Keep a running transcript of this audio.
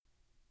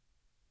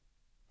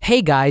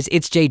Hey guys,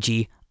 it's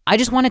JG. I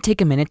just want to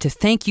take a minute to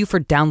thank you for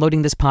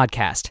downloading this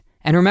podcast.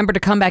 And remember to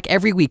come back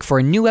every week for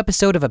a new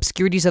episode of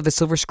Obscurities of the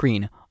Silver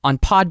Screen on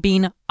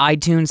Podbean,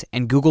 iTunes,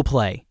 and Google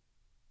Play.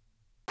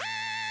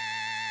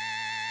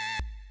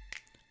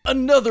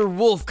 Another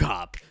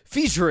WolfCop,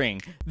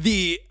 featuring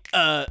the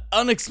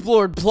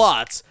unexplored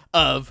plots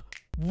of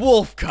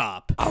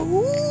WolfCop.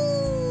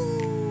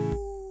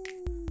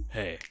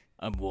 Hey,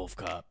 I'm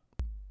WolfCop.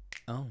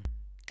 Oh,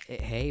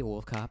 hey,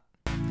 WolfCop.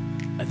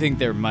 I think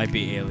there might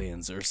be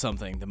aliens or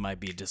something that might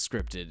be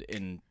descripted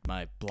in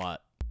my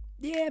plot.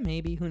 Yeah,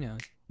 maybe. Who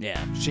knows?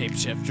 Yeah,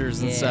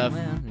 shapeshifters and stuff.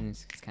 Well,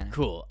 it's kind of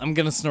Cool. I'm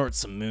gonna snort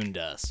some moon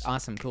dust.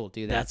 awesome. Cool.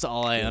 Do that. That's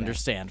all I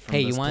understand from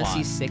Hey, this you want to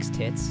plot. see 6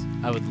 tits?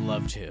 I would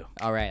love to.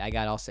 All right, I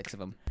got all 6 of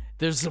them.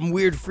 There's some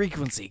weird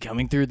frequency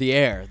coming through the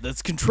air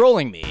that's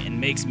controlling me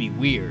and makes me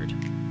weird.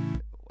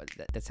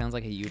 That sounds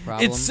like a you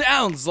problem. It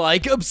sounds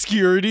like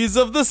Obscurities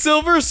of the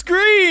Silver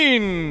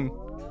Screen!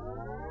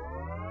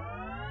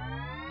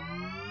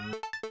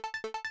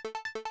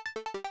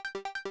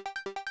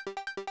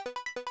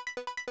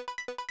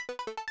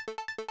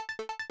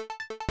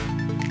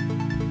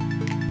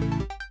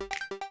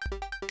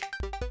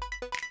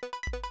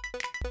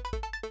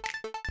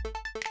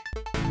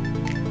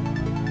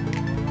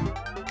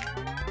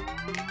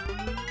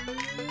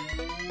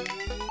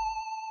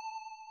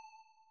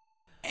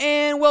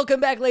 And welcome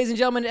back, ladies and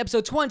gentlemen, to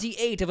episode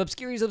 28 of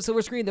Obscurities of the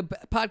Silver Screen, the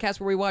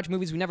podcast where we watch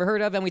movies we've never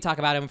heard of and we talk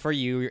about them for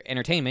your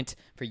entertainment.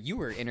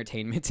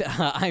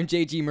 I'm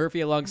JG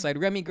Murphy alongside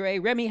Remy Gray.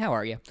 Remy, how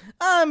are you?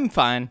 I'm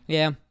fine.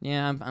 Yeah,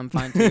 I'm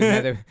fine too.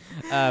 Heather.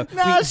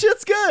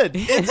 Shit's good.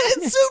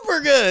 It's super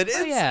good.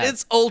 yeah.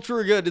 It's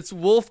ultra good. It's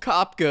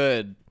WolfCop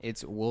good.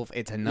 It's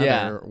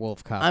another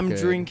WolfCop. I'm good.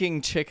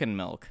 drinking chicken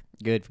milk.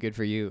 Good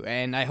for you.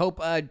 And I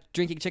hope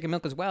drinking chicken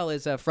milk as well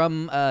is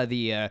from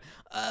the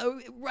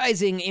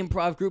rising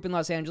improv group in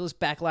Los Angeles,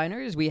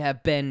 Backliners. We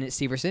have Ben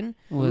Severson.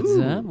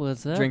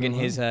 What's up? Drinking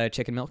his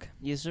chicken milk.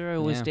 Yes, sir. I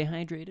was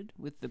dehydrated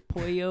with the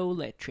pollo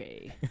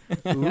leche.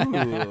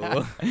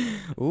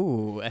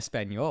 Ooh,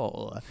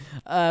 Espanol.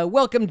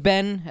 Welcome,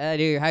 Ben.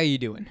 How are you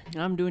doing?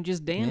 I'm doing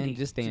just dandy. Yeah,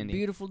 just dandy. It's a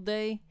beautiful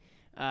day.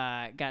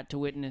 Got to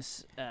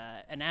witness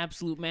an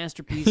absolute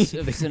masterpiece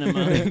of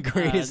cinema.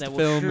 Greatest that will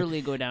film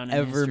surely go down in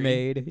ever history.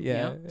 made.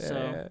 Yeah.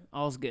 So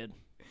all's good.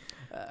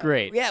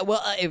 Great. Yeah,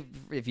 well,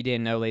 if you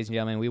didn't know, ladies and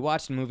gentlemen, we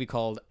watched a movie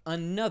called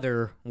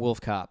Another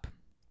WolfCop.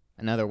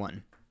 Another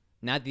one.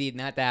 Not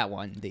that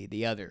one,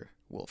 the other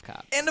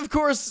WolfCop. And of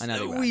course,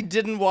 Another one. we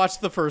didn't watch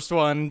the first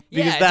one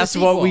Yeah, because it's a that's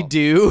what we sequel.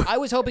 do. I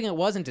was hoping it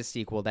wasn't a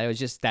sequel. That's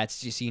just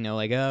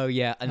like, oh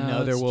yeah,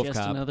 another it's WolfCop. just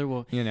another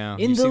wolf. You know,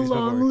 In you've the seen this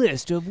long before.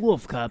 list of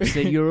wolf cops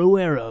that you're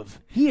aware of,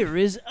 here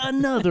is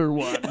another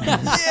one.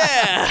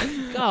 Yeah.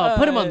 Oh,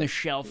 put him on the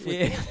shelf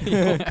with the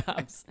other wolf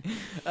cops.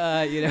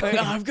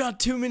 I've got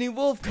too many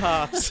wolf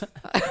cops.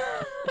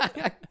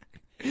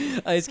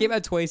 This came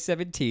out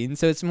 2017,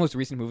 so it's the most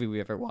recent movie we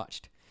ever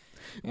watched.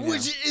 You know?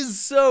 Which is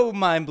so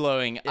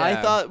mind-blowing. I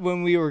Yeah. thought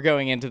when we were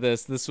going into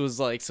this was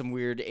like some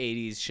weird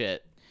 80s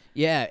shit.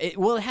 Yeah, it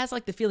has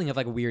like the feeling of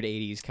like a weird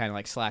 80s kind of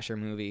like slasher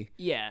movie.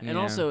 Yeah, and Yeah.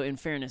 also, in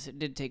fairness, it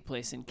did take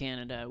place in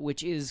Canada,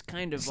 which is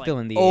kind of Still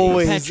like in the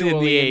Always 80s.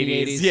 perpetually in the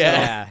 80s, so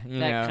yeah. you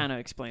that know. kind of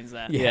explains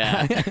that.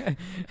 Yeah.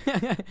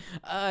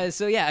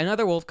 So yeah,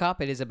 Another WolfCop.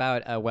 It is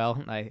about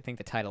I think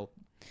the title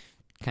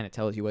kind of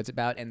tells you what it's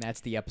about, and that's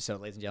the episode,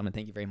 ladies and gentlemen.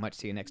 Thank you very much.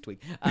 See you next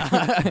week.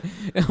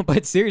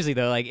 But seriously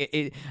though, like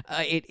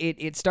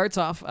it starts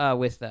off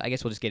with I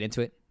guess we'll just get into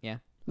it. Yeah.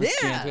 Let's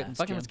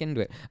get into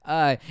it.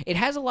 It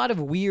has a lot of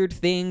weird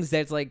things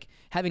that's like,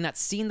 having not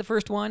seen the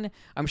first one,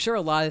 I'm sure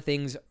a lot of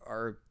things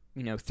are,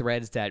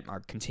 threads that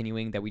are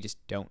continuing that we just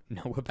don't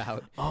know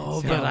about.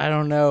 Oh, So- but I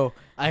don't know.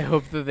 I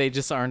hope that they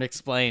just aren't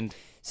explained.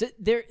 So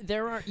there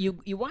are you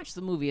watch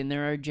the movie and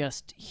there are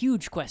just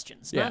huge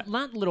questions, Yeah.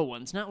 not little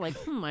ones, not like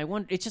I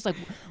wonder. It's just like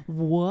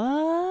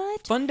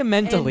what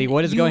Fundamentally, And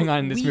what is going on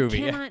in this we movie?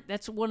 Cannot,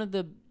 that's one of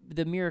the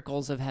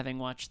miracles of having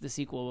watched the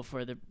sequel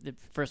before the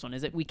first one,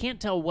 is that we can't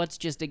tell what's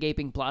just a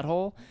gaping plot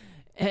hole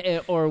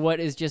or what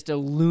is just a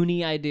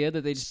loony idea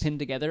that they just pinned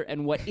together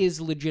and what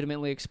is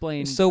legitimately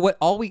explained. So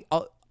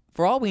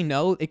for all we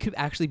know, it could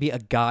actually be a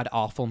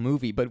god-awful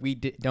movie, but we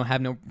don't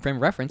have no frame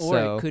of reference. Or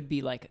so it could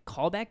be like a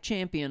callback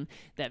champion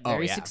that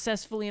very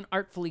successfully and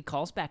artfully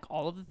calls back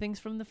all of the things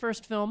from the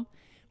first film.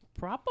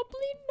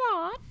 Probably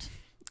not,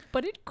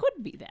 but it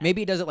could be that.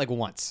 maybe it does it like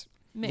once.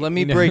 Maybe. Let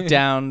me break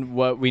down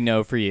what we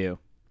know for you.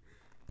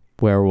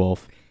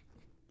 Werewolf,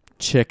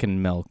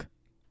 chicken milk,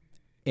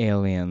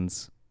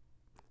 aliens,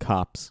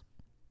 cops.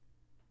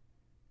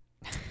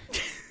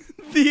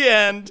 The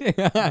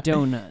end.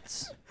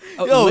 Donuts.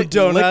 Oh,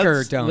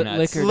 donuts.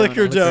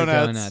 Liquor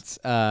donuts.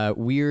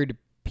 Weird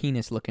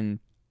penis-looking,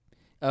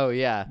 Oh,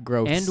 yeah.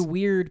 gross. And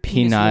weird Penile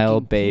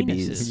penis-looking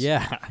babies. penises.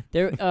 yeah.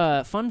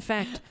 There. Fun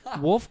fact: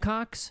 wolf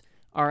cocks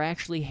are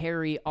actually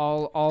hairy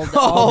all All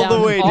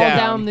the way down.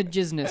 down the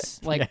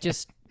jizness, like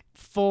just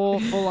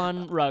full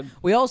on rug.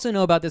 We also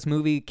know about this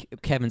movie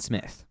Kevin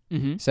Smith.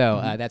 So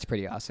that's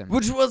pretty awesome.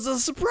 Which was a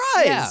surprise.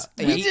 Yeah.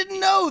 We didn't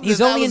know that He's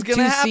that only was in going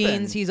to 2 happen.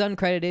 scenes. He's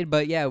uncredited,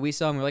 but yeah, we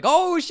saw him. We're like,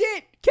 oh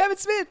shit, Kevin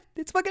Smith.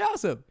 It's fucking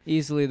awesome.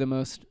 Easily the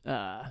most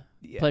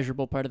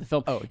pleasurable part of the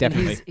film. Oh, And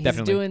definitely, he's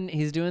definitely.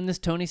 He's doing this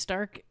Tony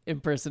Stark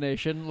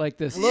impersonation, like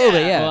this. A little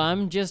bit, yeah. Well,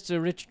 I'm just a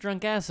rich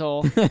drunk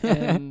asshole,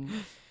 and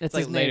that's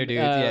Like his later name.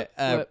 dudes,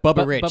 yeah. what-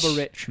 Bubba Rich. Bubba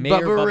Rich. Mayor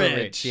Bubba Bubba Rich.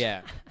 Rich.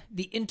 Yeah.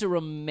 The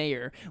interim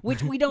mayor,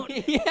 which we don't.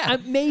 Yeah.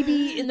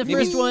 Maybe in the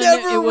Maybe first one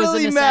never it was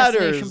really an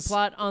assassination matters.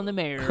 plot on the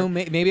mayor. Oh,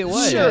 maybe it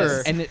was.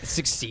 Sure. And it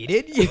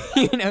succeeded.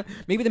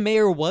 Maybe the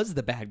mayor was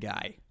the bad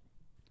guy.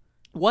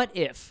 What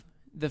if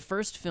the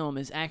first film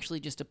is actually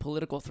just a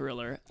political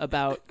thriller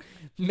about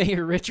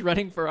Mayor Rich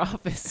running for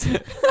office?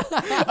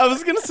 I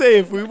was going to say,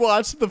 if we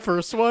watched the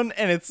first one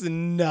and it's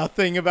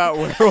nothing about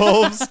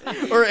werewolves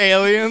or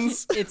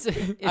aliens, It's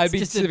I'd be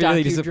just a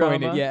severely docudrama.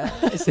 disappointed.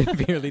 Yeah.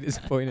 Severely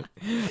disappointed.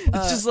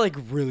 it's just like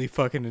really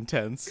fucking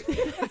intense.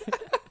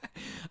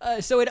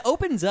 So it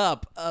opens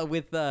up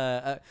with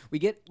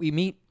we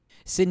meet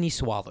Sidney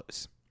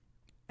Swallows.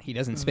 He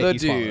doesn't spit. The He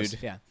swallows. dude.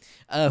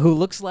 Yeah. Who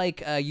looks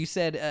like you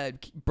said,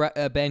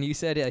 Ben? You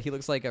said he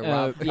looks like a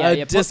Rob.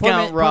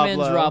 discount poor man's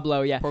Rob Rob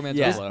Lowe. Yeah. Poor man's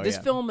Yeah. Rob Lowe, This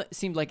yeah. film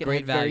seemed like it Great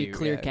had very value,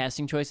 clear yeah.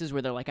 casting choices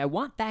where they're like, I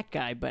want that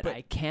guy, but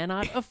I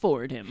cannot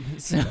afford him.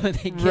 So they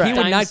get He would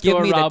dime not give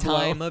store me Rob the Lowe.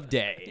 time of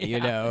day. You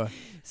know.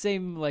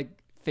 Same like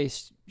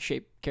face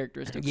shape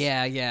characteristics.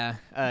 Yeah, yeah.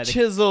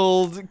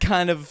 Chiseled,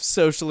 kind of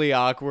socially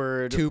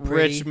awkward, Too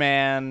pretty. rich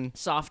man,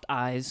 Soft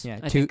eyes. Yeah,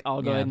 I think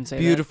I'll go yeah. ahead and say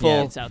Beautiful. that.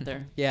 Yeah, it's out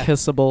there. Yeah.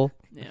 kissable.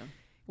 Yeah.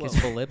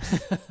 Kissful lips.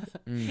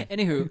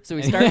 Anywho, so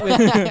we start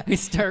with we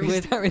start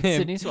with him.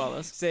 Sidney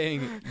Swallows.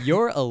 Saying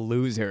you're a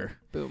loser.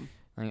 Boom.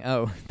 Like,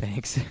 oh,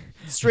 thanks.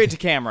 Straight to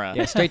camera.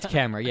 Yeah, straight to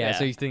camera. Yeah. Yeah.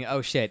 So you think,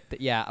 oh shit.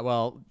 Yeah.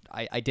 Well,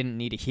 I didn't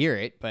need to hear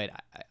it, but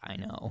I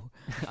know.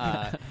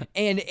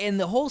 And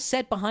the whole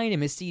set behind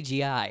him is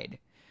CGI'd,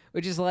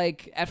 which is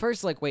like at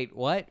first like wait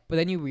what? But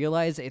then you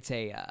realize it's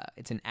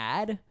an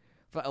ad,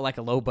 like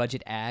a low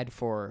budget ad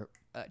for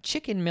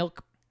chicken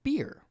milk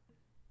beer.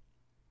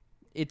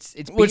 It's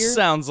beer. Which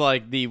sounds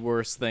like the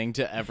worst thing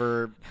to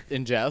ever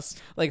ingest.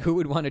 Like who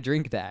would want to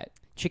drink that?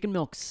 Chicken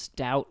milk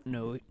stout,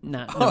 no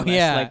less.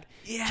 yeah. Like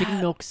Yeah. chicken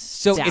milk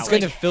So stout. it's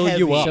going to fill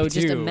you heavy. up So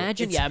just too.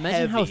 imagine, It's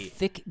imagine how heavy.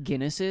 thick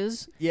Guinness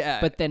is.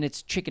 Yeah. But then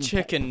it's chicken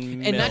Chicken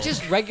and not milk.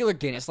 just regular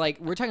Guinness. Like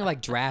we're talking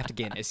like draft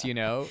Guinness, you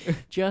know.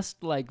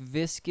 just like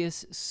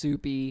viscous,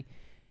 soupy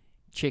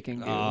chicken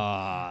goo.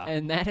 Ah.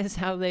 And that is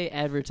how they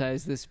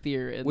advertise this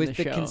beer in With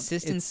the the show.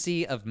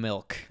 consistency of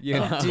milk, you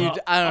know. Dude,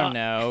 I don't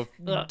know.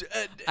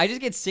 I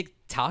just get sick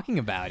talking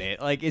about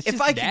it. Like it's If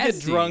just I could get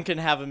nasty. drunk and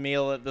have a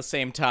meal at the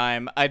same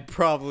time, I'd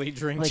probably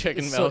drink Like,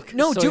 chicken so- milk.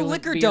 No, do Soylent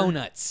liquor beer.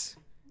 donuts.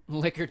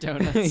 Liquor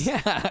donuts.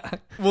 Yeah.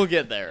 We'll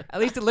get there. At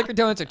least the liquor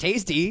donuts are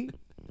tasty.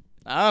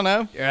 I don't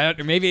know.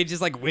 Or maybe it's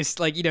just like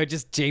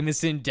just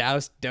Jameson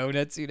doused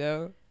donuts, you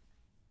know.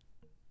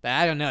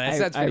 I don't know. That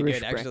sounds pretty Irish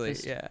good, actually.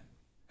 breakfast. Yeah.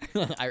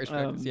 Irish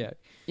breakfast. Yeah.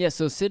 Yeah,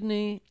 so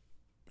Sidney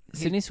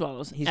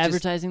Swallows, he's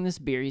advertising this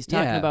beer. He's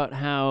talking Yeah. about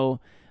how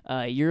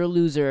you're a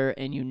loser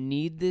and you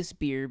need this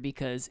beer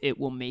because it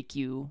will make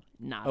you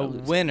not a A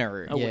loser.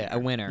 winner. A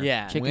winner.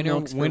 Yeah. Chicken winner,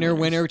 milk's for winner, winners.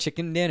 winner,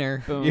 chicken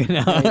dinner. Boom. You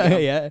know, There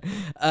you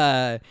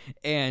yeah.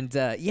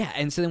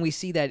 And so then we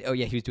see that. Oh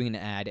yeah, he was doing an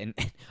ad, and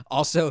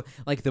also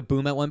like the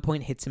boom at one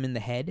point hits him in the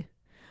head.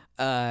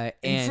 And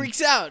And he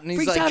freaks out. And he's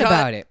freaks like, out cut,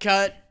 about it.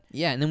 Cut.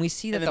 yeah, and then we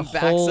see that And then the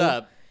backs whole.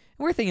 up.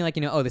 We're thinking like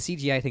the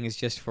CGI thing is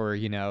just for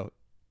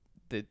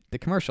the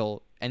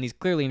commercial, and he's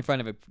clearly in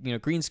front of a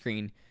green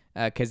screen.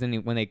 Because then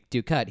when they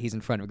do cut, he's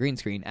in front of a green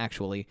screen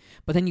actually.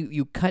 But then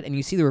you cut and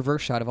you see the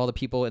reverse shot of all the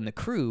people in the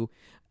crew,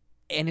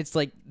 and it's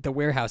like the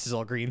warehouse is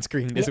all green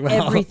screened as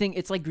well. Everything,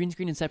 it's like green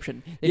screen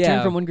Inception. They Yeah.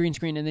 turn from one green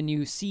screen and then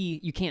you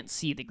can't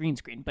see the green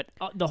screen, but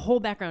the whole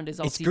background is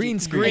all It's CG. green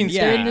screen, And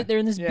yeah. they're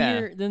in this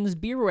Yeah.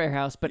 beer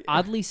warehouse, but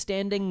oddly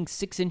standing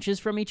 6 inches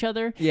from each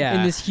other. Yeah.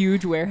 In this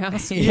huge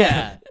warehouse.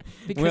 Yeah.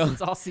 because Well,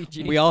 it's all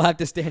CG. We all have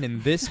to stand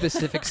in this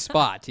specific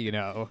spot.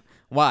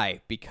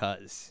 Why?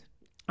 Because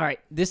All right,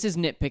 this is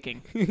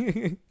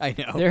nitpicking. I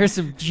know. There are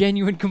some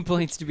genuine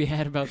complaints to be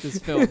had about this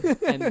film,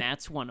 and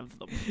that's one of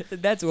them.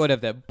 That's one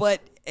of them. But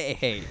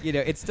hey,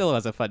 it still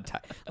was a fun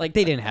time. Like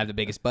they didn't have the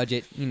biggest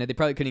budget. They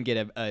probably couldn't get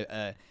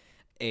a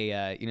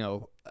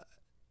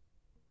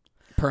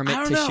permit I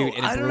don't to know. shoot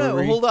in a I don't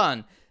brewery. know. Hold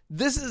on.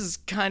 This is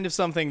kind of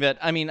something that,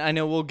 I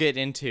know we'll get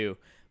into,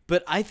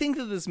 but I think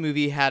that this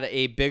movie had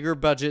a bigger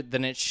budget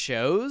than it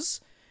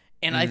shows,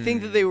 and I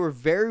think that they were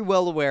very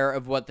well aware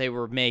of what they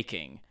were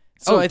making.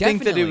 So I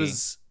think that it definitely.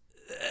 was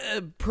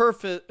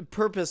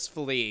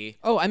purposefully,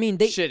 Oh,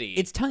 shitty.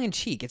 It's tongue in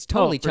cheek. It's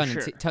totally for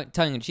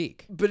tongue in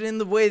cheek. but in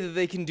the way that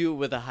they can do it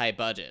with a high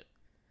budget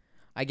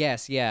I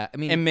guess. Yeah.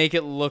 and make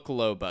it look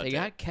low they budget.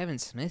 got Kevin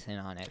Smith in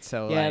on it.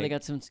 So Yeah, like, they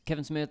got some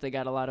Kevin Smith. They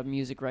got a lot of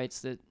music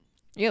rights that.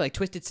 like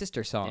Twisted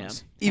Sister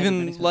songs.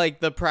 Even like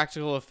the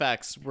practical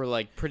effects were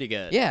like pretty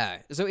good. Yeah,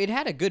 so it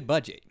had a good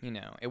budget.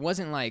 It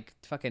wasn't like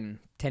fucking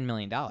 $10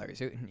 million.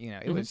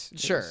 It was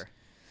Sure.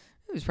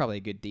 It was probably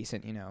a good,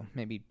 decent.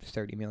 Maybe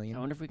 $30 I million.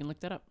 wonder if we can look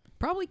that up.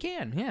 Probably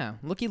can. Yeah.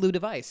 Looky Loo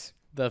device.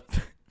 The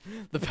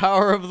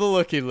power of the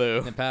looky loo.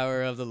 The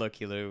power of the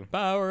looky loo.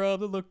 Power of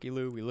the looky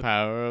loo.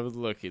 Power of the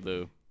looky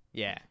loo.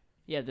 Yeah.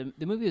 Yeah, the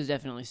movie was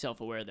definitely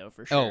self-aware though,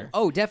 for sure.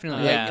 Oh,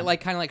 definitely. Yeah. Like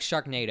kind of like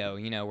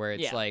Sharknado, where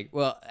it's Yeah. like,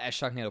 well, as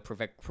Sharknado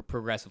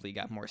progressively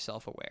got more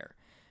self-aware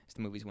as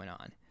the movies went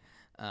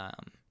on.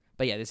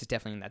 But yeah, this is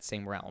definitely in that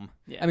same realm.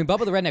 Yeah. I mean,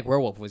 Bubba the Redneck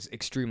Werewolf was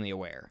extremely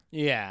aware,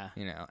 Yeah.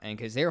 and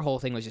because their whole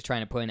thing was just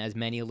trying to put in as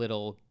many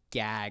little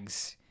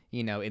gags,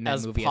 in that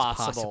As movie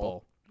possible. as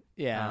possible.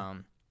 Yeah.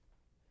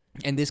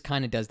 And this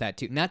kind of does that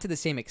too, not to the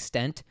same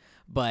extent,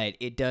 but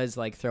it does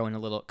like throw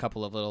in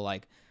couple of little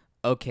like,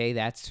 okay,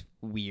 that's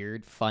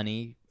weird,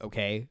 funny,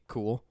 okay,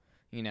 cool,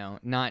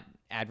 not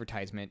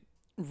advertisement,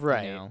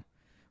 Right.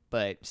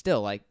 but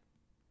still like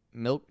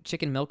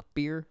chicken milk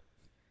beer,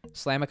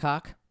 slam a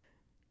cock.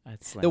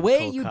 That's The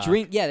way you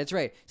drink, yeah, that's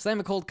right, slam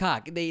a cold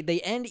cock. They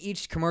end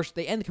each commercial.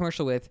 They end the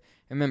commercial with,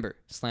 remember,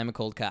 slam a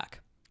cold cock.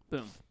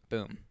 Boom,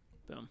 Boom.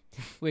 boom.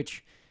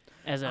 Which,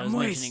 as I was I'm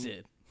mentioning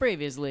wasted.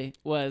 previously,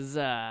 was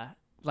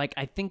like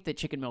I think that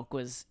chicken milk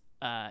was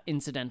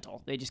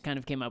incidental. They just kind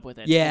of came up with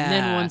it. Yeah. And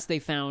then once they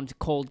found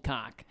cold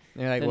cock,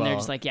 They're like, then well, they're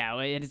just like, yeah,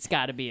 well, it's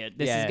got to be it.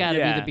 This Yeah, has got to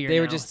yeah. be the beer.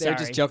 they were now. just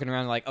Sorry. joking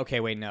around like, okay,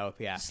 wait, no,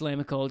 yeah. Slam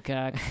a cold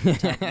cock.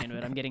 Talking into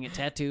it. I'm getting it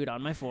tattooed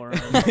on my forearm.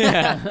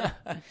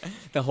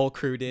 The whole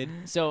crew did.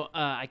 So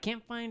I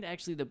can't find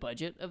actually the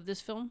budget of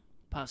this film.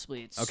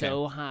 Possibly it's Okay.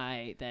 so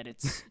high that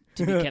it's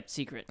to be kept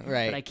secret.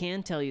 Right. But I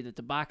can tell you that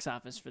the box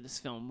office for this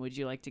film. Would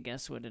you like to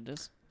guess what it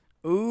is?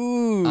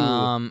 Ooh.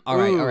 All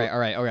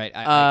right.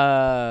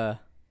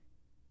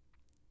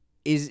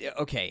 Is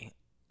okay.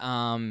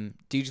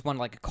 Do you just want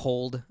like a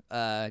cold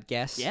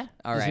guess? Yeah.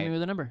 All just hit me right.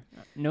 with a number.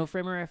 No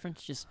frame of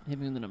reference. Just hit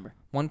me with a number.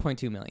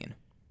 1.2 million.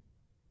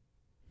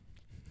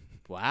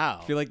 Wow.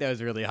 I feel like that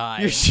was really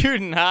high. You're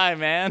shooting high,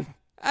 man.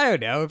 I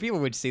don't know. People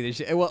would see this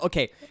shit. Well,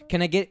 okay.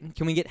 Can we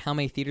get how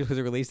many theaters was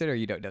it released at, or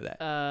you don't know that?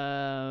 No,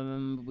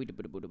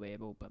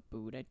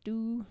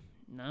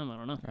 I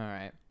don't know. All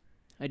right.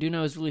 I do know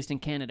it was released in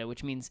Canada,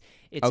 which means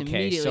it's Okay,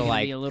 immediately so, going to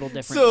like- be a little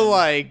different. So than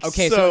like,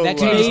 Okay, so that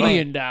changes my-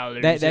 Canadian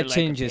dollars. That are like a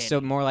changes. So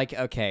penny. more like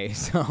okay.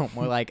 So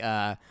more like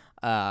I'm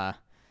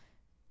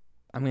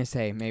gonna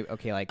say maybe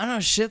okay like I don't know.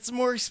 Shit's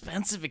more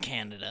expensive in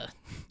Canada.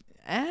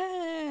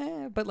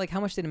 but like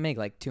how much did it make?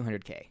 Like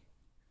 200K.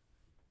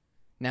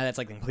 Now that's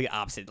like the complete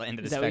opposite end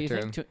of the Is that what you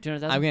spectrum. think?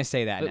 200,000? I'm gonna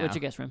say that now. What's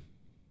your guess, Ram?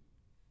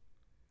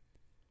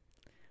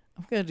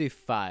 I'm gonna do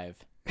 $5.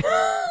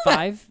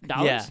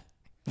 $5? Yeah.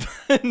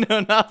 No,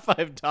 not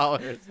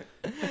 $5.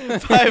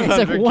 It's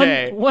 500K.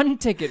 like one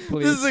ticket,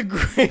 please. This is a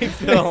great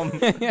film.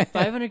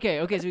 $500K.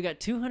 Okay, so we got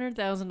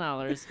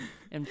 $200,000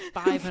 and $500,000.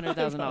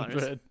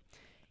 500.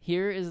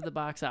 Here is the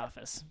box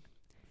office.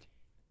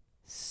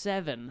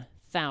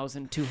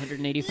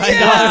 $7,285.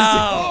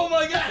 Oh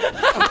my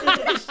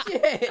god.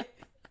 Shit.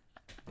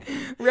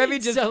 Remy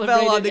just Celebrated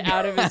fell on the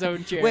out of his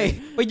own chair.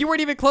 Wait, but you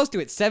weren't even close to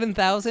it.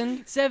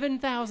 7,000.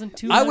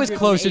 $7,285. I was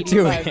closer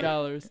to it.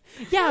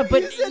 Yeah,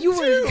 but you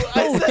were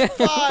I said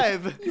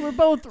 5. you were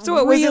both So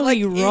what was it like?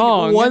 really in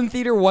wrong. one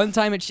theater, one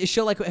time. It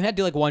showed like it had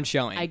to do like one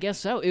showing. I guess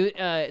so.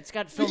 It's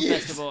got film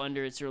festival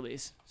under its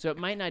release, so it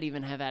might not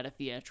even have had a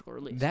theatrical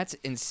release. That's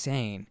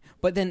insane.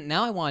 But then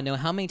now I want to know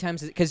how many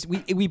times because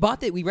we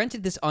bought it. We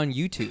rented this on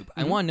YouTube.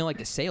 I want to know like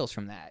the sales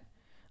from that.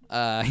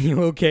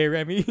 You okay,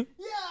 Remy? Yeah,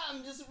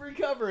 I'm just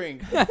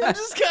recovering. I'm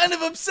just kind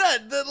of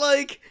upset that,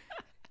 like,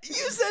 you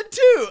said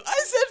 2. I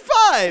said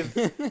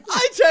 5.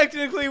 I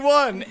technically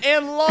won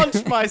and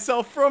launched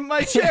myself from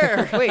my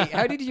chair. Wait,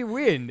 how did you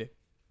win?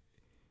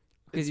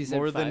 Because you said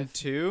More 5. than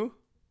 2?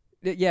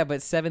 Yeah,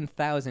 but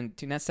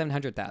 7,000, not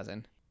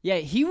 700,000. Yeah,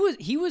 he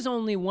was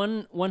only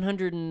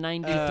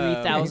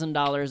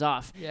 $193,000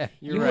 off. Yeah,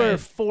 You're you right. were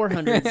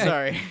 400.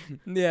 Sorry.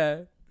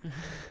 yeah.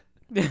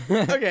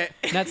 Okay.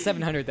 Not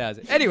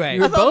 700,000. Anyway, You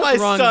were I thought both my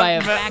wrong stunt by a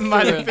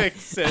might factor have of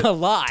fixed it. a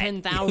lot.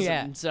 10,000.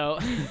 Yeah. So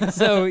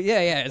So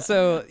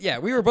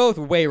we were both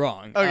way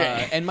wrong.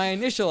 Okay. And my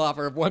initial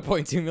offer of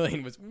 1.2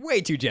 million was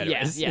way too yeah,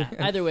 generous. yeah.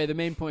 Either way, the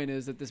main point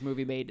is that this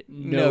movie made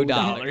No no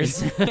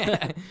dollars.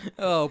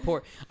 Oh,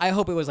 poor. I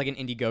hope it was like an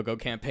Indiegogo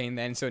campaign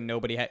then, so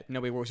nobody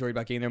was worried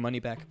about getting their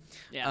money back.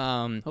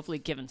 Yeah. Hopefully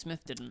Kevin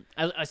Smith didn't.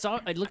 I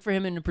looked for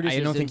him in the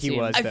producers. don't think didn't he see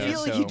him. was, I though, feel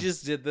like he so-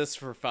 just did this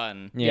for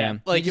fun. Yeah.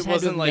 Like, He it just had to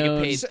wasn't like have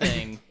a paid known-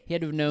 thing. He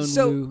had to have known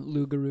So-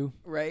 Lou Guru.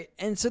 Right.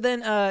 And so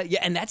then,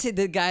 and that's it.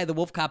 The guy, the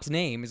Wolf Cop's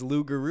name is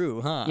Lou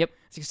Guru, huh? Yep.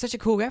 It's such a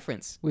cool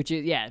reference. Which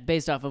is,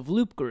 based off of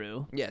Loop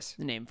Guru, Yes.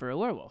 the name for a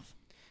werewolf.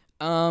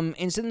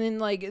 And so then,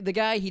 like, the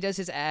guy, he does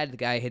his ad. The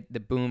guy hits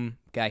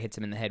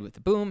him in the head with the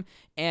boom,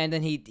 and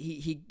then he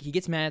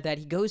gets mad at that.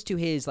 He goes to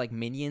his like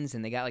minions,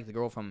 and they got like the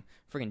girl from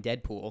friggin'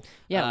 Deadpool.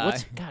 Yeah,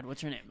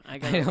 what's her name? I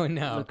don't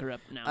know. Look her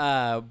up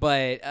now.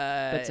 But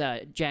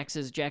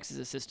Jax's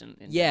assistant.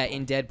 In yeah, Deadpool.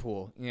 in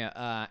Deadpool,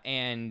 yeah,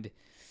 and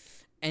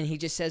he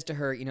just says to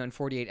her, in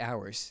 48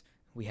 hours,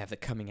 we have the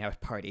coming out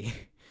party.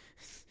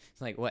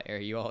 It's like, what? Are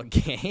you all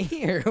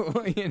gay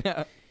or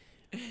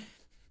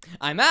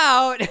I'm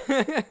out.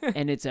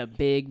 and it's a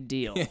big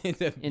deal.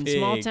 It's a in big-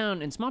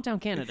 small town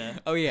Canada.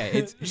 Oh yeah,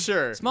 it's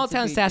Sure. small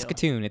town big deal.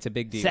 Saskatoon. It's a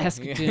big deal.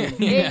 Saskatoon.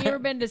 Yeah. Hey, you ever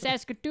been to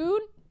Saskatoon?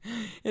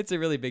 It's a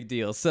really big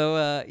deal.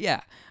 So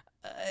yeah,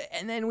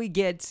 and then we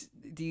get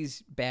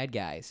these bad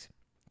guys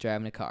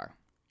driving a car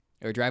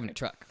or driving a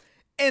truck.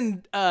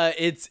 And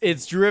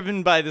it's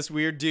driven by this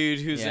weird dude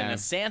who's in Yeah. a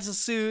Santa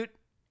suit.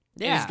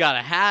 And Yeah. he's got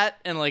a hat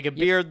and like a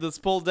beard that's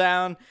pulled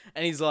down.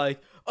 And he's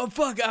like, oh,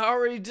 fuck, I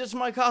already ditched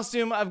my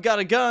costume. I've got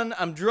a gun.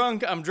 I'm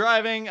drunk. I'm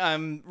driving.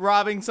 I'm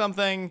robbing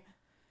something.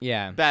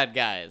 Yeah, Bad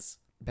guys.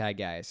 bad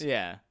guys.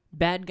 Yeah.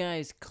 Bad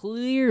guys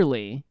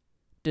clearly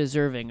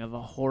deserving of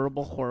a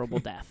horrible, horrible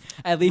death.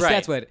 At least Right.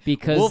 that's what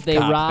Because Wolf they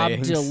Cop robbed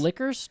thinks. a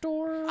liquor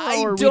store?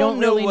 I or we don't don't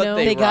know really what know.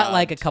 they They got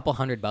like a robbed. couple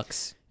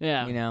 $100.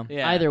 Yeah. You know.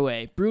 Yeah. Either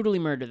way, brutally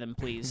murder them,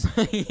 please.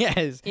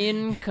 Yes.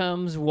 In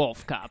comes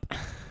Wolf Cop.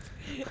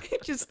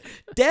 It just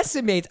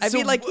decimates. I So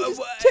mean, like, he w-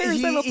 just w-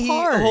 tears them he-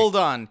 apart. Hold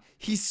on.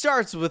 He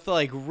starts with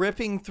like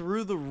ripping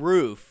through the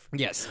roof.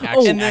 Yes.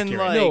 Oh, and then, accurate.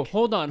 like- No,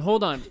 hold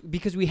on.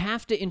 Because we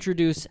have to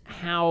introduce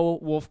how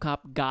Wolf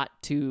Cop got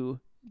to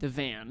the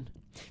van.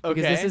 Because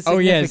Okay. this is Oh,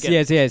 yes,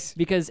 significant. yes.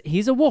 Because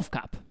he's a wolf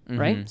cop, Mm-hmm.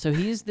 right? So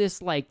he's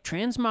this like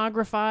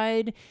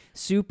transmogrified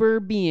super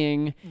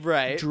being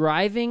Right.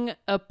 driving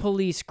a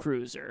police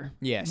cruiser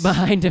Yes.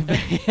 behind a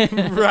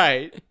van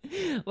Right.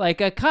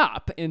 like a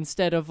cop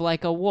instead of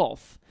like a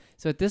wolf.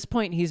 So at this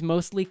point he's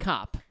mostly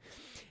cop.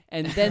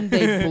 And then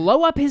they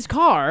blow up his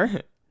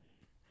car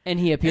and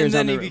he appears And then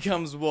on the he roof.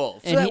 becomes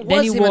wolf. So And that then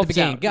was he him at the wolfs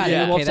beginning. out. Got it. Yeah,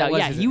 he Okay, wolfs that out. was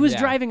Yeah, his- he was yeah.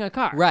 driving a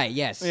car. Right,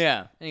 yes.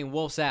 Yeah. And he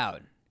wolfs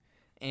out.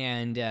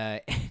 And,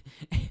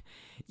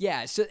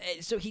 yeah,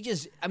 so he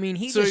just, I mean,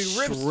 he So just he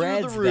rips through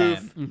shreds the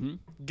roof, them.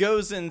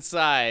 goes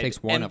inside,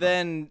 Takes one and of them.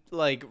 then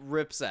like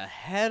rips a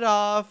head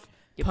off,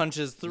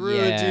 punches through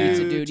Yeah. a dude. It's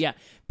a dude, yeah.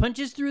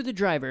 Punches through the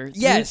driver,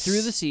 Yes.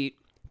 through the seat,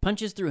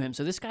 punches through him.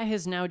 So this guy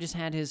has now just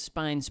had his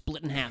spine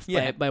split in half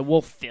Yeah. by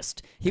wolf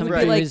fist He coming would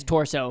be through like his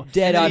torso.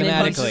 dead And then he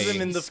automatically. punches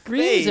him in the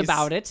Screams face.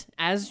 about it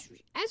as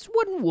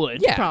one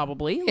would, Yeah.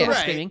 probably. Yeah. Little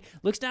Right. screaming.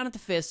 Looks down at the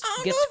fist, I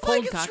don't gets know if I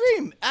cold could cocked.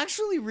 scream.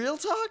 Actually, real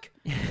talk,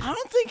 I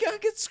don't think I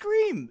could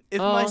scream if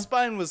my Oh.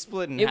 spine was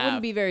split in It half.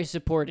 wouldn't be very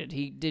supported.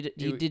 He did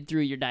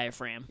through your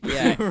diaphragm.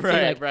 Yeah.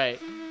 right, like- right.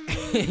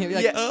 He'd be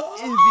like, Yeah,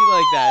 it'd be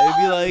like that.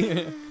 It'd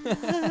be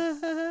like,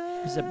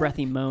 It's a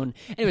breathy moan.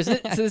 Anyways, so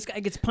this guy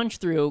gets punched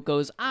through,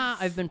 goes,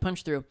 I've been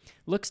punched through,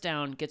 looks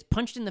down, gets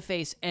punched in the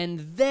face, and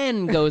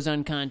then goes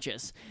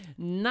unconscious.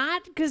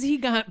 Not because he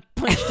got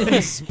punched in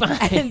the spine.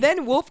 And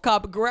then Wolf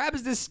Cop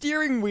grabs the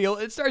steering wheel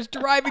and starts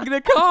driving the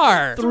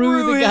car.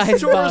 Through the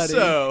his guy's body.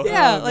 torso.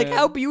 Yeah, Oh, like man.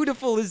 how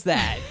beautiful is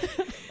that?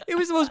 It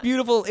was the most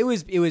beautiful.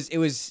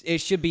 It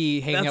should be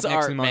hanging That's up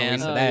next to art, the Mona man.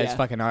 Lisa. Oh, That is yeah.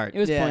 fucking art. It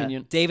was Yeah.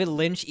 poignant. David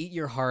Lynch, eat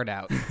your heart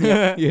out.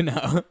 You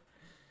know.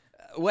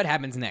 What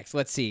happens next?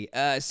 Let's see.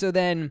 So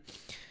then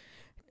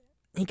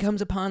he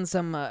comes upon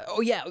some.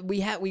 We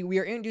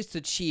are introduced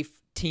to Chief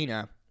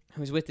Tina,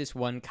 who's with this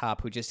one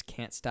cop who just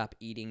can't stop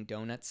eating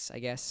donuts. I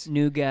guess.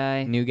 New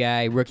guy. New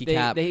guy, rookie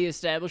cop. They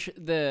establish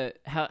the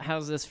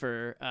how's this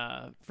for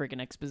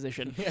freaking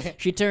exposition?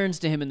 She turns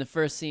to him in the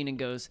first scene and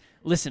goes,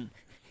 "Listen,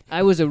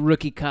 I was a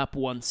rookie cop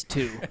once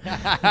too,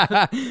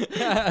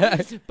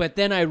 but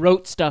then I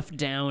wrote stuff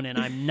down and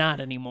I'm not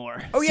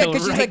anymore. Oh yeah, so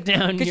because she's write like,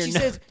 down because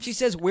your she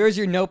says, "Where's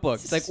your notebook?"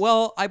 It's like,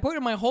 well, I put it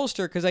in my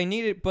holster because I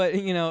need it, but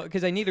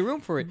because I need a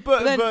room for it.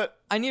 Then but-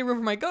 I need a room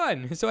for my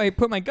gun, so I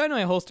put my gun in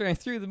my holster and I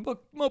threw the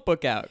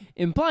notebook out.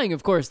 implying,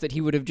 of course, that he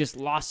would have just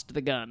lost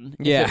the gun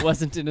if Yeah. it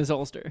wasn't in his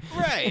holster,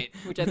 right.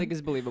 which I think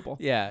is believable.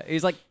 Yeah,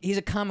 he's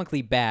a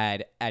comically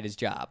bad at his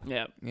job.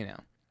 Yeah. You know.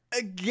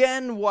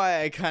 Again,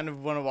 why I kind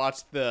of want to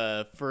watch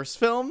the first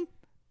film,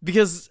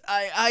 because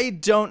I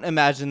don't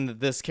imagine that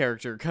this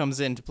character comes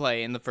into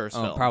play in the first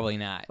Oh, film. probably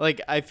not.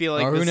 Like, I feel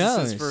like Or who this is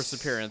his knows? first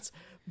appearance.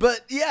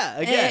 But yeah,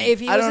 again, if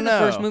he I was don't in know.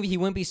 the first movie, he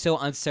wouldn't be so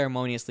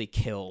unceremoniously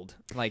killed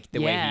like the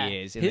way he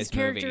is in his this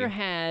character movie.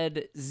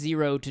 had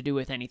zero to do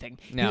with anything.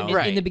 No. In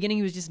Right. the beginning,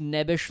 he was just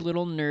nebbish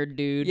little nerd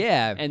dude.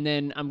 Yeah. And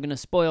then I'm gonna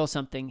spoil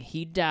something.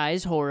 He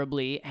dies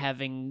horribly,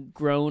 having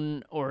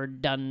grown or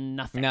done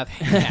nothing.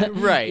 Nothing. Yeah.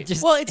 Right.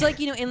 Just- Well, it's like,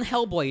 you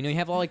Hellboy, you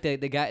have all like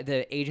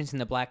the agents in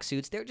the black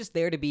suits. They're just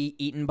there to be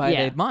eaten by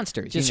Yeah. the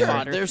monsters. Just you know?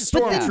 fodder. They're But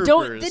then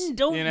stormtroopers,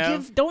 don't you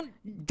know? Don't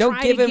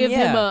try give to him- give him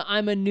yeah. a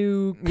I'm a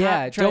new cop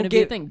Yeah, trying don't to be a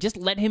give- thing. Just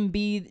let him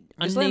be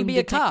Just let him unnamed be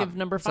a detective cop.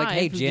 number It's 5 like,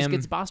 hey, who Jim, just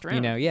gets bossed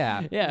around.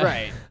 yeah. Yeah.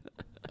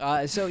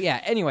 Right. So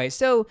yeah. Anyway,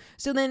 so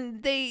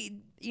then they,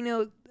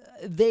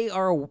 they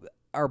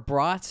are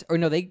brought, or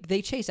no,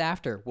 they chase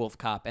after Wolf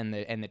Cop and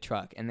the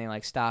truck, and they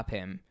like stop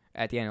him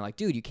at the end. They're like,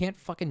 dude, you can't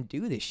fucking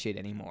do this shit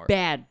anymore.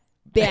 Bad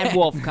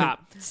wolf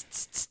cop.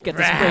 Get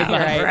the spray bottle.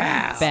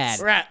 Right. Bad.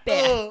 Rat.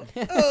 Ugh,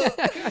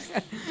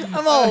 ugh.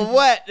 I'm all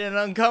wet and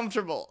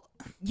uncomfortable.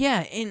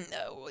 Yeah, and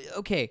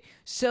okay,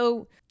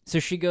 so So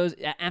she goes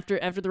after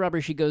the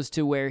robbery. She goes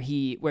to where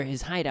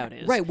his hideout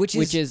is, Right, which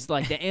is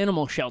like the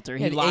animal shelter.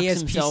 He the locks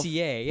ASPCA,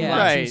 he yeah. locks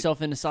Right.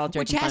 himself into solitary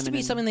Which has to confinement be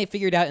and- something they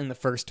figured out in the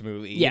first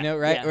movie, Yeah, you know,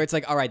 right? yeah. Where it's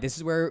like, all right, this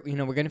is where, we're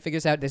going to figure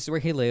this out. This is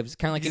where he lives.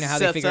 Kind of like, He how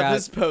they sets figure up out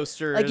his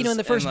posters. like, in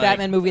the first and, like,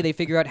 Batman movie, they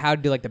figure out how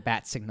to do, like, the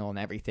bat signal and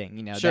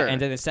everything, Sure.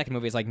 And then the second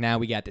movie is like, now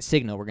we got the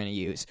signal we're going to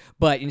use.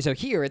 But, so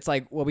here, it's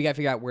like, well, we got to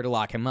figure out where to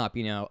lock him up,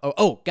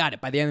 Oh, got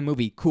it. By the end of the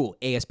movie, cool.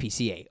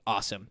 ASPCA.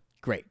 Awesome.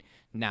 Great.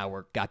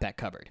 Now got that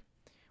covered.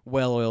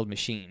 Well-oiled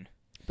machine.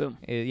 Boom.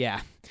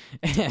 Yeah.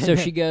 So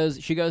she goes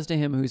to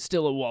him, who's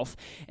still a wolf,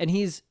 and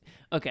he's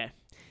okay.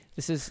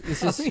 This is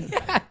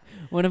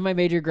one of my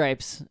major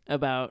gripes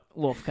about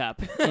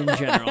WolfCop in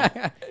general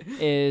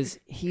is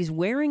he's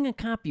wearing a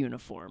cop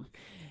uniform,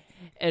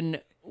 and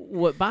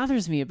what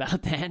bothers me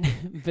about that,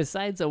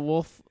 besides a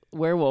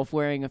werewolf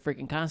wearing a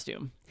freaking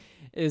costume,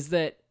 is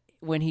that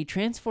when he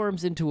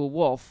transforms into a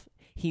wolf,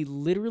 he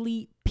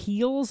literally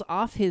peels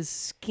off his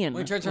skin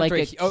When he turns like a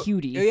into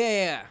cutie.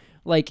 Yeah.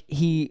 Like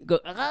he goes,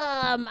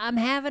 I'm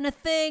having a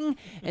thing,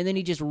 and then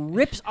he just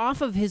rips off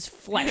of his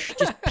flesh,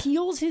 just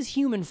peels his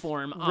human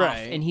form off,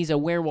 Right. and he's a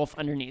werewolf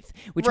underneath,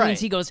 which Right.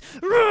 means he goes,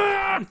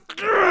 "Rah,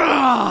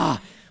 rah."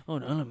 Oh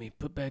no, let me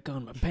put back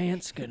on my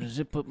pants, gonna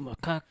zip up my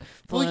cock.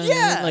 Well, flying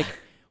yeah. in," like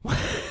what?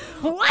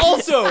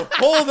 Also,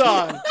 hold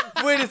on.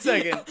 Wait a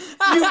second.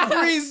 You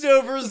breezed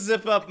over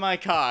zip up my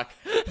cock.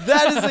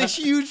 That is a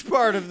huge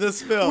part of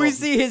this film. We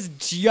see his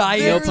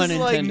giant, No There's pun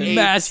like intended.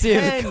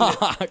 massive 10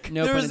 cock.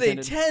 No pun There's a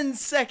intended.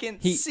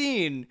 10-second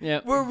scene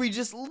Yep. where we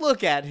just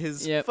look at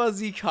his Yep.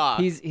 fuzzy cock.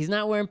 He's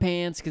not wearing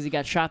pants because he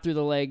got shot through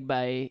the leg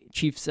by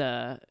Chief's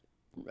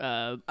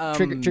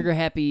trigger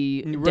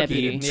happy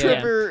rookie. deputy.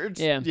 Tripper.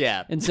 Yeah.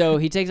 Yeah. And so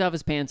he takes off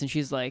his pants, and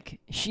she's like,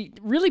 she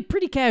really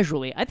pretty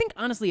casually. I think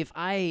honestly,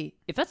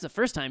 if that's the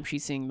first time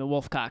she's seeing the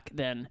wolf cock,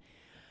 then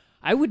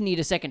I would need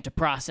a second to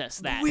process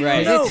that. We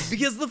Right. don't know It's-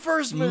 because the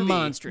first movie.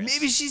 monstrous.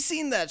 Maybe she's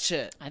seen that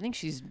shit. I think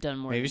she's done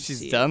more. Maybe than she's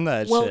see it. done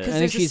that Well, shit. because I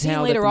there's think a she's scene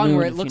howled later at the on moon,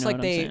 where if it you looks know like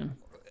what I'm they. saying.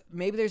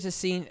 Maybe there's a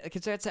scene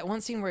because that's that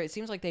one scene where it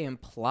seems like they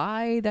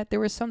imply that there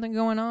was something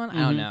going on. I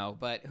don't know,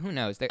 but who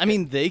knows? I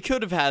mean, they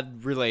could have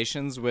had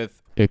relations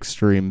with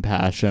extreme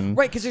passion.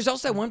 right? Because there's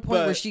also that one point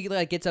where But- she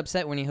like gets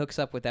upset when he hooks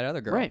up with that other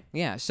girl. Right.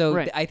 Yeah. So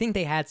Right. I think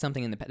they had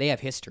something in they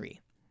have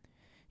history.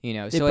 They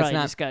So probably it's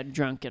not. just got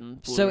drunk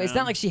and blew So it's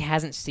not around. like she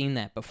hasn't seen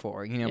that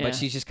before. Yeah. But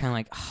she's just kind of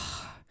like,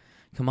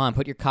 come on,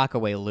 put your cock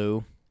away,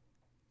 Lou.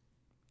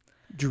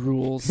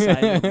 drools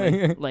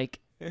silently, like.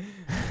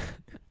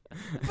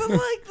 But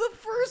like the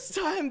first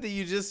time that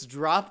you just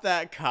drop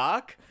that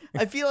cock,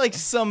 I feel like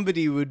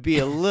somebody would be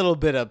a little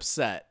bit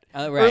upset.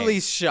 Or Right. at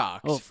least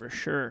shocked. Oh, for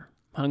sure.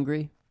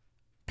 Hungry.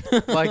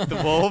 Like the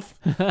wolf.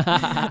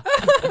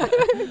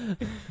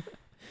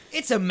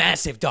 It's a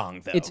massive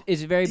dong, though.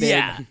 It's very big.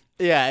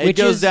 Yeah, it Which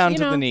goes is, down you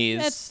to know, the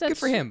knees. That's, Good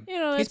for him.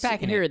 He's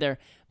packing here it. or there,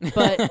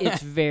 but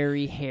it's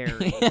very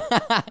hairy.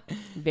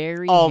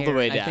 Very All the hairy.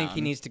 way I think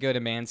he down. needs to go to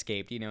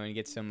Manscaped, and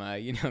get some,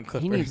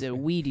 clippers. He needs a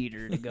weed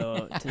eater to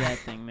go to that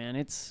thing, man.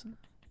 It's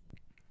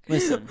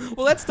listen.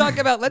 Well, let's talk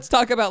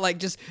about like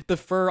just the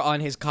fur on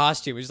his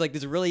costume. It's like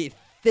this really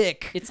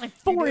thick. It's like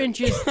 4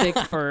 inches thick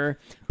fur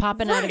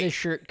popping out of Right. his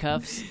shirt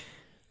cuffs.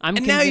 I'm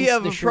And now convinced you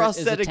have the a shirt is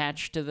prosthetic-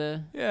 attached to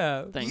the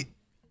yeah. thing.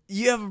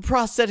 You have a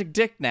prosthetic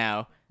dick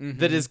now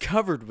that is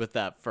covered with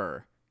that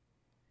fur.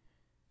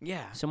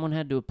 Yeah. Someone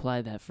had to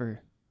apply that fur.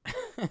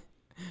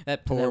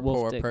 That poor, wolf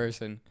poor dick.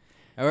 person.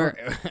 Or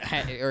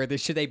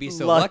should they be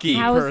so Lucky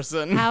lucky?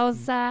 person.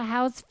 How's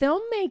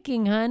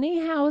filmmaking,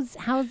 honey?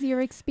 How's your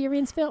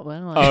experience film?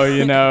 Well, Oh,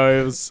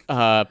 it was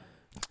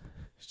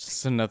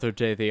just another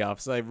day at the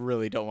office. I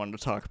really don't want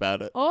to talk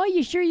about it. Oh,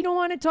 you sure you don't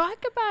want to talk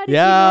about it?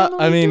 Yeah, You I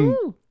normally mean,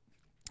 do.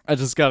 I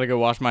just gotta go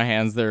wash my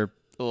hands. They're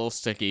a little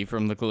sticky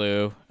from the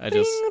glue.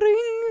 Ring.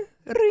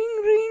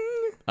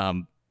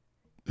 Ring.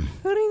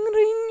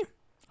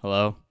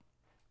 Hello?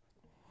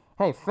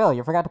 Hey, Phil,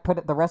 you forgot to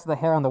put the rest of the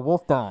hair on the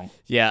wolf dong.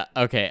 Yeah,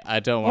 okay, I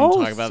don't want to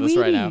talk about this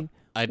right now. sweetie.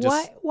 I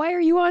just Why are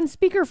you on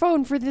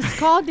speakerphone for this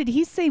call? Did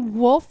he say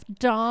wolf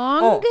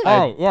dong? Oh,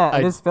 hey, yeah,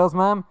 I- this is Phil's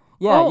mom.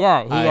 Yeah, Oh.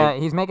 yeah,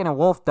 he's making a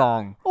wolf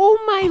dong. Oh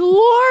my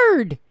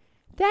lord!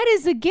 That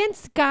is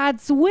against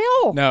God's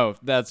will. No,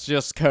 that's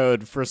just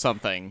code for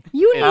something.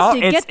 You need Oh, to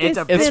it's- get it's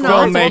this a- It's fin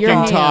off of filmmaking your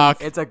hands.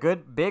 talk. It's a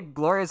good, big,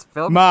 glorious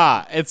film.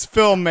 Ma, it's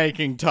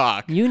filmmaking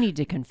talk. You need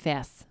to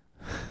confess.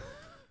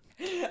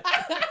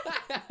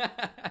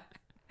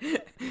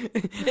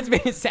 It's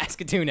made in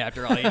Saskatoon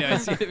after all,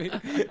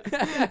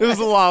 It was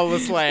a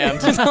lawless land.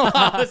 It's a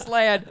lawless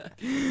land.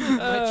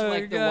 Much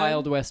like the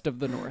Wild West of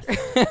the North.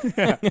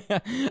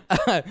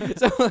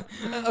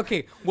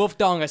 Okay, Wolf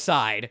Dong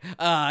aside,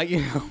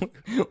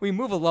 we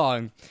move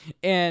along,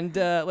 and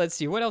let's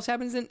see what else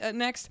happens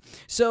next.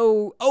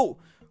 So,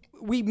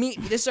 we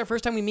meet. This is our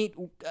first time we meet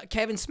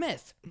Kevin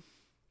Smith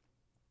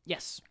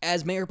Yes.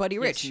 as Mayor Buddy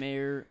Rich. Yes,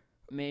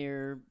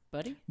 Mayor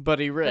Buddy?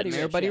 Buddy Rich. Buddy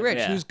Mayor Rich, Buddy yeah. Rich,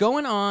 Yeah. who's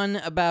going on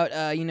about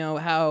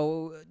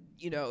how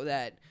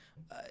that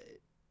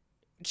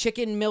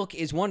chicken milk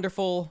is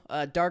wonderful.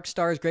 Dark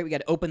Star is great. We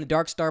got to open the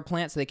Dark Star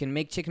plant so they can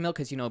make chicken milk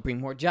because, bring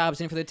more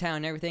jobs in for the town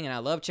and everything. And I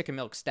love chicken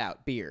milk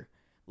stout beer.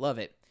 Love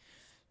it.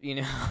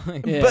 Yeah.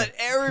 But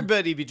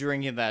everybody be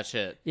drinking that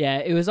shit. Yeah,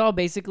 it was all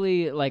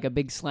basically like a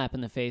big slap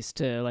in the face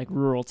to like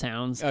rural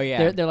towns. Oh,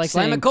 yeah. They're like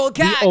Slam a saying, cold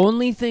cat! the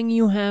only thing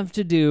you have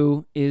to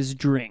do is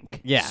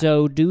drink. Yeah.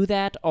 So do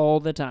that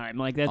all the time.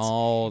 Like that's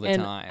all the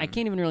and time. I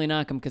can't even really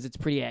knock them because it's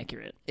pretty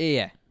accurate.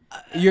 Yeah.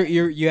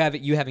 You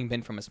having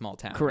been from a small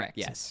town. Correct.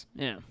 Yes.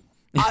 Yeah.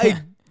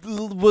 I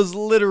was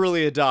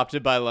literally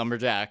adopted by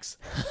lumberjacks.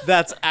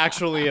 That's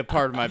actually a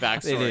part of my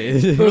backstory.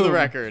 It is. For the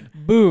record.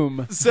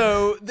 Boom.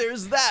 So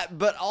there's that,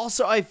 but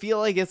also I feel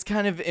like it's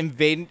kind of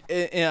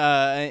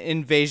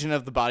invasion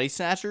of the body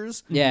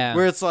snatchers. Yeah.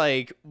 Where it's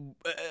like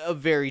a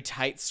very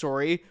tight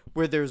story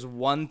where there's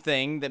one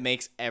thing that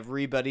makes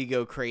everybody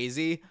go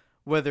crazy,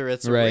 whether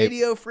it's a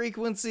radio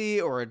frequency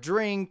or a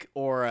drink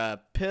or a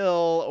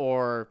pill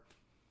or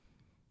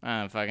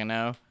I don't fucking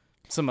know,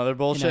 some other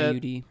bullshit. An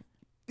IUD.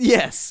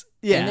 Yes.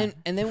 Yeah.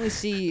 And then we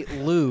see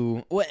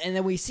Lou. And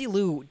then we see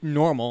Lou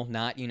normal,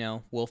 not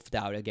wolfed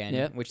out again.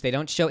 Yep. Which they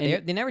don't show.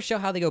 And They never show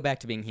how they go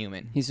back to being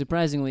human. He's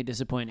surprisingly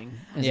disappointing.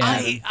 as Yeah.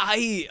 a human.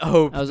 I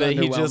hope I was that he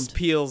underwhelmed. just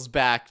peels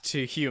back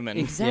to human.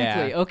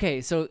 Exactly. Yeah.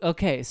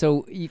 Okay.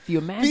 So if you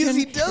imagine Because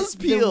he does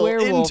the peel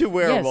werewolf, into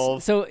werewolf.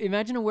 Yes, so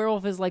imagine a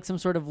werewolf is like some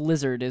sort of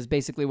lizard. Is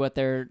basically what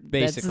they're.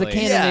 That's the Basically.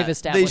 canon Yeah, they've they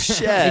established.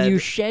 shed. And you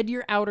shed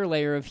your outer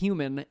layer of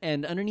human,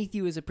 and underneath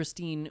you is a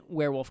pristine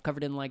werewolf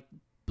covered in like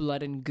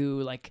blood and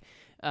goo, like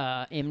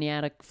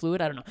amniotic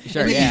fluid. I don't know.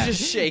 Sure, And then yeah. you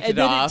just shake And it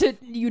then off.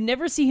 you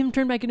never see him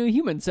turn back into a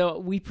human, so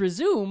we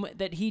presume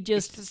that he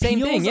just It's the same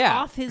peels thing, yeah.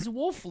 off his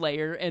wolf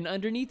layer, and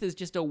underneath is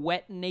just a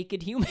wet,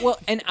 naked human. Well,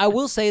 and I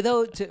will say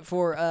though,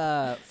 for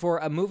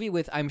a movie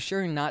with I'm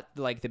sure not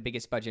like the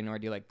biggest budget nor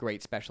do like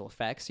great special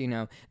effects,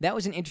 that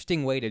was an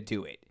interesting way to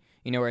do it.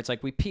 Where it's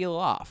like we peel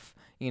off.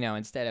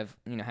 Instead of,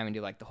 having to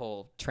do like the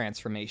whole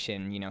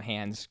transformation,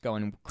 hands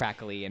going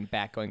crackly and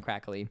back going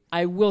crackly.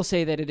 I will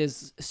say that it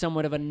is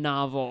somewhat of a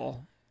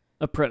novel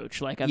approach.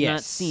 Like, I've not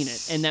Yes. seen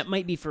it. And that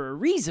might be for a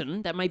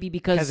reason. That might be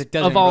because 'Cause it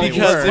doesn't of all really these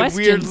Because questions.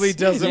 it weirdly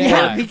doesn't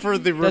Yeah. work for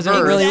the reverse.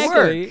 Doesn't really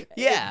Exactly. work.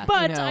 Yeah.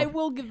 But You know. I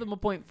will give them a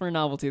point for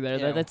novelty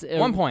there. That's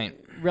 1 point.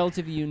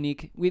 relatively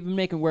unique. We've been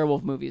making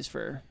werewolf movies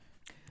for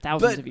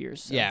thousands of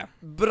years. So. Yeah.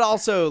 But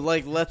also,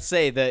 like, let's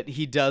say that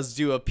he does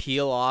do a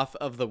peel off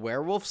of the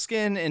werewolf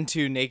skin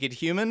into naked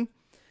human.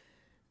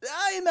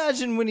 I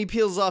imagine when he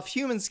peels off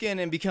human skin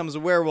and becomes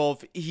a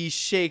werewolf, he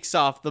shakes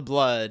off the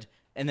blood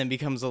and then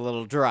becomes a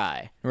little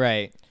dry.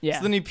 Right. Yeah.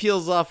 So then he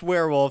peels off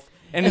werewolf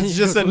and it's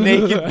just a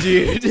naked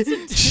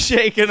dude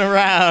shaking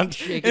around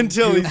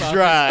until he's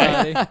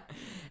dry.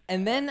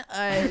 And then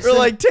Or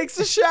like takes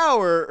a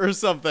shower or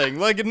something,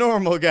 like a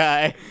normal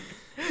guy.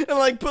 And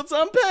like puts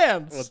on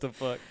pants. what the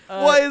fuck?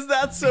 Why is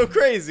that so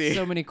crazy?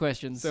 So many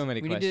questions. So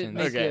many we questions. need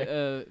to make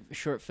Okay. a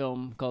short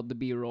film called The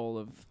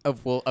B-Roll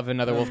Of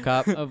another wolf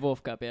cop. of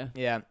Wolf Cup, yeah.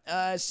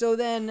 Yeah. So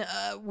then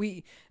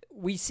we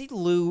see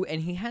Lou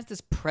and he has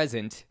this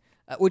present,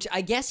 which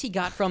I guess he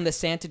got from the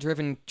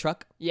Santa-driven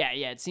truck. Yeah,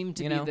 it seemed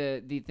to You be know?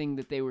 the thing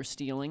that they were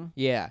stealing.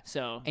 Yeah.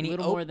 So And a he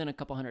little op- more than a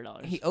couple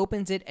 $100. He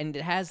opens it and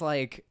it has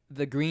like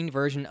the green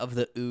version of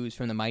the ooze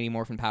from the Mighty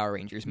Morphin Power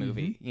Rangers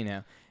movie.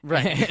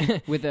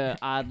 Right. with a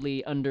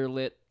oddly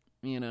underlit,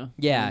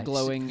 Yeah,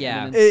 glowing.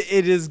 yeah. eminence.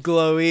 It is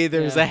glowy.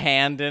 There's Yeah. a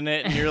hand in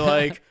it, and you're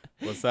like,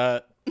 "What's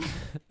that?"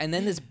 And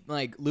then this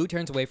like Lou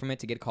turns away from it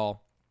to get a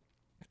call,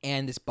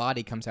 and this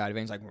body comes out of it.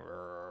 And he's like,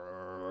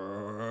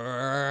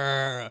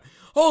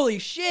 "Holy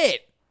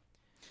shit!"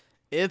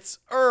 It's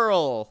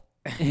Earl,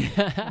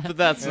 but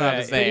that's not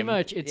his Pretty name.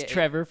 much, it's Yeah,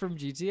 Trevor from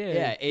GTA.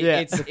 Yeah, Yeah.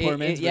 it's The poor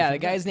man's yeah. The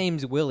version. guy's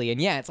name's Willie, and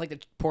yeah, it's like the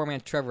poor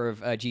man's Trevor of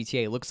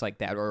GTA looks like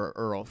that, or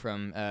Earl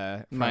from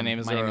My Name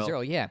is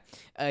Earl. Yeah,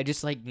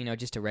 just like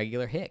just a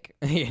regular hick,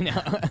 And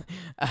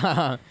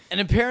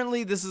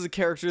apparently, this is a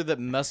character that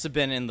must have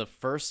been in the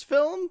first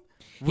film.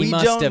 We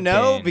must don't have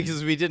know been.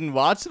 because we didn't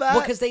watch that.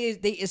 Well, because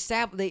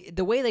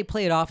the way they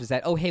play it off is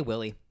that, oh hey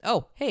Willie,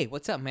 oh hey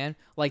what's up man,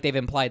 like they've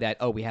implied that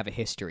we have a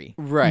history,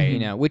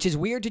 Right. which is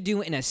weird to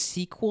do in a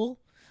sequel.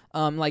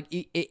 Like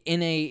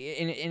in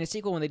a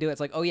sequel when they do it,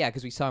 it's like, oh yeah,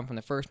 because we saw him from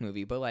the first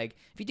movie. But like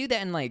if you do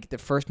that in like the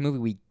first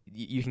movie,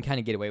 you can kind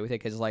of get away with it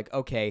because like,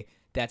 okay,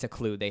 that's a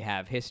clue they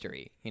have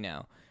history,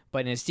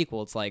 But in a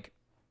sequel, it's like,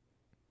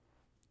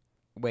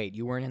 wait,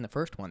 you weren't in the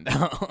first one though.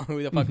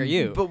 Who the fuck are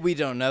you? But we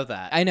don't know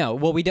that. I know.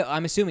 Well, we don't.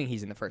 I'm assuming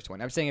he's in the first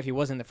one. I'm saying if he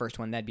wasn't in the first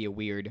one, that'd be a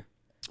weird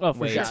Oh, for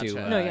way sure.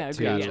 to No, yeah,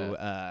 to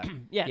agreed,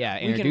 yeah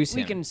we introduce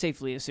we him. can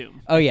safely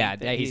assume. Oh yeah,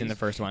 that he's in the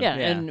first one. Yeah,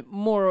 Yeah. and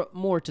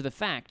more to the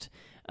fact,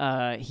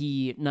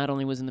 he not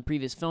only was in the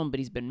previous film, but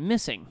he's been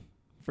missing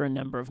for a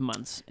number of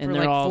months, and For,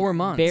 they're like, all 4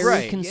 months. very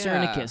Right,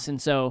 concernicus.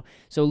 And so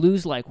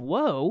Lou's like,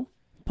 "Whoa,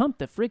 pump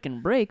the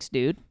freaking brakes,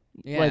 dude!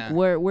 Like, Yeah.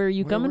 where are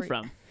you coming were-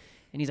 from?"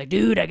 And he's like,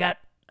 "Dude, I got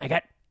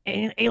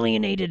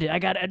alienated. I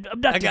got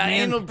abducted. I got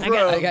man. anal I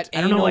probed.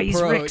 I don't know why he's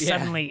anal Rick probed, yeah.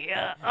 suddenly.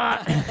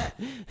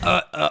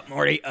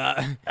 Morty.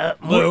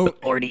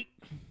 Morty."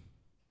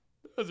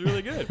 was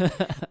really good.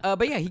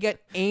 But yeah, he got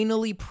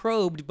anally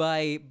probed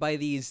by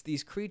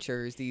these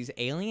creatures, these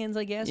aliens,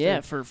 I guess.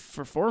 Yeah, or-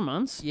 for 4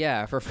 months.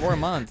 yeah, for 4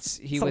 months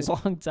he It's was a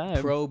long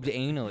time. probed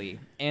anally,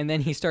 and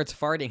then he starts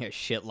farting a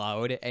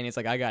shitload, and it's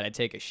like, I gotta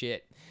take a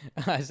shit.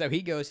 So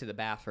he goes to the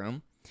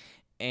bathroom,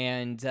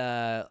 and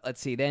let's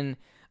see, then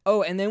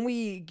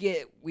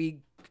we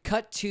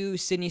cut to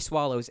Sydney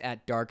Swallows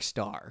at Dark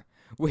Star,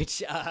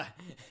 which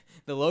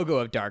the logo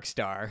of Dark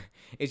Star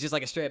is just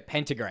like a straight up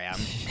pentagram.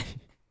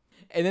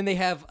 And then they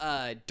have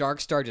Dark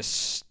Star just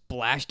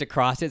splashed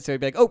across it, so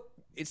it'd be like, oh,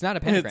 it's not a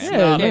pentagram. It's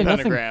not a nothing-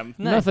 pentagram.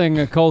 Nothing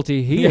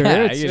occulty here.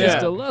 Yeah, it's you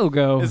just know. a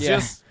logo. It's Yeah.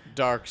 just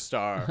Dark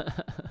Star.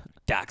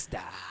 Dark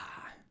Star.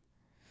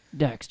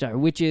 Dark Star,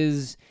 which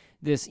is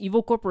this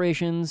evil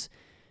corporation's.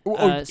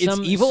 It's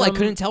some- evil? I some-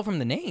 couldn't tell from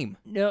the name.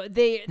 No,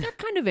 they're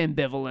kind of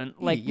ambivalent.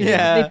 Like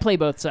Yeah. they play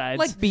both sides.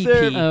 Like BP,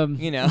 They're-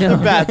 you know. no. They're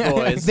bad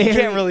boys. You They're-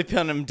 can't really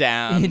pin them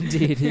down.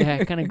 Indeed,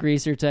 yeah, kind of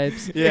greaser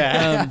types.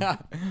 Yeah.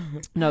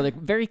 No, they're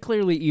very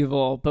clearly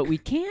evil, but we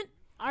can't.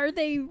 Are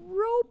they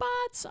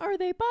robots? Are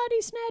they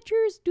body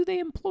snatchers? Do they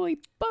employ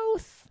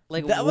both?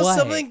 Like That was what?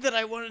 something that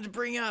I wanted to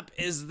bring up,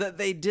 is that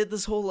they did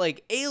this whole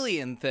like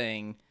alien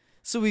thing.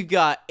 So we've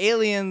got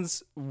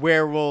aliens,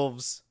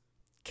 werewolves,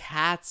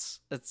 cats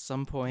at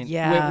some point.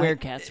 Yeah.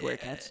 Werecats.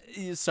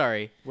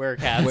 Sorry,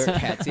 werecats.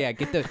 Werecats. Yeah,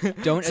 get the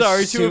don't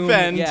Sorry assume, to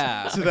offend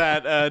Yeah. to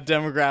that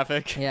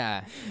demographic.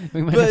 Yeah.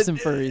 We might have But- some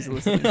furries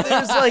listening.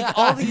 There's like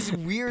all these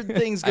weird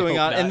things going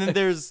hope on, and not. then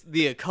there's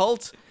the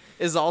occult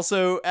is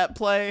also at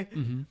play,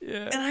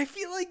 Yeah. and I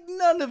feel like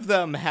none of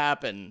them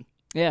happen.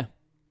 Yeah.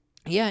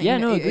 Yeah. Yeah. you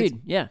know, No. it's-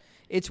 Agreed. Yeah.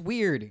 It's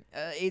weird.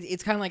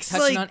 It's kind of like It's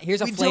touching like, on.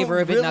 Here's a we flavor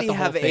don't of it, really not the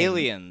have whole thing.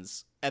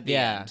 aliens at the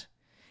Yeah.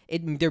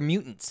 end. They're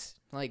mutants,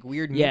 like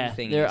weird Yeah. mutant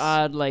things. They're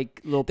odd, like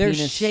little They're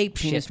penis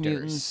mutants.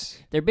 shapeshifters.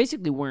 They're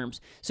basically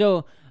worms.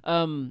 So,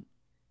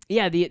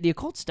 yeah, the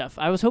occult stuff.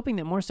 I was hoping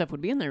that more stuff would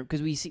be in there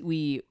because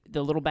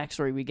the little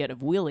backstory we get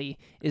of Willie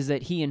is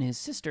that he and his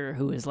sister,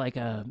 who is like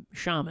a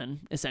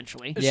shaman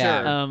essentially,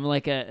 Yeah. Sure.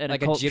 like an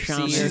Like a occult gypsy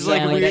shaman. or She's Yeah,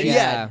 like like weird. that, Yeah,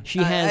 yeah. She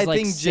has I like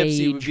think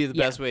gypsy would sage- be the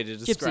yeah. best way to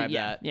describe Gypsy,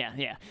 yeah,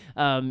 that.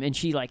 Yeah. And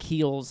she like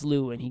heals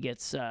Lou, and he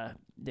gets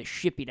the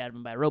shit beat out of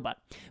him by a robot.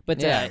 But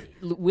Yeah.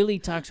 Willie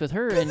talks with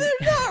her, and They're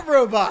not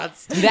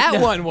robots. That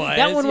one was.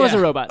 that one was yeah.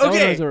 a robot. That one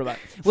Okay. was a robot.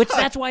 Which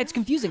that's why it's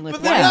confusing. Like,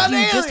 But they're why not do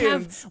you just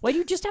aliens. why do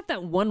you just have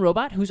that one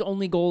robot whose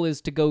only goal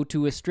is to go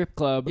to a strip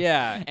club?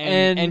 Yeah,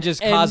 and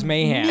just cause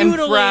mayhem. And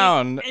mutilate-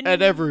 frown and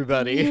at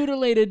everybody.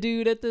 Mutilate a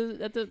dude at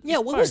the Yeah,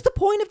 what bar. was the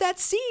point of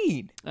that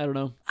scene? I don't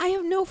know. I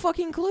have no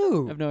fucking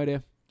clue. I have no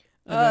idea.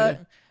 I have no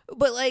idea.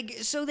 But like,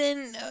 so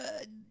then,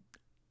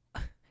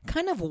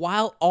 kind of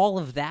while all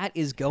of that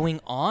is going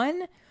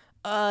on,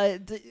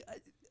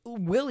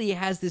 Willie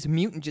has this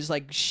mutant just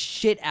like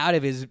shit out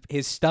of his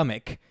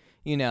stomach,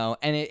 you know,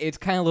 and it's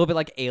kind of a little bit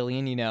like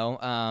Alien, you know,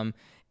 and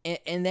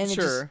then it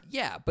Sure.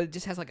 just, but it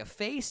just has like a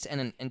face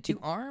and two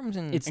arms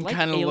and It's And like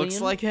kind of looks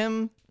Alien. like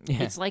him.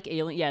 yeah. It's like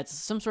Alien. Yeah, it's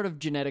some sort of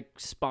genetic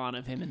spawn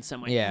of him in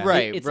some way. Yeah.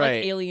 Right, It's right.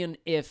 like Alien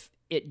if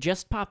it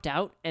just popped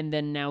out and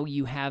then now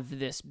you have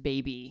this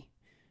baby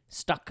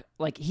stuck.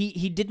 Like he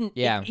didn't.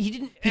 Yeah. He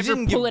didn't He ever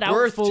didn't pull give it out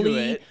birth to fully.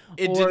 it.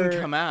 It didn't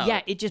or- come out.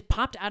 Yeah, it just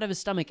popped out of his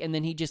stomach and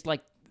then he just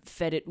like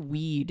fed it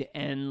weed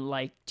and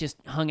like just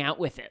hung out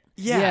with it.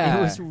 Yeah.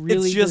 It was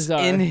really it's just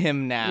bizarre. in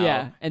him now.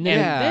 Yeah, and then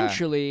Yeah.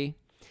 eventually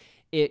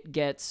it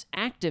gets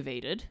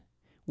activated,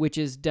 which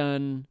is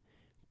done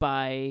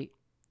by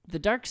the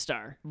Dark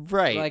Star.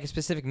 Right. like a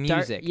specific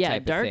Dark- music yeah,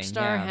 type Dark of thing.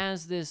 Star yeah.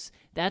 has this.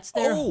 That's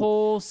their Oh,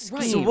 whole scheme.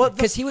 Right. So what the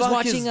Because he was fuck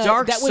watching is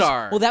Dark that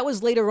Star? Was, well, that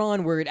was later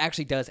on where it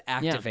actually does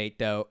activate,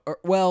 though.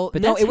 Well,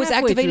 But no, that's it was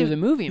halfway activated through the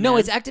movie, No, man.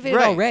 it's activated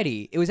Right.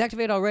 already. It was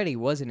activated already,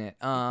 wasn't it?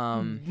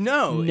 no,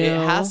 No. it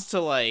has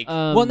to like.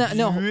 well,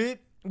 no. drip.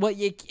 Well,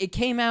 it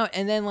came out,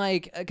 and then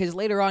like, because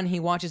later on he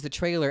watches the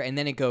trailer, and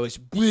then it goes,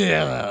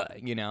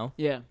 "Bleh," you know,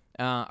 Yeah.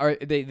 or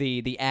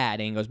the ad,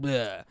 and it goes,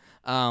 "Bleh."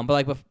 But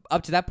like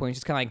up to that point, it's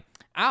just kind of like,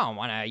 I don't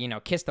want to,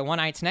 kiss the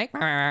one-eyed snake.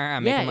 Making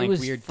Yeah, it like was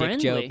weird friendly.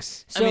 dick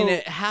jokes. So, I mean,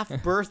 it half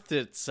birthed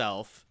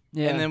itself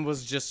Yeah. and then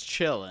was just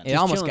chilling. It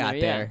almost chilling got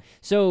yeah. there.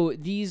 So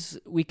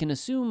we can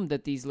assume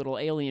that these little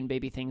alien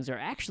baby things are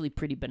actually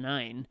pretty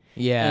benign.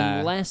 Yeah.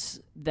 Unless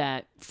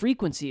that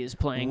frequency is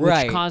playing,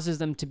 Right. which causes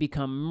them to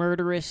become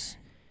murderous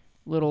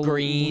little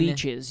Green.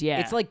 leeches. Yeah.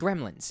 It's like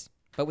Gremlins,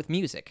 but with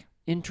music.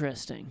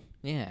 interesting.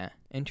 Yeah,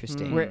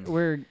 interesting.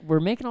 We're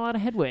making a lot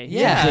of headway.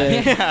 Yeah.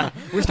 into- Yeah.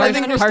 We're I starting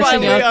think to we're parsing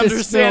finally out this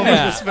understanding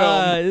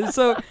film. this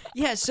film.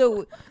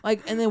 So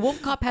like, and then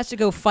WolfCop has to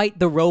go fight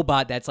the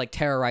robot that's like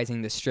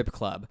terrorizing the strip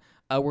club.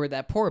 Where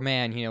that poor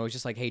man, was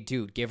just like, hey,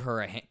 dude, give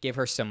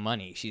her some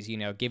money. She's,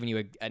 giving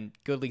you a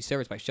goodly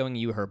service by showing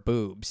you her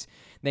boobs.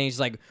 Then he's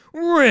like,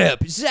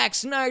 rip, Zack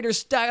Snyder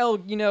style,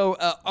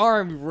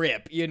 arm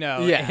rip,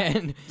 Yeah.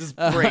 and Just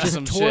break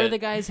some tore shit. the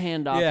guy's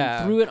hand off Yeah.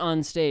 and threw it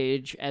on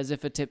stage as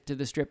if a tip to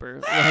the stripper.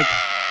 Like,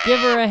 give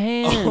her a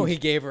hand. oh, he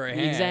gave her a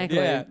hand. Exactly.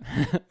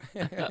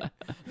 Yeah.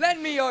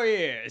 Lend me your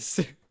ears.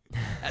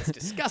 That's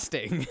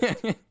disgusting.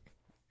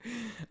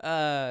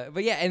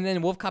 But yeah, and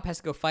then WolfCop has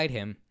to go fight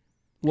him.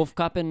 Wolf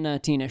Cop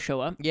and Tina show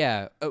up.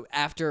 Yeah,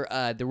 after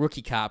the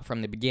rookie cop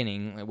from the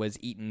beginning was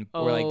eaten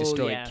or like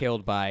destroyed, yeah.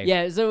 killed by.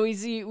 Yeah, so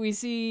we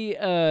see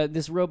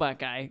this robot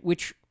guy,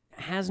 which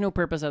has no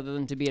purpose other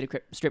than to be at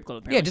a strip club.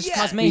 Apparently. Yeah, just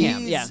cause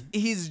mayhem.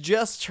 He's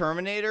just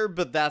Terminator,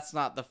 but that's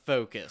not the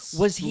focus.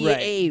 Was he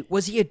Right.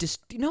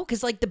 no?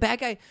 Because like the bad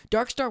guy,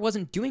 Darkstar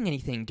wasn't doing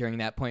anything during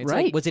that point. It's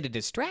Right. like, was it a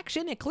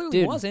distraction? It clearly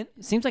Dude, wasn't.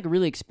 Seems like a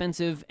really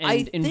expensive I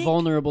and think-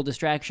 invulnerable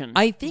distraction.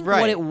 I think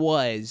Right. what it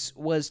was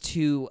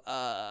to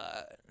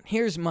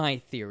here's my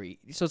theory.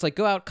 So it's like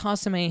go out,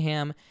 cause some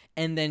mayhem,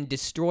 and then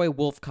destroy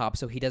Wolf Cop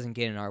so he doesn't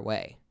get in our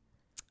way.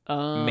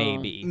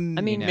 Maybe. I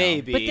mean, you know.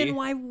 maybe. But then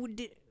why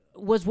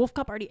was Wolf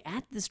Cop already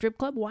at the strip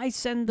club? Why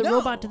send the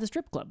robot to the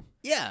strip club?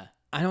 Yeah.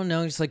 I don't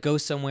know. Just like go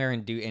somewhere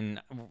and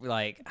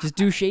Just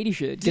do shady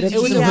shit. Did Get he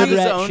up to have some hood his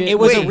rat own- shit. It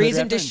was Wait, a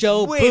reason to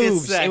show Wait a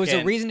boobs. It was a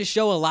second. reason to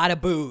show a lot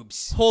of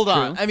boobs. Hold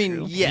on. True, I mean,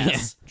 true.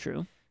 yes.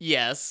 True.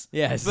 Yes.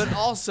 Yes. But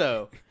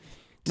also,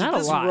 did Not a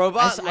this lot.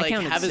 robot I like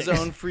counted have his 6.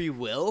 own free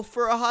will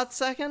for a hot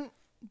second?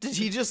 Did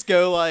he just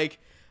go like,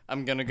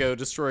 I'm gonna go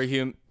destroy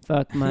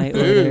Fuck my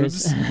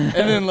boobs, orders. and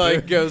then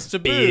like goes to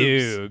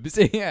boobs?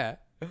 Yeah.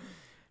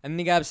 And then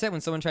he got upset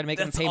when someone tried to make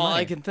That's him pay all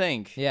money. I can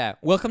think. Yeah.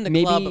 Welcome to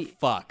Maybe- Club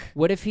Fuck.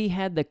 What if he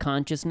had the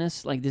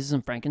consciousness, like this is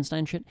some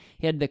Frankenstein shit?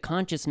 He had the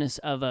consciousness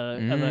of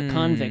a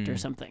convict or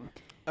something.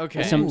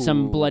 Okay.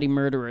 Some bloody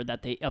murderer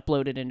that they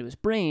uploaded into his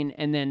brain,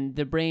 and then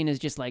the brain is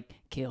just like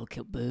kill,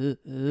 boobs,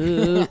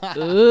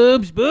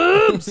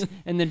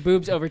 and then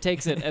boobs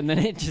overtakes it, and then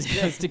it just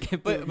goes to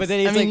get boobs. But then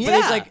he's I mean, but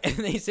he's yeah. like,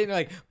 and he's sitting there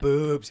like,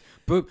 boobs,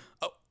 boob.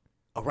 Oh,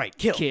 all right,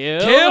 kill.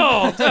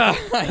 Kill.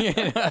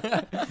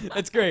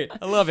 That's great.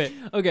 I love it.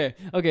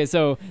 Okay.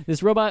 So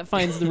this robot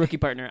finds the rookie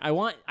partner. I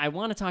want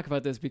to talk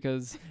about this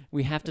because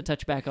we have to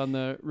touch back on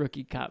the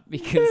rookie cop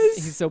because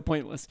he's so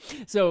pointless.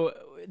 So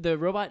the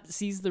robot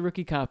sees the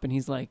rookie cop and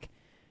he's like,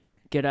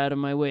 "Get out of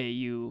my way,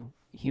 you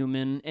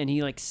human!" And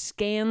he like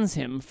scans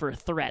him for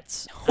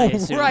threats. I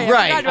assume. right,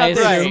 Right, I forgot I about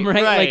this. assume,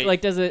 right? right.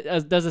 Like does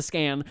a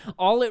scan.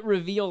 All it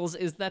reveals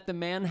is that the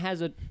man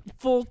has a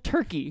full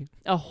turkey,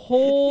 a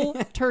whole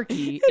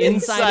turkey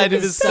inside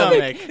of his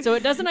stomach. So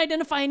it doesn't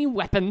identify any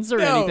weapons or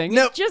anything.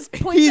 No, It just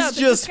points he's out that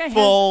just this guy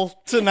full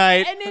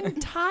tonight. has an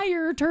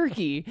entire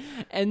turkey,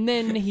 and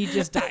then he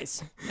just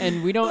dies,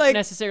 and we don't Like,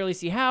 necessarily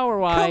see how or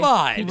why. come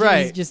on. He's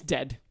Right. just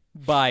dead.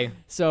 Bye.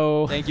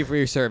 So Thank you for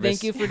your service.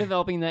 thank you for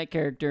developing that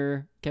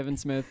character, Kevin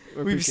Smith.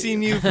 We've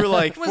seen you for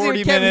like Wasn't 40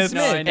 even Kevin minutes,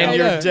 Smith. and No, I know.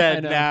 you're I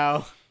dead know.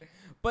 now.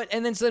 But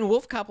and then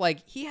Wolf Cop like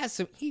he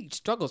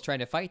struggles trying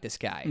to fight this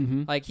guy.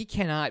 Mm-hmm. Like he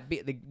cannot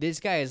be. This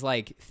guy is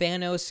like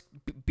Thanos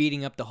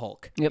beating up the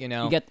Hulk. Yep. You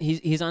know.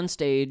 He's on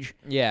stage.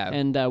 Yeah.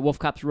 And Wolf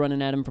Cop's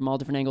running at him from all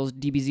different angles,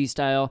 DBZ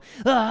style,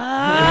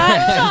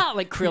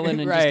 like Krillin, and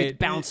just Right. gets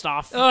bounced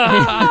off.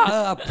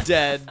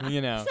 Dead.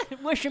 you know.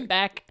 Wish him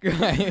back.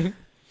 Right.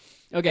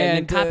 Okay, and then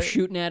And, Cop's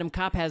shooting at him.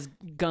 Cop has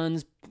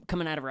guns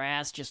coming out of her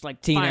ass, just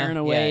like Tina, firing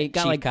away. yeah,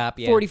 Got Chief like Cop,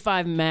 yeah.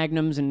 45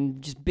 magnums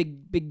and just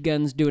big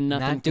guns doing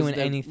nothing. Not 'cause doing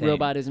the anything.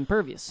 Robot is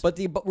impervious. But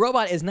the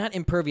robot is not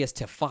impervious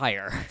to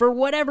fire. For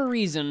whatever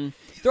reason,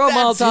 Throw a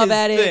That's Molotov his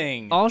at it.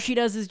 thing. all she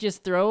does is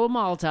just throw a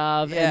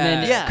Molotov and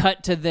then Yeah.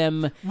 cut to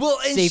them Well,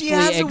 and safely she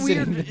has a exiting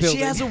weird. the building.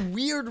 She has a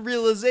weird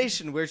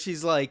realization where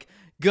she's like,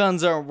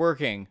 "Guns aren't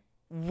working.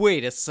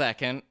 Wait a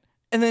second,"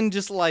 and then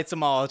just lights a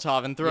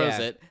Molotov and throws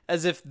Yeah. it,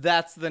 as if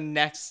that's the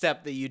next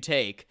step that you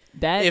take.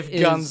 That if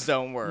is- guns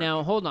don't work.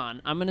 Now, hold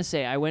on. I'm going to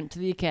say I went to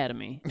the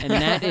academy, and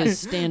that is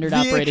standard The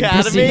operating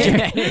academy?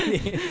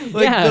 procedure.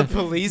 Like Yeah, the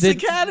police the-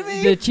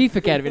 academy? The chief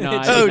academy. No,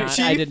 I Oh, did not.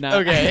 chief? I did not.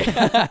 Okay.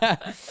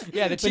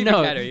 Yeah, the But Chief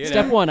no, Academy, you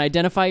step know. 1,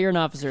 identify you're an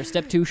officer.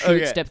 Step 2, shoot.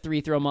 Okay. Step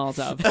 3, throw a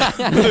Molotov.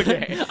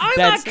 Okay. I'm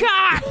That's- a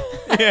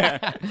cop!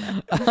 Yeah.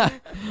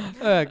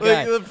 Oh, God.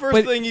 Like the first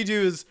But- thing you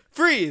do is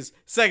freeze.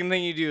 Second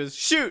thing you do is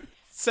shoot.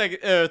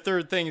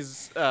 Third thing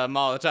is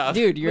Molotov.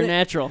 Dude, you're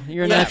natural.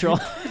 You're a Yeah. natural.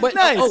 But,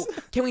 Nice. Oh,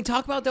 can we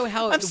talk about though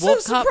how I'm so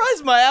Wolf Cop?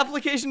 surprised my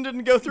application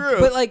didn't go through.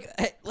 But like,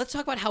 hey, let's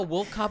talk about how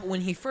Wolf Cop,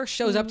 when he first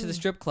shows up to the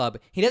strip club,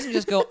 he doesn't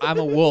just go, "I'm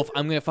a wolf.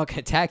 I'm gonna fucking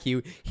attack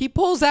you." He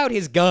pulls out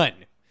his gun.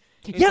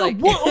 It's Yeah, like,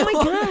 what? Oh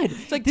my God.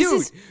 It's like, This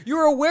dude, is-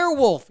 you're a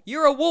werewolf.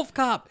 You're a wolf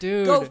cop.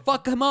 Dude. Go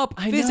fuck him up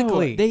I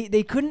physically. know.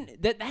 They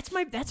couldn't. That's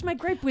my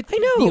gripe with I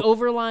know. the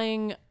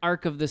overlying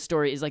arc of the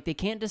story is like they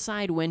can't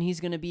decide when he's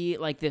gonna be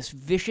like this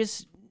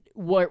vicious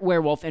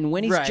werewolf and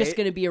when he's just Right.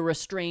 gonna be a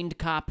restrained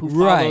cop who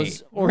Right.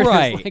 follows orders.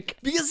 Right. Like,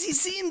 because he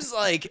seems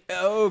like,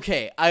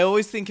 okay, I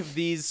always think of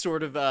these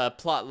sort of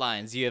plot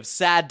lines. You have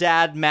sad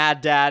dad, mad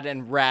dad,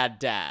 and rad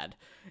dad.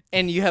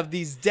 And you have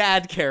these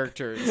dad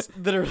characters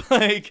that are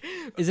like,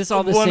 is this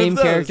all the one of same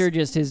those. character,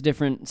 just his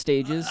different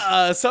stages?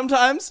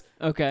 Sometimes.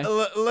 Okay.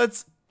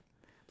 Let's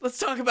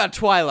talk about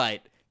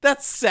Twilight.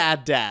 That's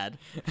sad dad.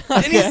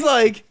 And he's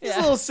like, he's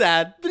a little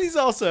sad, but he's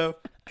also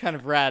kind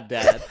of rad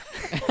dad.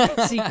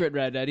 Secret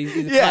Red Dad. He's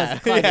a Yeah,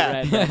 closet yeah.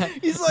 Red Dad.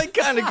 He's like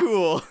kind of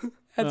cool.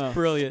 That's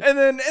brilliant. And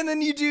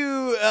then you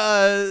do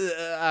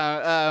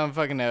I don't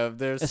fucking know.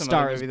 There's A some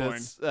Star other is movie Born.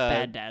 that's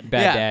Bad Dad.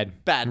 Bad yeah,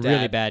 dad. Bad dad.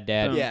 Really bad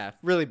dad. Yeah,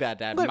 really bad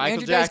dad. Look, Michael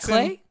Andrew Dice Jackson.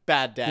 Clay?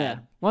 bad dad. Yeah.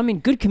 Well, I mean,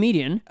 good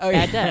comedian, Oh,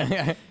 bad yeah.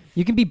 dad.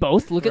 You can be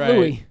both. Look at Right,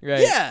 Louis.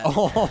 Right. Yeah.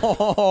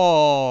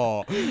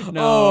 Oh.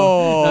 No,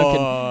 Oh.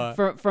 I'm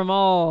kidding. From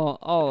all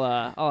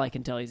I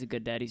can tell, he's a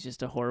good dad. He's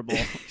just a horrible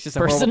He's just a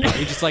person. horrible.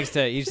 He just likes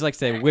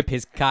to whip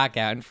his cock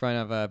out in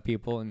front of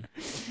people and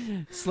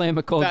Slam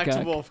a cold Back cock.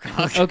 to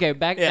wolfcock. Okay,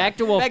 back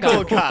to wolf Back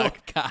cock. to wolfcock.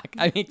 cock.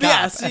 I mean,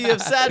 Yeah, cock. so you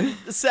have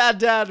sad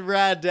dad,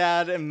 rad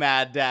dad, and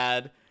mad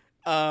dad.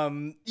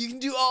 You can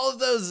do all of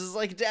those as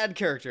like a dad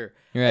character.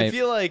 I Right.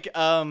 feel like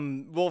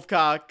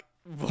Wolfcock.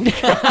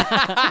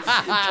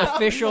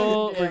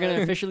 Official. We're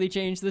gonna officially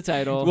change the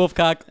title.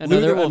 Wolfcock.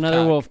 Another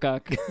Luther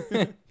wolfcock.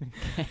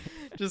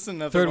 Just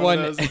another Third one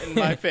one. of those in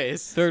my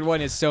face. Third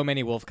one is so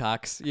many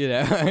wolfcocks. You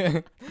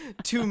know.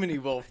 Too many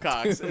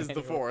Wolfcocks is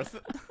the fourth.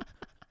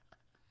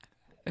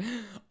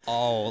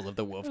 All of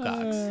the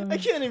wolfcocks. I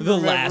can't even The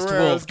remember last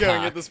where I was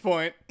going Wolfcock. at this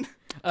point.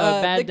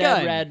 Bad the dad,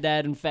 gun. rad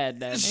dad, and fad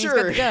dad. He's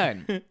Sure.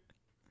 got the gun.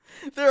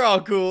 They're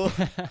all cool.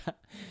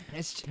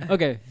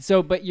 Okay,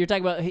 so but you're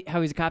talking about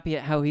how he's a copy,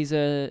 how he's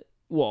a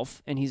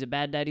wolf, and he's a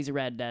bad dad, he's a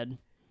rad dad,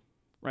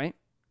 right?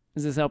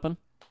 Is this helping?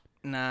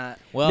 Nah.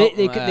 Well,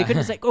 They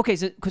couldn't say okay.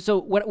 So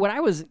what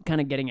I was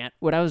kind of getting at,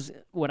 what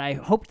I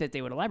hoped that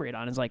they would elaborate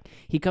on is like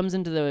he comes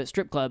into the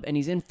strip club and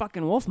he's in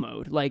fucking wolf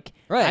mode. Like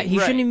Right, he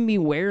right. shouldn't even be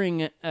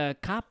wearing a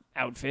cop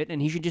outfit, and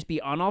he should just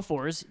be on all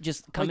fours,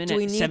 just come Like, in do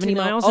we at need 70 to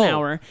know- miles an oh,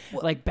 hour,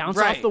 like bounce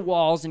right. off the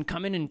walls and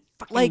come in and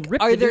fucking like, rip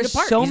are the there dude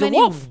apart. so He's many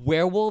a wolf.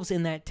 werewolves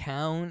in that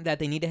town that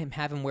they need to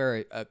have him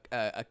wear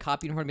a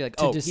cop uniform and be like,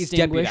 To oh, he's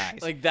distinguish.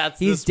 deputized. Like that's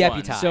He's this one.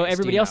 deputized. So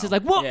everybody you else know. is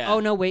like, whoa, Yeah. oh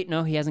no, wait,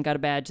 no, he hasn't got a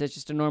badge. That's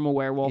just a normal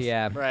werewolf.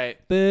 Yeah. Right.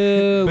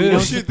 Boo, we Boo. don't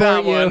Shoot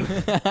support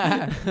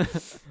that you. one.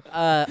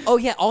 Oh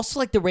yeah, also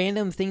like the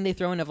random thing they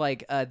throw in of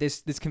like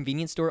this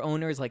convenience store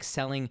owner is like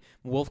selling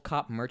Wolf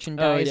Cop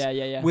merchandise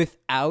yeah.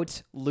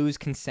 without Lou's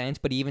consent,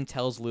 but he even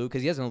tells Lou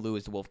because he doesn't know Lou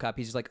is the Wolf Cop.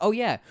 He's just like, oh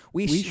yeah,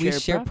 we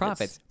share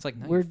profits. It's like,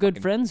 no, We're you good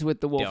fucking friends with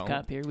the wolf don't.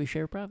 cop here. We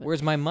share profits.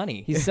 Where's my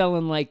money? He's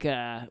selling like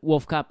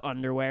wolf cop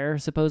underwear,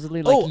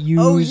 supposedly, like Oh,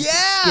 used yeah!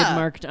 skid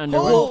marked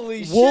underwear.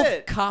 Holy Wolf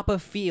shit. Cop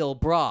feel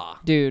bra.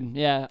 Dude,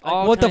 yeah.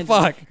 all what the kinds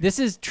of- fuck? This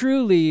is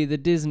truly the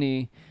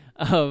Disney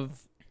of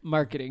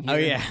marketing here. Oh,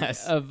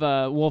 yes. Of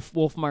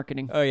wolf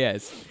marketing. Oh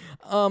yes.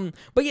 But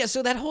yeah,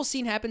 so that whole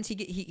scene happens. He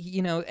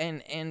you know,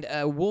 and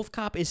Wolf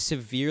Cop is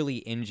severely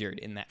injured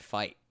in that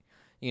fight.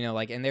 You know,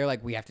 like, and they're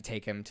like, we have to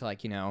take him to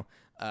like, you know,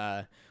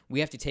 we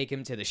have to take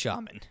him to the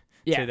shaman.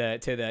 Yeah.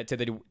 To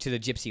the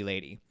gypsy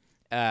lady.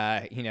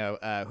 You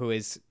know, who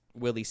is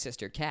Willie's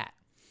sister, Kat.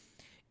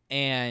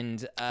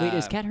 And Wait,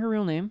 is Kat her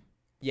real name?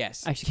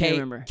 Yes. I can't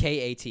remember.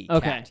 K-A-T.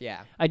 Okay. Kat,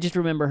 yeah. I just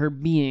remember her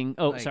being.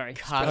 Oh, Like sorry.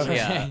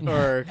 Katya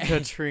or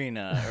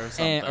Katrina or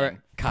something.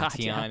 Or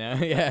Katiana.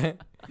 Yeah.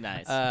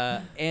 Nice.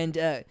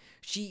 And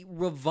she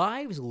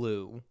revives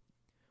Lou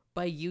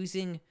by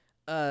using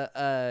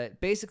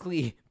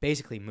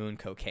basically moon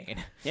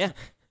cocaine. Yeah.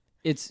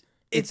 It's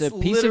it's a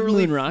piece of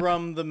literally moon rock.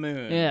 from the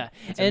moon. Yeah,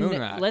 a and moon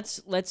rock.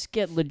 let's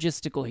get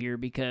logistical here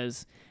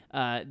because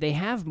they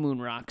have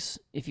moon rocks.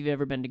 If you've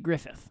ever been to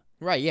Griffith,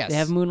 Right, yes. they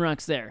have moon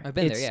rocks there. I've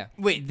been It's there,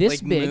 yeah. Wait,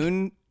 this like big.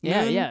 moon?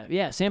 Yeah, moon?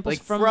 yeah. Samples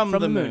Like from from the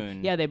the moon.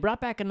 moon. Yeah, they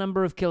brought back a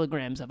number of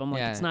kilograms of them.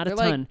 Like it's not a They're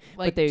ton,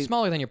 like but they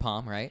smaller than your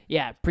palm, right?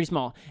 yeah, pretty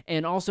small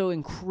and also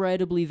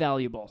incredibly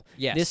valuable.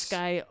 Yes. This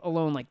guy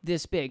alone, like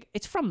this big,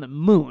 it's from the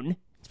moon.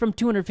 It's from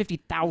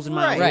 250,000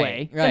 miles Right,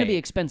 away. It's gonna right. be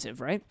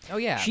expensive, right? Oh,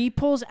 yeah. She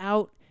pulls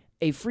out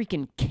a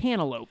freaking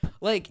cantaloupe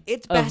Like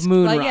it's of best,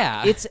 moon like, rock.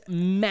 yeah. It's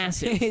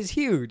massive. it's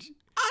huge.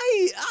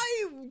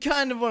 I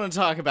kind of want to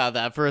talk about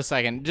that for a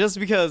second, just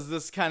because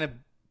this kind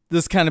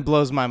of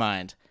blows my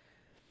mind.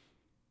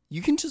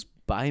 You can just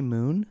buy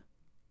moon?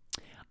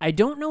 I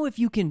don't know if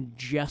you can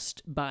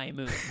just buy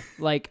moon.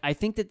 Like, I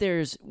think that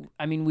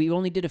we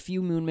only did a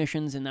few moon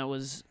missions, and that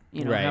was,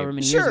 Right. however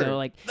many Sure. years ago.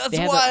 Like, That's they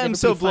have why they have I'm a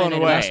so pretty blown finite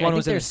away. amount. Last I one think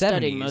was in they're the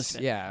studying 70s, most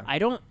of it. yeah. I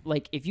don't,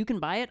 like, if you can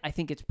buy it, I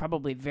think it's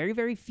probably very,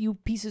 very few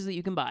pieces that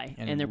you can buy,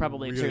 and they're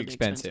probably really absurdly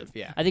expensive,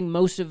 yeah. I think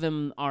most of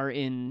them are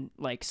in,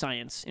 like,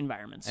 science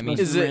environments. I mean, Most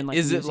of Is them are it in, like,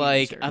 is it museums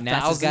like or-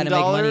 NASA's gotta make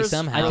money $1,000?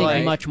 somehow. I think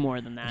Like- much more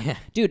than that.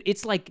 Dude,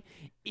 it's like,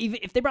 even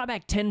if they brought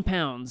back 10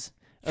 pounds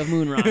of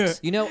moon rocks,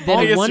 You know, then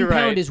I guess 1 you're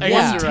pound right. is I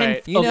guess you're 1/10 right.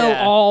 of You know-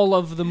 all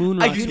of the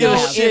moon I rocks. could we get a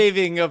have.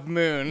 shaving of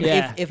moon.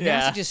 Yeah. if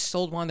NASA just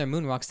sold one of their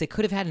moon rocks, they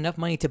could have had enough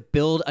money to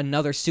build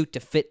another suit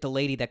to fit the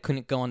lady that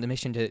couldn't go on the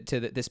mission to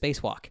the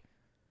spacewalk.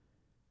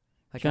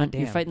 Like, John,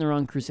 goddamn. you're fighting the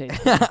wrong crusades.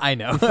 I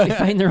know. You're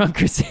fighting the wrong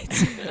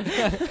crusades.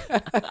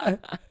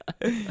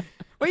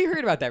 Well, you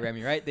heard about that,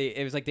 Remy, right?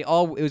 It was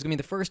gonna be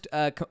the first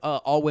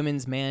all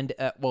women's manned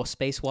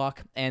spacewalk,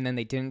 and then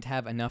they didn't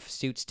have enough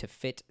suits to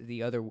fit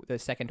the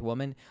second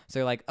woman, so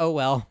they're like, oh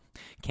well,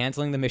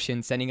 canceling the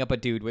mission, sending up a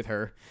dude with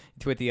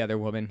the other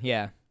woman.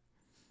 Yeah,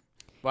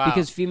 Wow.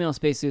 Because female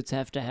spacesuits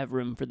have to have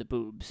room for the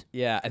boobs.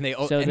 yeah, and they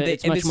So and that they,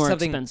 it's and much this is more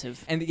something-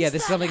 expensive. And yeah,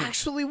 this is something.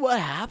 actually what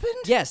happened?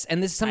 Yes,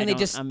 and this is something I they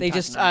just don't- I'm they talking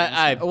just about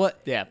I what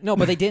yeah. no,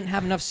 but they didn't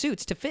have enough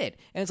suits to fit,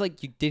 and it's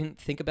like you didn't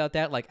think about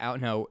that like I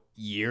don't know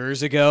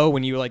years ago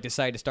when you like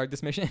decided to start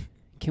this mission.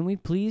 Can we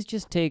please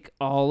just take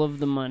all of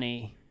the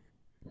money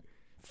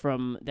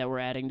from that we're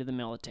adding to the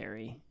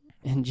military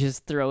and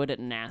just throw it at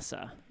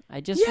NASA. I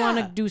just want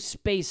to do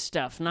space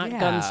stuff, not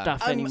gun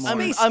stuff anymore.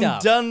 I'm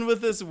done with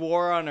this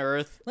war on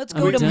Earth. Let's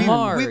go to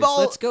Mars.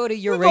 Let's go to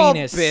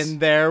Uranus. We've all been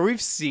there. We've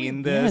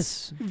seen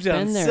this. Yes, We've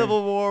done been there.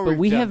 Civil War. But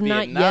we done have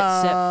not Vietnam.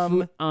 yet set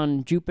foot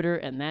on Jupiter,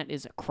 and that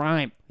is a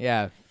crime.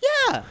 Yeah.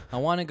 Yeah. I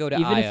want to go to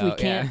Even Io. if we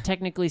can't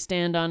technically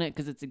stand on it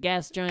because it's a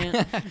gas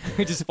giant.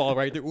 We just fall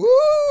right there. Woo!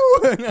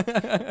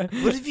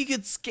 What if you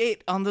could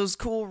skate on those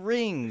cool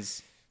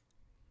rings?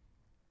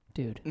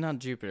 Dude, Not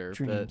Jupiter,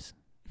 dreams.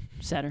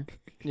 Saturn.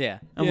 but yeah.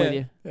 I'm with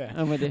you. Yeah.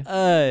 I'm with you.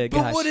 But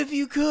Gosh. what if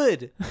you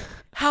could?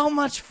 How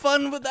much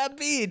fun would that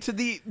be to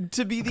be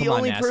the Come on,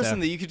 only NASA. person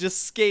that you could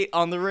just skate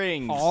on the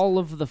rings? All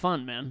of the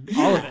fun, man.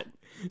 All of it.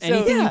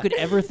 Anything yeah. you could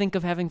ever think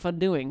of having fun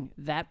doing,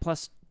 that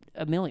plus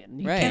a million.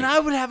 You Right. And I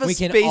would have a We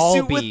can all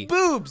spacesuit be- with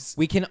boobs.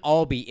 We can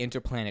all be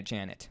Interplanet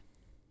Janet,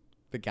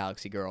 the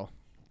Galaxy Girl.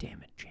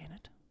 Damn it, Janet.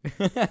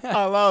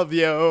 I love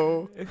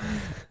you.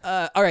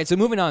 All right, so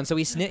moving on. So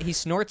he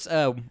snorts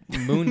moon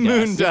dust.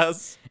 Moon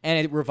dust.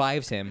 And it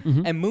revives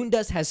him. And moon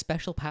dust has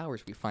special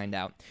powers, we find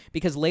out.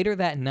 Because later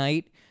that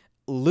night,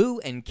 Lou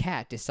and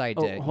Kat decide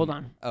to... Oh, hold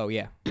on. Oh,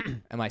 yeah.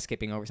 Am I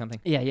skipping over something?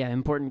 Yeah,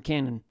 important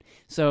canon.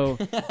 So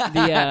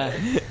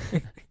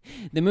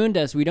the moon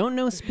dust, we don't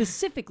know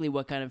specifically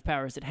what kind of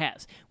powers it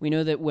has. We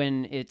know that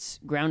when it's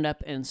ground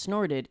up and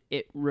snorted,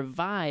 it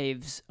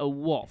revives a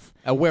wolf.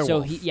 A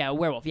werewolf. So a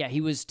werewolf. Yeah,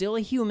 he was still a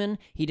human.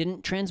 He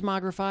didn't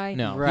transmogrify.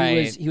 No.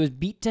 Right. He was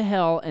beat to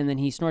hell, and then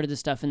he snorted the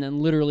stuff, and then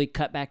literally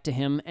cut back to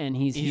him, and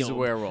he's He's healed. a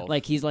werewolf.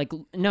 Like he's like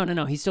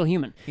no, he's still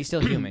human. He's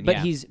still human, But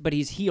yeah.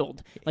 he's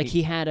healed. Like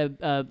he had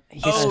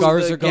his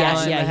scars are Yeah,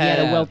 gone. he had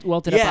a Yeah.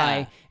 welted up Yeah. eye,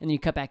 and then you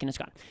cut back and it's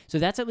gone. So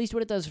that's at least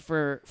what it does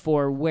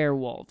for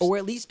werewolves. Or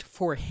at least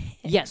for him.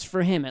 Yes,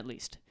 for him at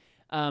least.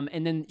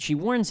 And then she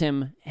warns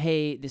him,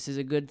 "Hey, this is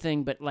a good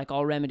thing, but like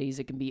all remedies,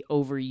 it can be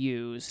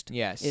overused."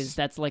 Yes.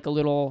 That's like a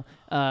little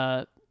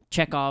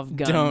Chekhov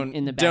gun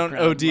in the background.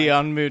 Don't OD like-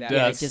 on moon That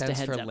dust. makes just a sense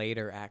heads for up.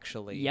 later,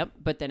 actually. Yep,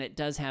 but then it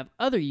does have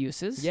other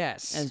uses.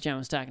 Yes. as John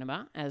was talking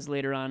about, as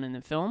later on in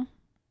the film.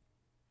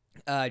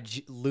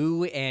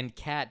 Lou and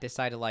Kat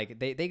decide to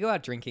they go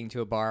out drinking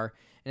to a bar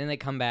and then they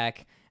come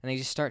back and they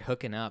just start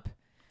hooking up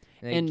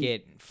and they And-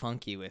 get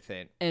funky with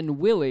it. And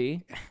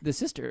Willie,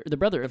 the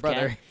brother of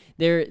brother. Kat,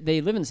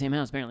 they live in the same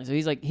house apparently.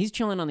 So he's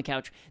chilling on the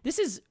couch. This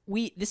is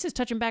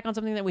touching back on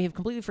something that we have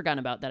completely forgotten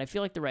about, that I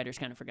feel like the writers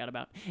kind of forgot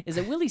about, is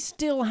that Willie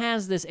still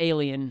has this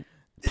alien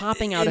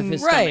popping out of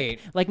his Right.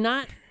 stomach, like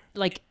not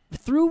like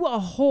through a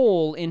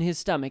hole in his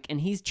stomach, and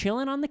he's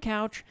chilling on the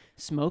couch,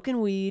 smoking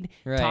weed,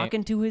 Right.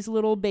 talking to his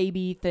little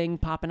baby thing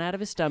popping out of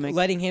his stomach.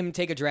 Letting him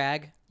take a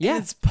drag. Yeah.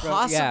 It's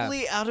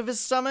possibly out of his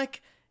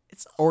stomach.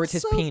 It's Or it's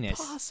his also penis.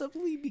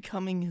 possibly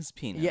becoming his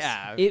penis.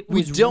 Yeah. It We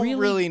was don't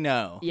really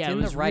know. Yeah, It's it in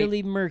the was right-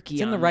 really murky.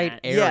 it's in the on right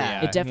that. area.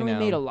 Yeah. It definitely you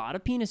know. made a lot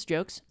of penis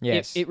jokes.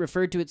 Yes. It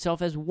referred to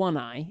itself as One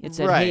Eye. It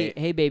said, Right.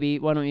 hey, baby,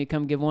 why don't you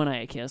come give One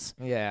Eye a kiss?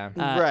 Yeah.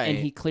 Right. And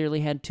he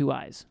clearly had two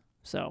eyes.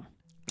 So,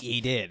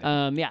 He did.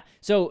 yeah.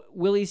 So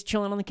Willie's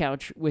chilling on the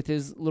couch with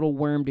his little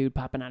worm dude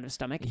popping out of his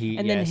stomach.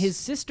 And then yes. his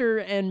sister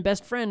and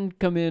best friend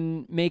come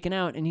in making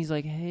out, and he's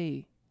like,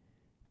 hey,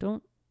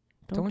 don't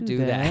do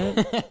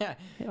that.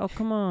 Oh,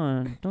 come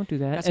on. Don't do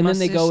that. That's and my then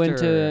they go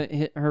sister.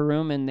 into her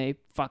room and they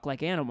fuck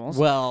like animals.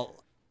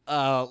 Well,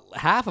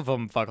 half of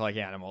them fuck like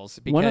animals.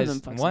 Because One of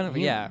them fucks like a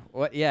yeah, human.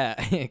 what? Yeah,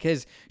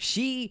 because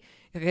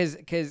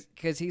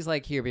he's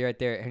like, here, be right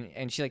there,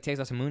 and she like takes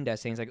off some moon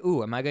dust, and he's like,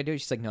 ooh, am I gonna do it?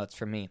 She's like, no, it's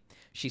for me.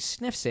 She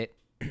sniffs it,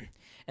 and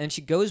then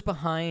she goes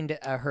behind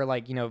her her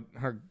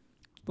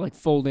like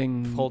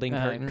folding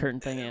curtain.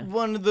 thing, yeah.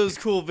 One of those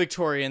cool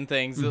Victorian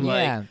things that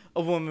Yeah. like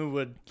a woman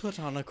would put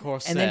on a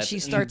corset, And then she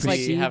starts, be like,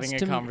 having a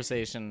to-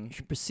 conversation.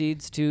 She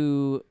proceeds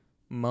to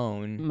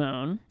moan.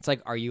 moan. It's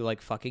like, are you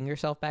like fucking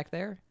yourself back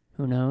there?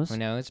 Who knows? Who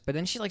knows? But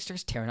then she like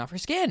starts tearing off her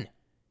skin.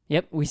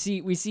 Yep, we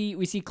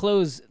see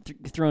clothes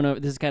thrown over.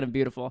 This is kind of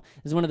beautiful.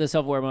 This is one of the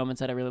self-aware moments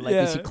that I really like.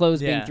 We see clothes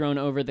being Yeah. thrown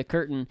over the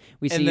curtain.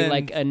 We And see then-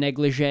 like a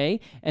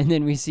negligee, and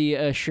then we see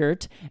a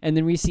shirt, and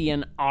then we see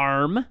an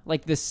arm,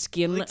 like the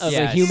skin Like of a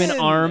Yes. human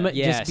skin. arm,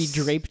 Yes. just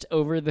be draped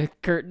over the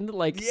curtain.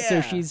 Like so,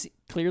 Yeah. she's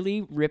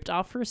clearly ripped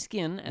off her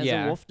skin as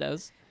Yeah. a wolf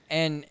does.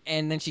 And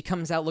then she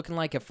comes out looking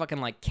like a fucking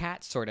like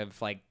cat sort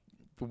of like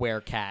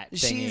werecat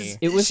thingy. She's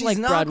It was she's like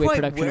not Broadway quite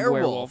production of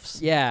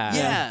werewolves. Yeah.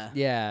 Yeah.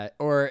 Yeah.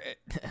 Or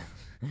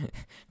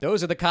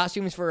those are the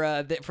costumes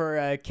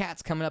for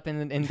Cats coming up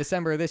in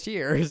December of this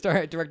year.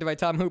 Directed by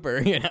Tom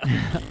Hooper. You know,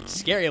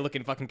 scary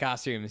looking fucking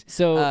costumes.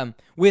 So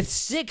with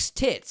 6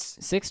 tits,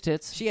 6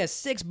 tits. she has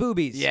 6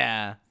 boobies.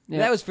 Yeah. Yeah.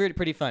 That was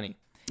pretty funny.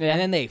 Yeah.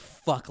 And then they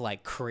fuck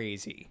like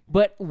crazy.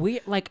 But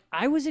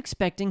I was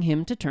expecting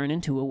him to turn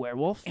into a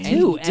werewolf And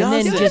too, he and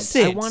then just I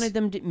doesn't. wanted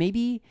them to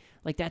maybe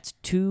like that's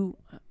too.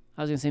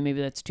 I was gonna say maybe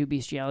that's too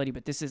bestiality,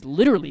 but this is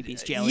literally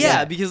bestiality.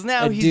 Yeah, because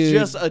now A he's dude.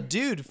 just a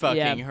dude fucking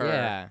Yeah. her.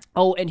 Yeah.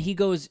 Oh, and he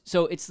goes.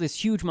 So it's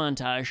this huge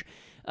montage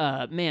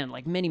man,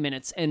 like many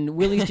minutes, and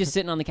Willie's just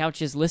sitting on the couch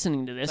just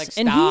listening to this. Like,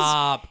 and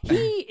stop. he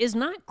is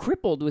not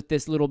crippled with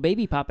this little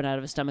baby popping out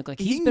of his stomach. Like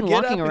He he's can been get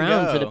walking up and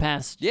around for the go.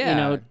 past,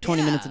 Yeah.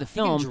 20 minutes of the He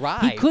can film.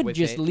 drive could with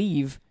just it.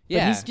 leave. But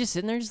Yeah. he's just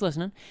sitting there, just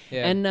listening.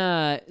 Yeah.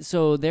 And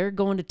so they're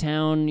going to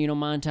town,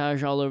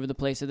 montage all over the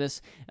place of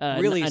this.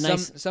 Really, a some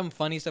nice, some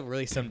funny stuff,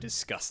 really some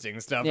disgusting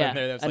stuff yeah, in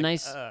there. That's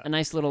a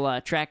nice little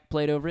track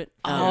played over it.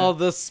 Oh,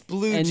 the and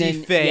sploogey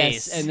then,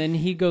 face. Yes, and then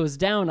he goes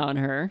down on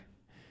her.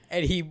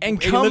 and he and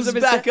he comes lifts up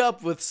his back head.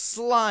 up with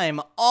slime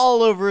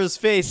all over his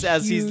face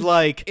as he's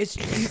like, It's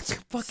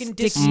fucking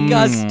Sticky-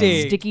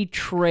 disgusting. Sticky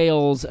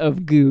trails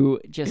of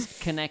goo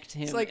just connect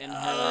him It's like, and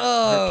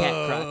her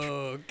cat crotch.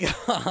 oh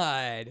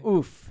god,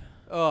 Oof.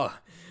 oh,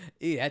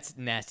 ew, that's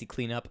nasty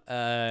cleanup.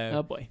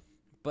 Oh boy.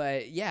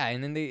 But yeah,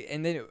 and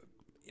then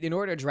in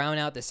order to drown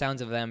out the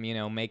sounds of them,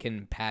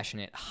 making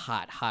passionate,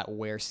 hot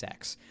were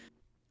sex,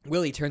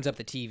 Willie turns up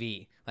the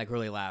TV like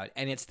really loud,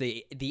 and it's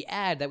the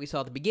ad that we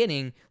saw at the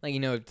beginning, like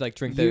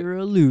drink the You're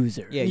a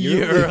loser. yeah,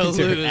 You're a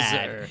loser loser.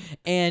 ad.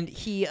 And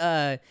he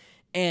and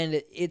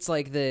it's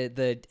like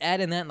the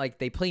ad in that, like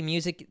they play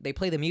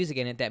the music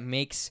in it that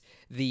makes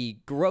the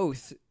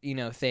growth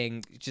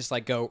thing just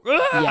like go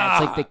Yeah,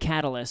 it's like the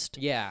catalyst.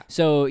 yeah.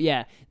 So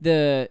yeah,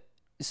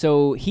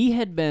 so he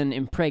had been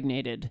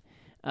impregnated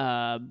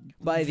By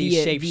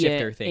these via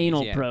shapeshifter things,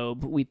 anal yeah.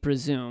 probe, we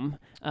presume.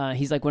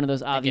 He's like one of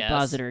those guess.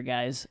 ovipositor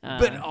guys.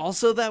 but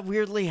also that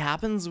weirdly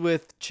happens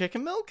with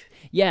chicken milk?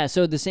 Yeah,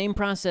 so the same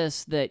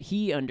process that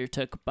he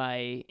undertook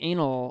by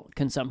anal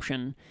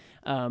consumption,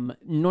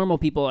 normal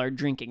people are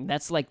drinking.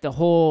 That's like the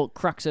whole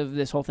crux of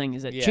this whole thing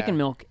is that Yeah. chicken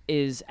milk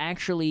is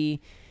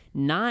actually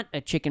not a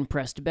chicken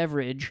pressed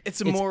beverage. It's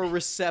a more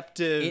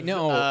receptive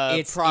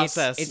it's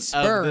process it's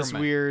of this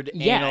sperm. weird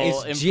Yeah,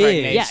 anal it's jizz.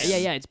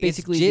 impregnation. Yeah. It's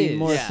basically jizz. the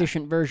more Yeah.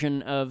 efficient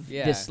version of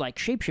Yeah. this like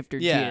shapeshifter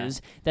Yeah.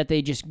 jizz that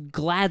they just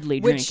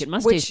gladly drink. Which- It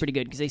must which- taste pretty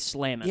good because they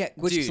slam it. Yeah,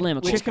 which- Dude, slam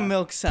a cold chicken cock.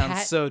 milk sounds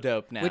Cat- so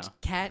dope now. Which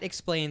Kat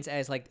explains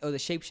as like, the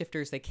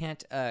shapeshifters, they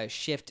can't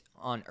shift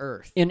on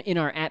Earth in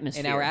our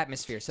atmosphere. in our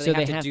atmosphere, so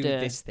they have to do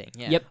this thing.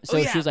 Yeah. Yep. So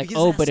yeah, she was like,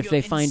 because it has but to if go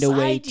they find a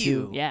way inside to,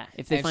 you."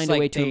 if they And find it's a way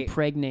like to they-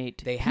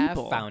 impregnate They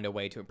people, have found a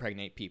way to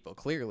impregnate people,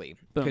 clearly,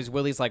 Boom. because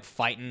Willie's like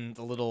fighting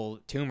the little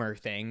tumor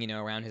thing,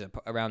 around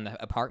Mm-hmm. the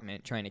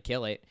apartment, trying to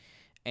kill it,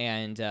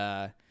 and it's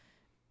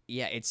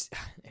yeah,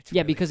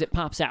 really because it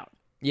pops out.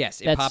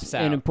 Yes, it That's pops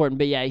out. an important.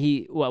 But yeah,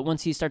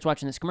 once he starts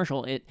watching this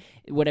commercial,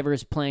 whatever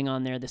is playing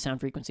on there, the sound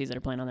frequencies that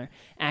are playing on there,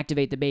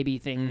 activate the baby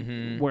thing,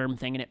 Mm-hmm. worm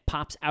thing, and it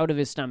pops out of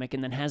his stomach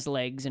and then has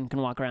legs and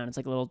can walk around. It's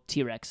like a little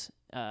T-Rex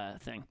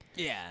thing.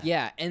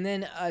 Yeah, and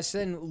then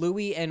Lou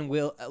and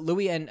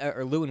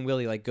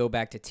Willie like go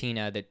back to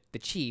Tina, the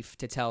chief,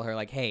 to tell her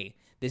like, hey,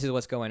 this is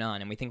what's going on,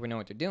 and we think we know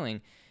what they're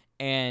doing,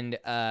 and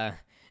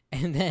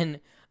then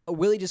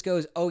Willie just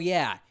goes, oh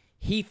yeah,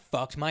 he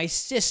fucked my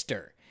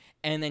sister,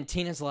 and then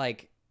Tina's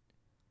like,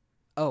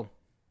 oh,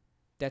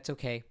 that's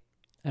okay.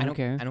 I don't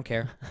care. I don't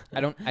care. I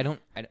don't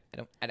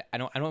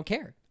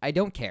care. I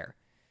don't care.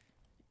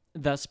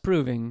 Thus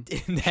proving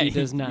That she you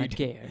does not don't-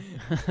 care.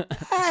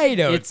 I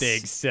don't It's-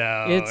 think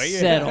so. It's Yeah.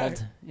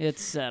 settled.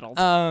 It's settled.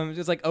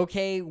 Just like,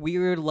 okay,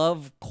 weird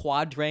love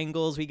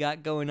quadrangles we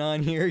got going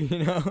on here,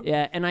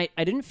 Yeah, and I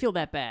didn't feel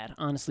that bad,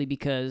 honestly,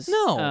 because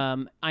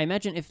No. I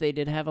imagine if they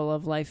did have a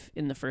love life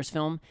in the first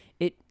film,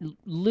 it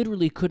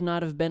literally could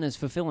not have been as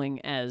fulfilling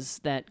as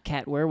that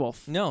cat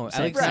werewolf. No, sex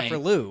except scene. for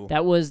Lou.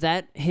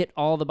 That hit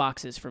all the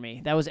boxes for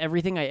me. That was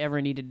everything I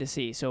ever needed to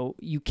see. So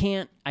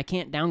I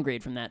can't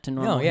downgrade from that to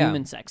normal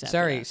human sex. After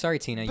Sorry, that. sorry,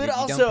 Tina. But you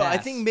also, don't I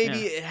pass. think maybe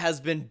Yeah. it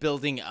has been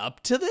building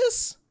up to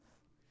this.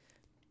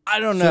 I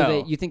don't So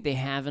know. you think they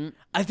haven't?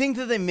 I think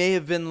that they may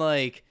have been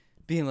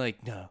being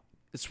like, no,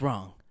 it's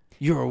wrong.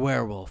 You're a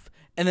werewolf.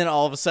 And then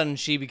all of a sudden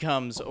she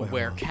becomes a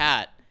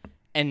werecat,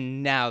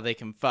 and now they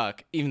can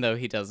fuck, even though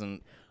he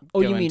doesn't.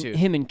 Oh, go you mean into...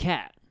 him and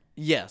Kat?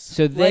 Yes.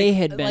 So they Like-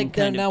 had been like,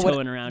 kind now of what-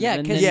 toeing around, yeah,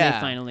 and 'cause- then Yeah. they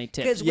finally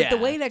tipped. Because with the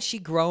Yeah. way that she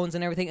groans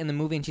and everything in the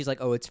movie, and she's like,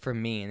 "Oh, it's for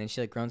me," and then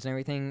she like groans and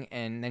everything,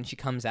 and then she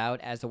comes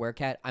out as the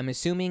werecat. I'm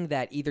assuming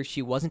that either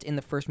she wasn't in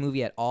the first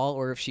movie at all,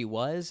 or if she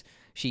was,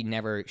 she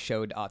never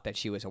showed off that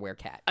she was a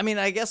werecat. I mean,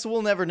 I guess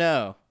we'll never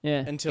know. Yeah.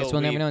 Until Guess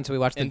we'll never know until we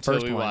watch the until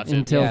first we one. watch it.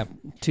 Until Yeah.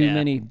 too Yeah.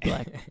 many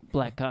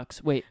black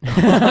cocks. Wait. What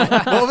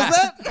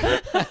was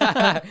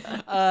that?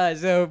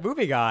 So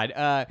moving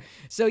on.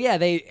 So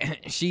yeah,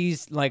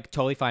 she's like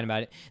totally fine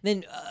about it.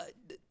 Then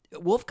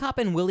Wolf Cop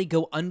and Willie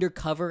go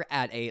undercover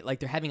at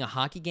they're having a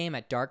hockey game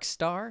at Dark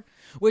Star,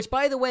 which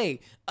by the way,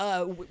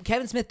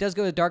 Kevin Smith does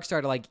go to Dark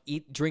Star to like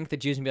drink the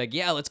juice and be like,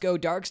 yeah, let's go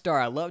Dark Star.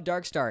 I love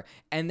Dark Star.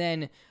 And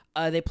then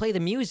they play the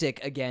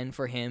music again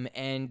for him,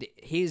 and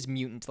his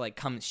mutant like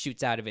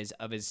shoots out of his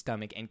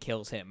stomach and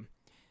kills him.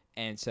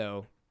 And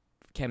so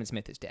Kevin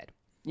Smith is dead.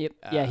 Yep.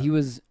 Yeah,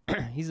 he's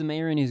the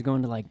mayor, and he's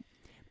going to like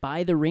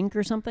buy the rink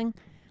or something.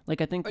 Like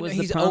I think was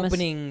He's the promise.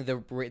 opening the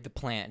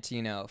plant,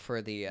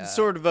 for the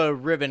Sort of a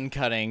ribbon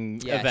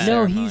cutting Yeah, event.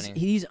 No, ceremony.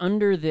 he's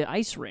under the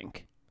ice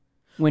rink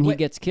when he Wait.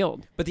 gets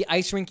killed. But the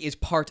ice rink is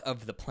part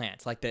of the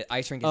plant. Like the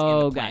ice rink is in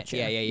Oh, the plant. gotcha.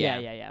 Yeah.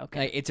 Yeah. Okay.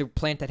 Like, it's a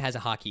plant that has a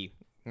hockey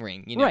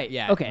ring. You know? Right.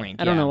 Yeah. Okay. Rink,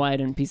 I don't yeah. know why I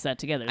didn't piece that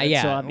together. That's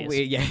Yeah. so obvious.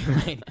 Yeah.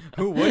 Right.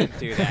 Who wouldn't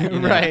do that? You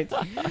know? Right.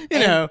 You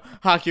know,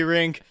 hockey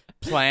rink,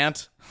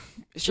 plant,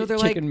 So they're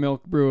Chicken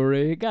Milk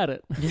Brewery. Got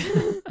it.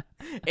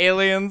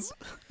 aliens, So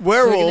they're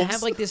werewolves. gonna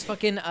have like this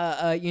fucking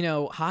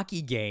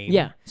hockey game.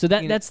 Yeah. So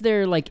You know? that's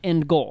their like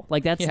end goal.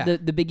 Like that's Yeah.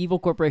 the big evil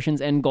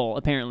corporation's end goal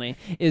apparently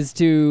is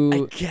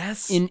to I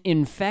guess.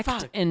 infect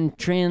Fuck. and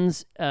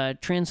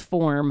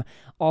transform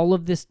all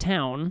of this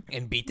town.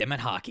 And beat them at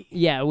hockey.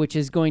 Yeah, which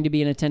is going to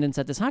be in attendance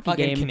at this hockey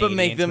Fucking game. but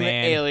make Canadians, them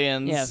man.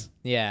 aliens. Yeah.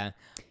 Yeah.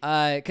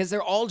 Because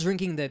they're all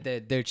drinking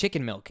their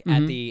chicken milk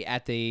at the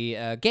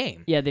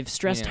game. Yeah, they've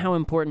stressed Yeah. how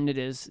important it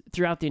is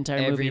throughout the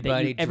entire movie. that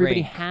Everybody everybody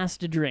drink. has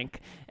to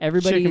drink.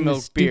 Everybody Chicken in this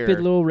milk stupid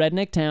beer. little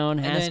redneck town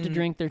has to then-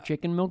 drink their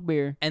chicken milk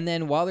beer. And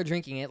then while they're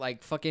drinking it,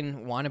 like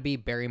fucking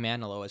wannabe Barry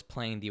Manilow is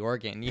playing the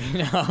organ, you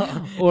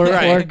know, Or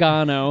Right.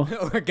 Organo.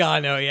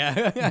 Organo,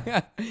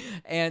 yeah,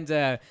 and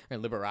or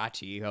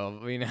Liberace, you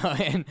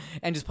know,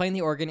 and just playing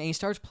the organ, and he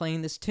starts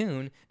playing this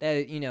tune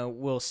that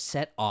will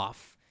set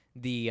off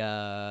the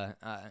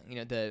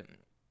the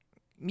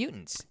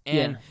mutants,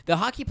 and Yeah. the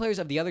hockey players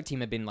of the other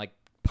team have been like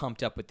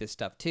pumped up with this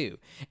stuff too,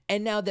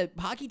 and now the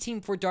hockey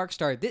team for Dark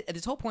Star, at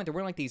this whole point they're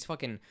wearing like these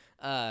fucking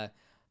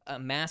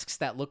masks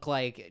that look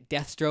like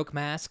Deathstroke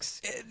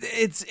masks.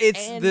 It's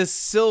And- the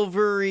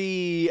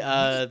silvery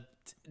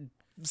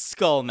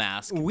skull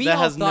mask We that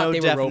all has thought no they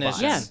were definition.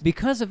 robots. Yeah,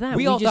 because of that,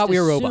 We all just thought we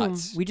were assumed-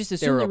 robots. We just They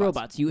assumed were they're robots.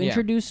 robots. You Yeah.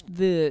 introduced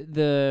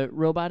the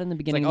robot in the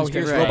beginning. Like, of oh, the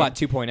here's script Robot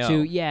 2.0.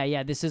 To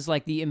yeah, this is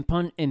like the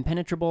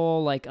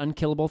impenetrable, like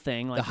unkillable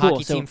thing. Like The cool.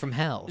 hockey So- team from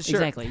hell. Sure.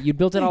 Exactly. You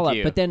built it all Thank up,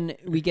 you. but then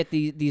we get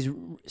these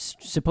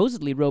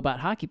supposedly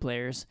robot hockey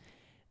players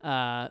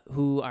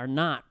who are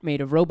not made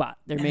of robot.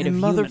 They're made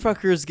And of human.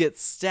 motherfuckers get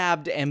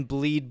stabbed and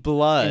bleed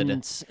blood.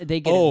 And they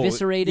get Oh,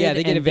 eviscerated. yeah,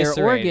 they get and their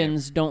eviscerated.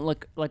 organs don't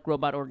look like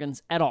robot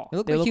organs at all. They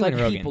look like human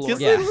organs. people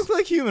Because Yeah. they look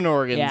like human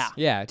organs. Yeah.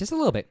 Yeah, just a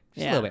little bit.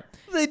 Just Yeah. a little bit.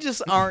 They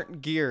just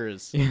aren't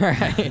gears.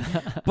 Right.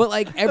 But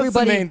like That's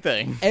everybody the main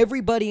thing.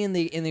 everybody in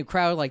the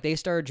crowd, like they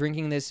started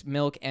drinking this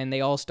milk and they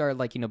all started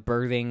like,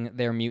 birthing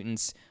their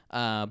mutants.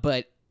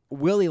 But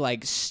Willie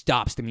like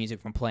stops the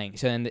music from playing.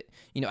 So then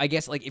I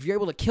guess like if you're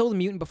able to kill the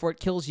mutant before it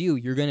kills you,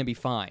 you're gonna be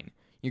fine.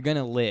 You're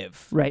gonna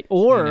live. Right.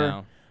 Or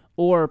know.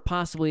 or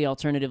possibly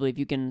alternatively, if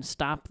you can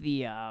stop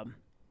the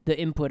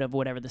input of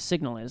whatever the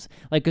signal is,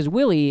 like because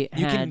Willie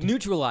You had. can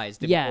neutralize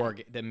the Yeah.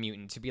 the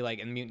mutant to be like,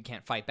 and the mutant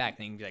can't fight back.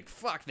 Then you can be like,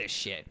 fuck this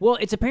shit. Well,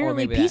 it's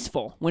apparently maybe that.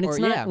 peaceful when it's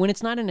Or, not yeah. when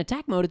it's not in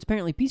attack mode. It's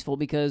apparently peaceful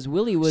because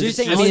Willie was. So you're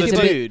saying I all mean, these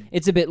it's a dude- bit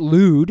it's a bit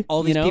lewd.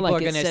 All these people like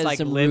are it gonna, says like,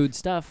 some live- rude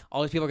stuff.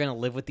 All these people are gonna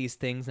live with these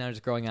things now,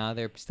 just growing out of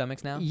their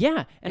stomachs now.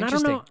 Yeah, and I don't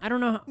Interesting.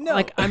 know. No.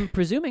 Like I'm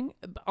presuming,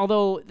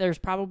 although there's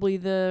probably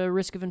the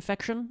risk of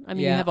infection. I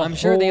mean, you Yeah, have a I'm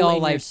sure they hole all,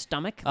 in your like-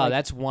 stomach. Oh, like-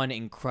 that's one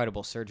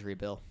incredible surgery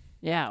bill.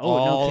 yeah. all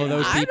Oh, no of kidding.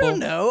 those I people. don't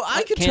know.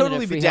 I could Canada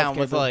totally be free down healthcare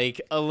with bill.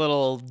 like a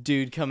little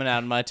dude coming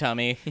out of my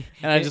tummy,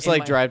 and I just It like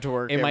might- drive to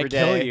work It every might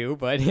day. kill you,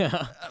 but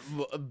yeah.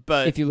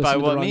 But If you by listen to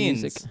the what wrong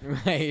means?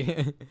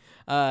 music.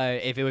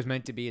 Right. If it was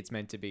meant to be, it's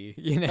meant to be.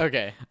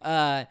 Okay.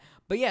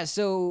 But yeah.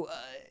 So,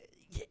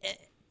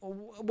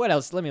 what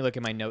else? Let me look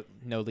at my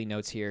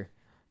notes here.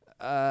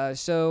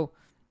 So,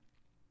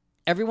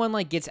 everyone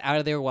like gets out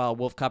of there while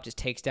Wolf Cop just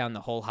takes down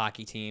the whole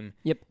hockey team.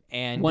 Yep.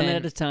 And One then,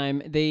 at a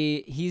time.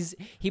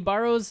 He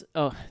borrows.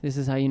 Oh, this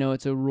is how you know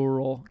it's a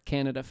rural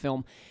Canada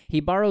film. He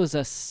borrows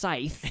a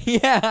scythe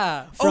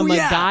yeah. from Oh, a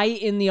yeah. guy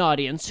in the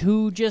audience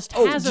who just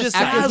Oh, has a just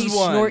scythe. has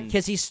one.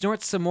 Because he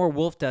snorts some more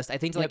wolf dust. I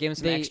think to like Yep, give him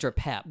some they- extra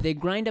pep. They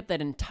grind up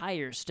that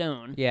entire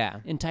stone.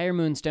 Yeah. Entire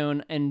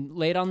moonstone and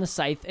lay it on the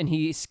scythe, and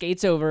he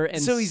skates over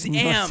and So he's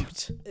snorts.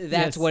 amped. That's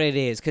Yes. what it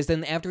is. Because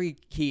then after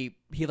he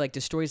like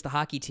destroys the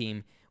hockey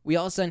team, we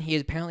all of a sudden he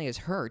apparently is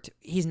hurt.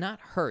 He's not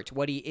hurt.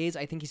 What he is,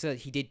 I think he said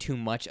he did too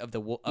much of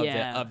the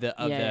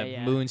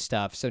Yeah. moon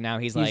stuff. So now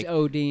he's He's like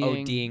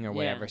ODing. or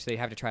whatever. So they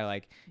have to try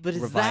like. But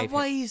is revive that him.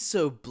 why he's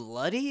so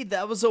bloody?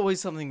 That was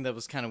always something that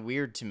was kind of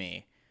weird to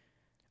me.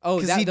 Oh,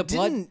 'Cause that, he the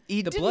blood. didn't-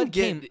 he the didn't blood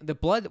get- came. The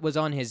blood was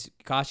on his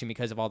costume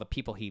because of all the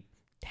people he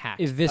hacked.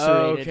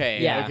 Eviscerated.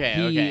 Okay, Yeah.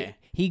 okay.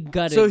 He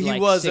gutted. So he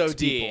like was 6 ODing.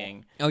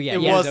 people. Oh yeah, It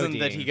he was wasn't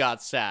that ODing. he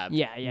got stabbed.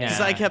 Yeah. Because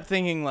Nah. I kept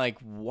thinking, like,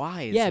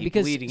 why is Yeah, he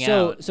because bleeding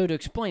so out? so to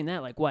explain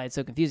that, like why it's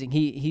so confusing,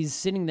 he's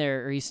sitting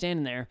there or he's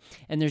standing there,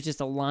 and there's just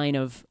a line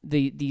of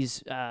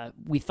these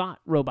we thought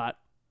robot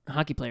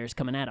hockey players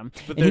coming at him,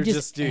 But and he they're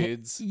just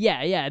dudes.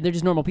 Yeah, they're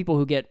just normal people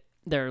who get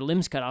their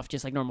limbs cut off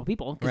just like normal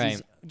people because he's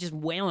Right. just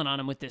wailing on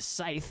him with this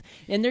scythe,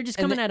 and they're just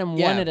And coming the- at him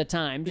yeah. one at a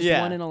time, just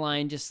Yeah. one in a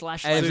line, just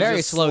slash. At a slash, very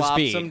just slow slops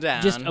speed. him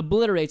down. just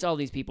obliterates all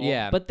these people.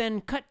 Yeah. But then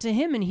cut to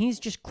him, and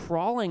he's just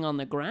crawling on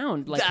the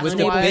ground, like That's With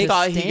unable why I to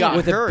thought he stand. got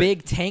with hurt. a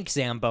big tank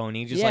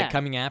Zamboni just Yeah. like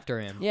coming after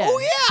him. Yeah. Oh,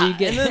 yeah! So you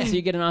get And then- so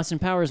you get an Austin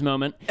Powers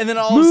moment. And then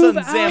all of a Move sudden,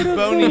 out of the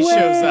Zamboni shows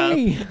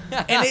way!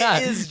 up. And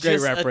it is Great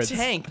just reference. a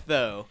tank,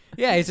 though.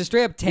 Yeah, it's a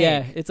straight up tank.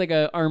 Yeah, it's like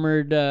a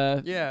armored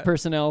Yeah.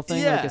 personnel thing,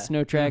 like Yeah. a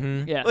snow track.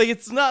 Mhm. Yeah. Like,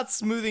 it's not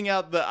smoothing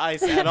out the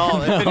ice at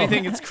all. if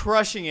anything, it's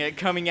crushing it,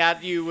 coming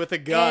at you with a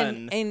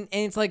gun. And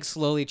it's like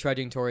slowly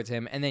trudging towards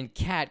him, and then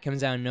Cat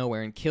comes out of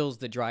nowhere and kills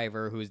the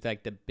driver, who's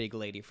like the big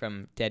lady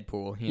from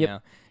Deadpool, you know,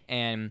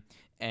 and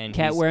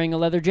Cat wearing a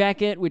leather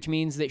jacket, which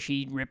means that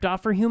she ripped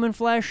off her human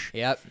flesh.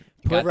 Yep.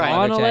 Put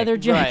on a leather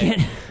jacket.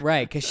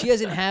 Right, because she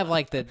doesn't have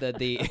like the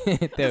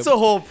It's a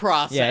whole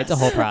process. Yeah, it's a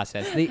whole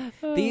process.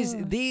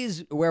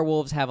 These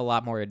werewolves have a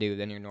lot more to do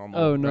than your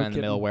normal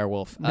run-of-the-mill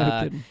werewolf.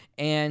 No kidding.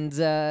 And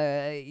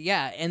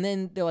and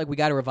then they're like, we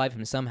got to revive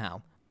him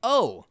somehow.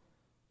 Oh,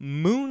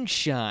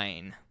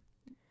 moonshine.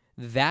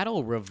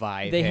 That'll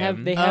revive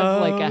him. They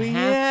have like a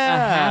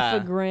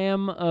half a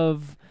gram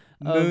of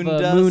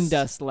moon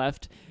dust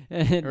left.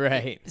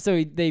 Right.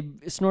 So they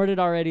snorted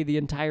already the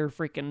entire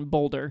freaking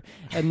boulder,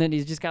 and then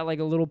he's just got like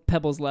a little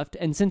pebbles left.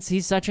 And since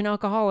he's such an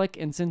alcoholic,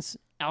 and since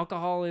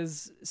alcohol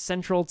is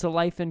central to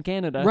life in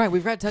Canada, right?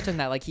 We've got to touch on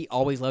that. Like he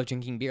always loved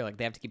drinking beer. Like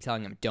they have to keep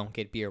telling him, "Don't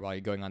get beer while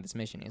you're going on this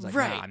mission." He's like,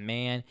 "Nah,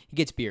 man, he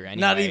gets beer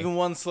anyway." Not even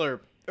one slurp.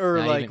 Or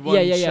Not like even-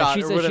 one yeah. shot, She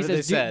or says, whatever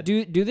they said.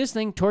 do this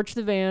thing, torch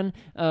the van,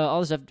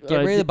 all this stuff. Get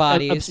rid of the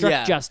bodies. Obstruct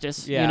Yeah.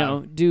 justice. Yeah. You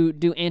know,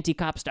 do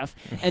anti-cop stuff,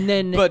 and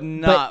then But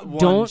not one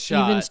don't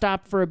shot. even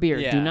stop for a beer.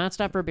 Yeah. Do not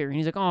stop for a beer. And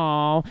he's like,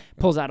 oh,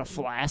 pulls out a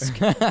flask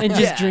and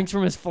just drinks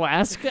from his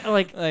flask.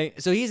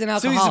 Like, so he's an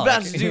So alcoholic. he's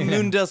about to do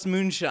Moondust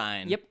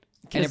Moonshine. yep.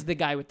 Because the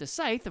guy with the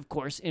scythe, of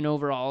course, in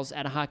overalls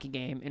at a hockey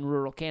game in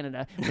rural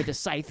Canada with a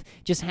scythe,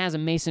 just has a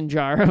mason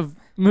jar of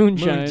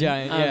moonshine.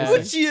 Moonshine, yeah. obviously.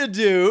 What you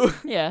do?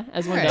 Yeah,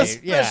 as one Right.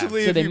 does. Yeah.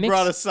 Especially So if they you mix-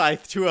 brought a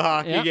scythe to a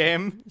hockey Yep.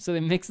 game. So they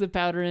mix the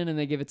powder in and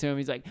they give it to him.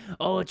 He's like,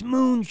 oh, it's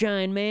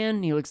moonshine, man.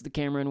 And he looks at the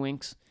camera and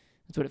winks.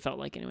 That's what it felt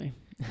like anyway.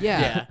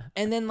 Yeah.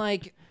 And then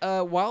like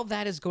while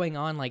that is going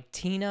on, like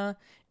Tina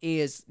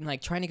is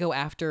like trying to go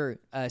after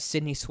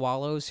Sydney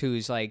Swallows,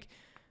 who's like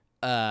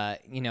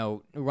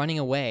running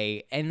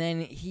away, and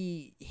then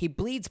he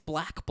bleeds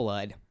black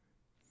blood,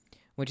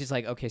 which is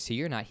like, okay, so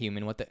you're not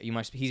human. He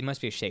must be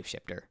a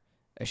shapeshifter.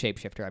 A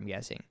shapeshifter, I'm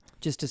guessing.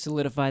 Just to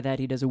solidify that,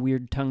 he does a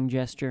weird tongue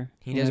gesture.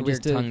 He does a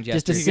weird tongue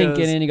Just to gesture. sink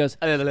it in, he goes,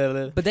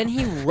 But then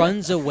he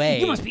runs away.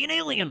 you must be an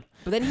alien.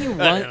 But then he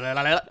runs.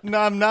 No,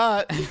 I'm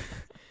not.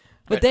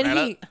 But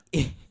then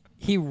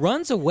he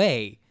runs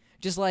away,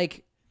 just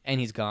like, and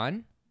he's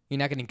gone. You're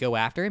not going to go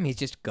after him. He's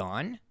just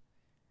gone.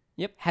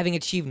 Yep. Having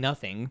achieved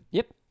nothing.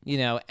 Yep. And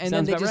Sounds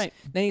then about right.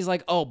 then he's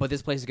like, oh, but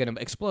this place is going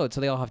to explode,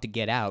 so they all have to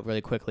get out really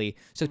quickly.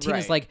 So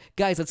Tina's Right. like,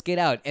 guys, let's get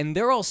out. And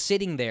they're all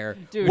sitting there.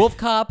 Dude. Wolf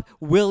Cop,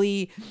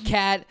 Willie,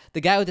 Cat, the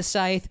guy with the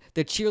scythe,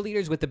 the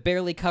cheerleaders with the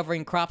barely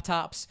covering crop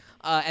tops,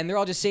 and they're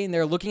all just sitting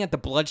there looking at the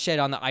bloodshed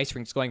on the ice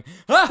rinks going,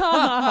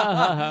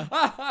 Wow.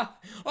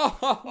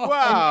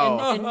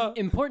 And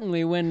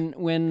importantly,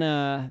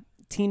 when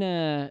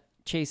Tina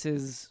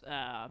chases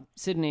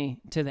Sydney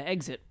to the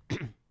exit,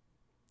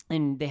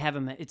 and they have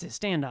him, it's a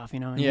standoff,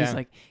 and Yeah.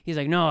 he's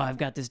like, no, I've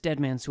got this dead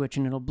man switch,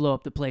 and it'll blow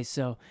up the place.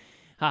 So,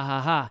 ha ha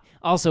ha.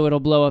 Also, it'll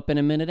blow up in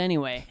a minute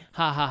anyway.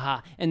 Ha ha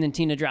ha. And then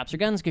Tina drops her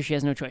guns because she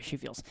has no choice. She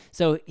feels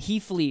so he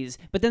flees,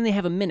 but then they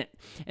have a minute,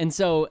 and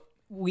so.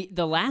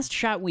 The last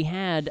shot we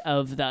had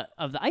of the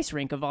ice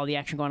rink, of all the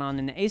action going on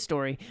in the A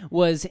story,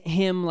 was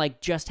him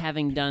like just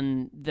having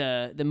done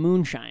the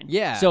moonshine.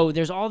 Yeah. So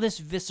there's all this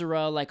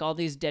viscera, like all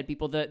these dead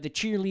people. The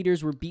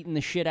cheerleaders were beating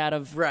the shit out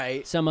of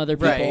some other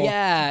people. Right.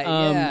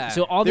 Yeah.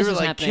 So all They this were is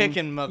like happening.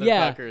 kicking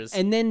motherfuckers. Yeah.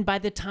 And then by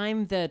the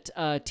time that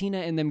Tina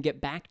and them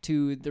get back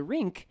to the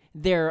rink,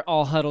 they're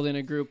all huddled in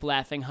a group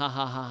laughing, ha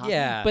ha ha ha.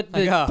 Yeah. But the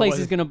Like, oh, place what-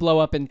 is gonna blow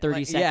up in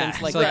 30 yeah.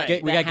 seconds. Like, So, like,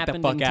 that we gotta get the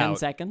happened fuck in 10 out.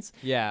 seconds.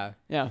 Yeah.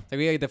 Yeah. Like,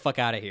 we gotta get the fuck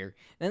out of here.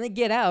 And then they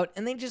get out,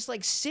 and they just,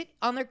 like, sit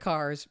on their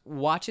cars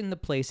watching the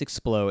place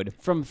explode.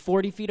 From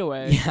 40 feet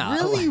away. Yeah.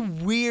 Really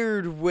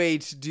weird way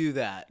to do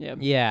that. Yeah.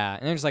 Yeah.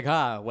 And they're just like,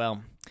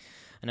 well,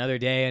 another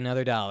day,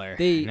 another dollar.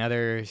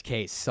 Another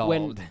case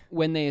solved.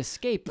 When they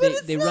escape,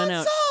 But they it's run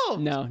not out.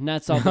 solved. No,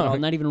 not solved at all.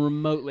 Not even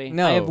remotely.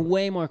 No. I have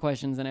way more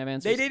questions than I have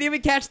answers. They didn't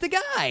even catch the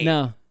guy.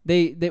 No.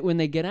 They when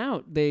they get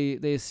out, they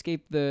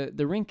escape the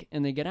rink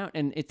and they get out,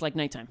 and it's like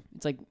nighttime.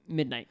 It's like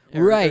midnight,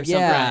 or Right, something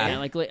yeah.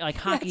 like that. like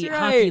hockey, That's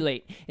hockey right.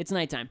 late. It's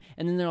nighttime,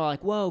 and then they're all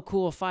like, "Whoa,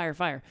 cool,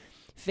 fire!"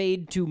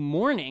 Fade to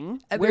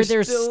morning, And where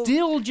they're they're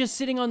still just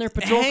sitting on their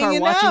patrol car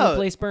hanging watching the out,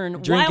 place burn,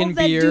 drinking while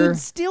that beer. dude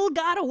still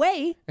got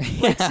away.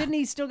 Like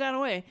Sydney still got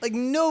away, Like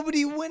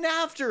nobody went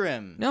after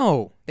him.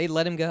 No, they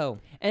let him go.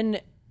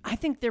 and I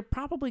think they're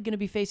probably going to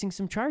be facing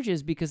some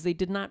charges because they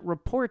did not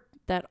report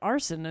that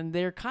arson, and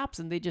they're cops,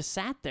 and they just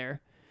sat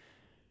there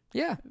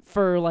Yeah.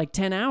 for like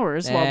 10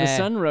 hours while the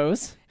sun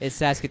rose. It's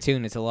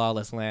Saskatoon. It's a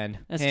lawless land.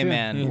 That's Hey true.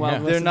 man, Wild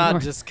West they're of not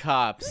North. just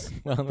cops.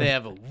 They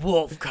have a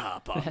wolf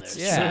cop on their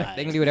Yeah. side.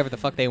 They can do whatever the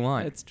fuck they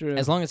want. That's true.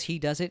 As long as he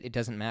does it, it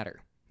doesn't matter.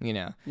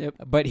 Yep.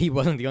 But he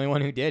wasn't the only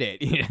one who did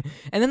it.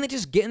 And then they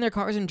just get in their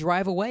cars and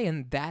drive away,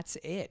 and that's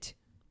it.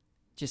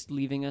 Just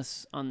leaving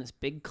us on this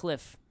big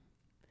cliff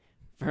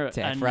for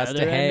For another, us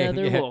to hang,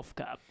 another yeah. wolf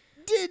cop.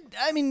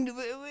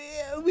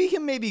 We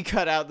can maybe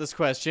cut out this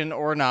question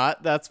or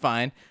not. That's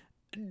fine.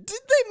 Did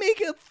they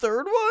make a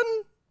third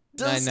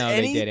one? I know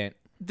they didn't.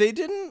 They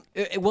didn't.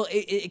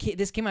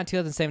 This came out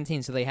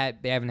 2017, so they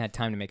haven't had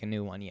time to make a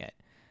new one yet.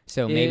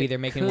 So maybe they're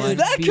making could one. Is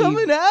that be-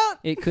 coming out?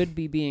 It could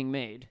be being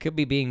made. Could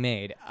be being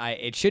made.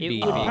 It should It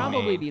be would being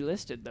probably made. be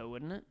listed though,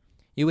 wouldn't it?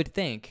 You would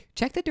think.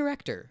 Check the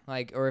director,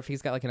 or if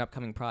he's got like an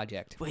upcoming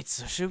project. Wait,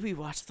 so should we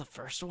watch the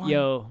first one?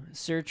 Yo,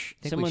 search.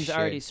 we Someone's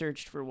already should.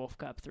 searched for Wolf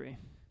Cop 3.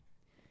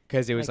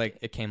 Because it was Like-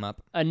 it came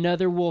up.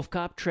 Another Wolf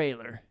Cop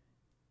trailer.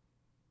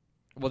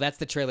 Well, that's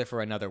the trailer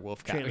for Another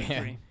WolfCop. Trailer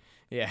Yeah. 3.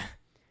 Yeah.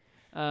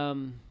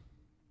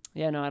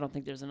 Yeah, no, I don't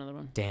think there's another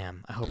one.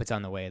 Damn. I hope it's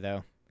on the way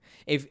though.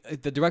 If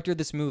the director of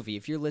this movie,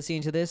 if you're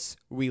listening to this,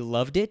 we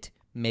loved it.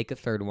 Make a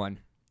third one.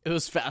 It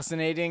was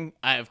fascinating.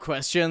 I have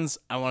questions.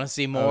 I want to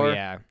see more. Oh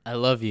yeah. I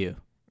love you.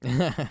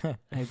 I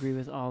agree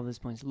with all of his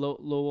points.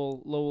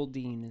 Lowell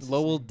Dean is his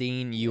Lowell name.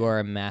 Dean, you are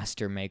a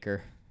master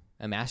maker.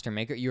 A master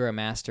maker? You're a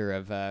master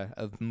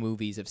of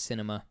movies, of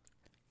cinema.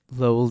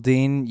 Lowell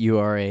Dean, you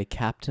are a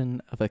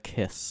captain of a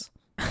kiss.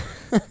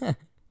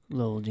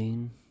 Lowell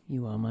Dean,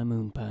 you are my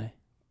moon pie.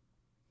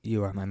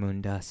 You are my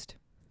moon dust.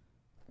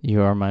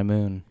 You are my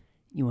moon.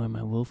 You are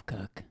my wolf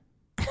cock.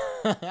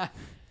 You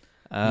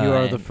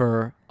are the and-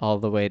 fur all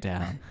the way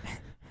down.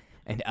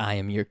 And I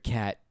am your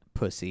cat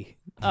pussy.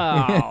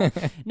 Oh,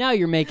 now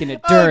you're making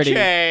it dirty.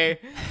 Okay.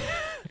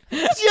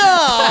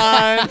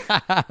 John!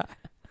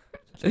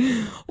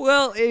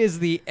 Well, it is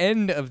the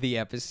end of the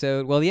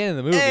episode. Well, the end of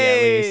the movie,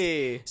 at least.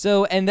 Hey!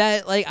 So, and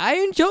that, I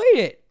enjoyed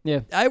it.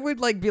 Yeah. I would,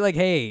 be like,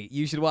 hey,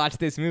 you should watch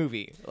this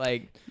movie.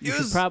 You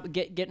should probably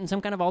get in some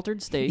kind of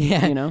altered state.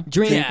 Yeah, You know,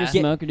 drink, or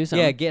smoke, or do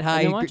something. Yeah, get and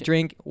high, then watch it.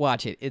 drink,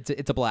 watch it.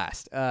 It's a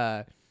blast.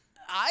 I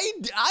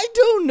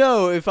don't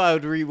know if I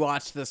would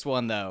rewatch this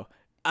one, though.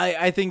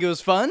 I think it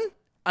was fun.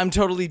 I'm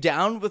totally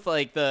down with,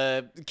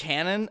 the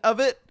canon of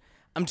it.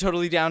 I'm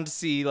totally down to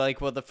see,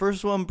 what the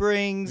first one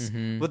brings,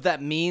 what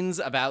that means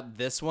about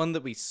this one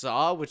that we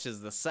saw, which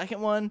is the second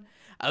one.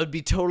 I would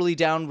be totally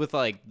down with,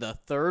 the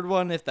third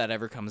one if that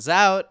ever comes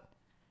out.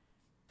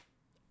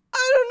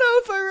 I don't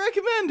know if I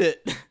recommend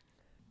it.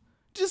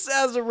 Just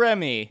as a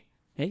Remy.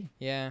 Hey,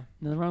 Yeah,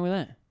 nothing wrong with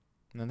that.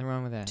 nothing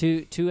wrong with that.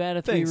 2 out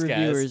of 3 Thanks, guys.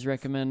 reviewers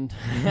recommend.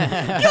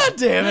 God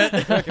damn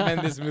it.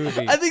 Recommend this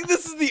movie. I think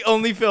this is the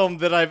only film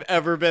that I've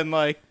ever been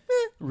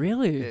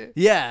Really?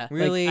 yeah.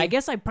 Really? I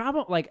guess I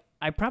probably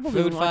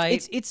Food would watch.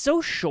 fight? It's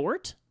so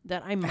short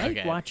that I might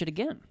Okay. watch it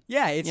again.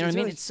 Yeah, it's You know what I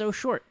mean? really- It's so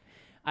short.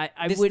 I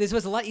this, would. this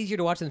was a lot easier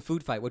to watch than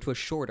Food Fight, which was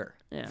shorter.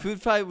 Yeah.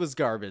 Food Fight was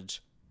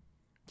garbage.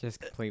 Just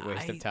complete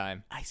waste of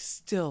time. I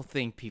still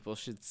think people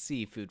should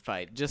see Food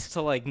Fight just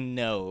to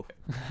know.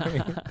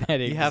 That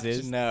You have to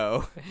exists.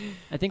 know.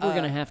 I think we're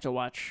gonna have to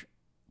watch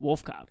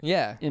Wolf Cop.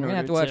 Yeah, in we're gonna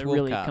have to order watch to Wolf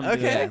really Cop. come to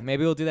Okay. Yeah,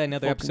 maybe we'll do that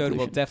another full episode. We'll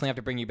conclusion. definitely have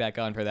to bring you back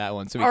on for that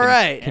one, so we All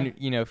right.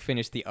 can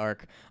finish the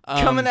arc.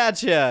 Coming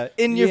at you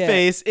in your yeah.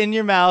 face, in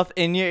your mouth,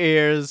 in your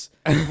ears.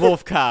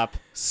 Wolf Cop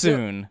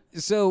soon.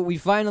 So we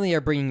finally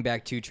are bringing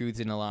back Two Truths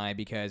and a Lie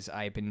because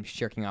I've been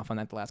shirking off on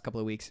that the last couple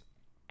of weeks.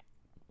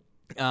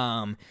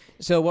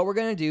 So what we're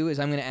gonna do is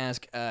I'm gonna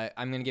ask.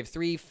 I'm gonna give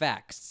 3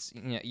 facts.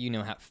 You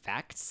know how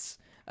facts.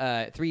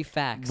 3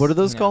 facts. What are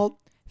those you know. called?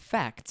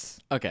 Facts.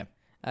 Okay.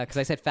 Because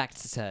I said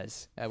facts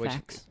says.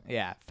 Facts?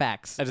 Yeah,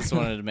 facts. I just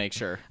wanted to make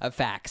sure.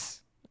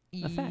 Facts.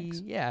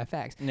 Facts. Yeah,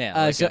 facts.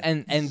 Yeah, So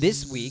like and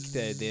this week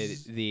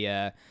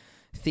the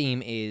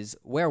theme is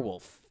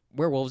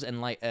werewolves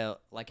and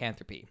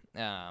lycanthropy.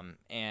 One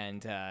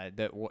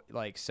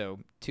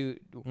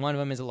of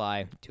them is a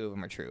lie, 2 of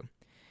them are true,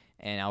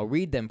 and I'll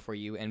read them for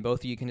you, and both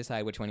of you can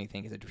decide which one you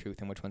think is the truth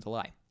and which one's a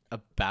lie.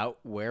 About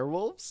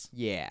werewolves?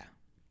 Yeah.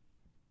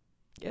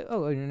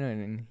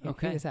 No.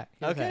 Okay. Here's that.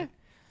 Okay.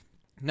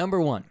 Number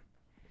 1.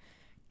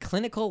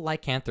 Clinical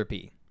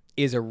lycanthropy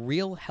is a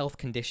real health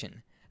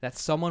condition that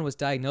someone was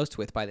diagnosed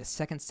with by the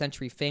 2nd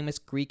century famous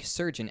Greek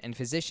surgeon and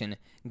physician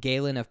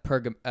Galen of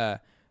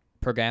Pergamon.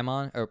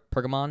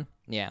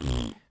 Yeah.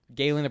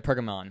 Galen of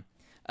Pergamon.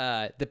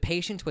 The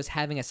patient was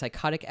having a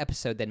psychotic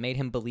episode that made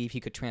him believe he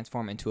could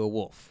transform into a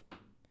wolf.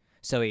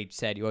 So he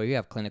said, well, you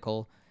have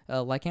clinical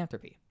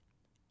lycanthropy.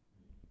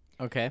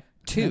 Okay.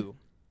 2.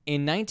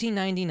 In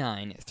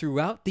 1999,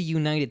 throughout the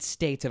United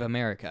States of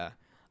America,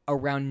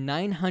 around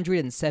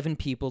 907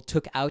 people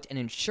took out an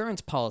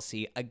insurance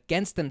policy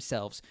against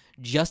themselves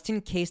just in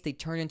case they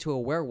turned into a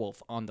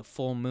werewolf on the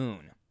full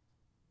moon.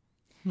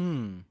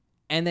 And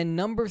then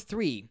number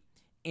 3,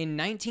 in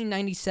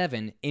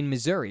 1997 in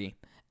Missouri,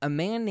 a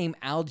man named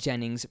Al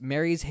Jennings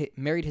married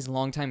his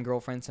longtime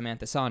girlfriend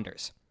Samantha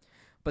Saunders.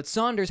 But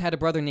Saunders had a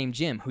brother named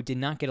Jim who did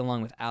not get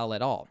along with Al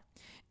at all.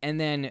 And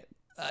then,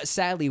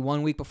 sadly,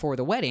 1 week before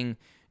the wedding,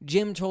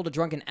 Jim told a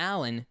drunken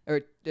Al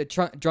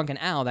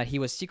that he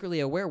was secretly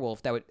a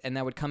werewolf that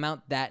would come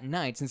out that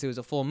night, since it was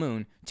a full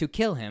moon, to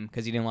kill him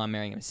because he didn't want him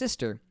marrying his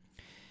sister.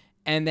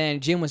 And then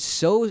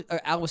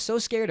Al was so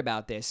scared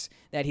about this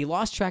that he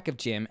lost track of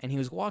Jim, and he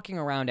was walking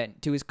around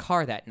to his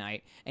car that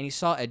night, and he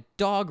saw a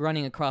dog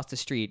running across the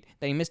street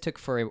that he mistook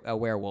for a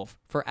werewolf,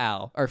 for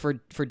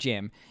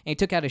Jim, and he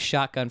took out a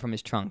shotgun from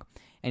his trunk,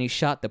 and he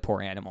shot the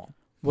poor animal.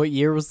 What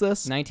year was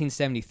this?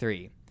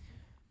 1973.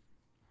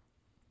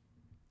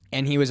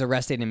 And he was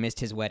arrested and missed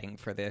his wedding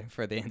for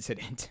the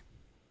incident.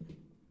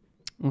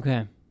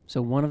 Okay,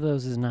 so one of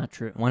those is not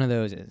true. One of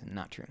those is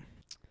not true.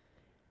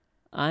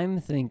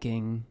 I'm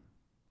thinking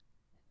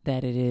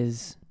that it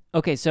is...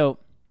 Okay, so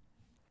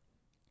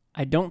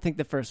I don't think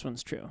the first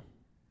one's true.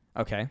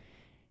 Okay.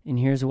 And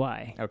here's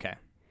why. Okay.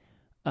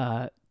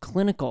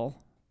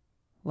 Clinical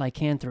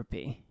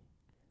lycanthropy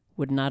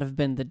would not have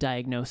been the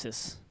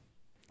diagnosis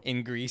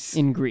In Greece.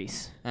 in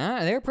Greece,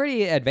 They're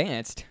pretty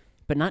advanced.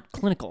 but not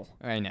clinical.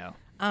 I know.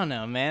 I don't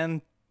know,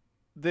 man.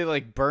 They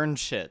like burn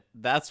shit.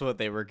 That's what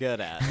they were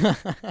good at.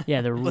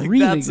 Yeah, they're Like,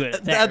 really that's good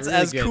at that. that's Really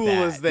as good at cool that.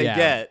 as they Yeah.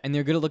 get. And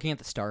they're good at looking at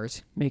the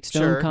stars. Make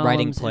stone Sure. columns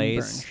Writing and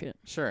plays. burn shit.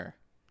 Sure.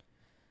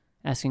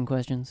 Asking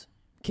questions.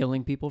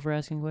 Killing people for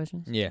asking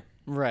questions. Yeah.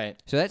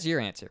 Right. So that's your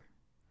answer.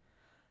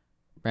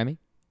 Remy?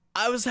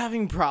 I was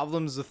having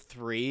problems with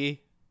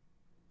 3.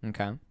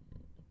 Okay.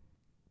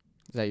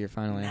 Is that your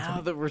final answer?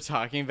 Now that we're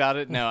talking about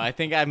it, no, I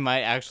think I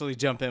might actually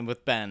jump in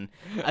with Ben.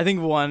 I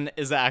think 1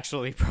 is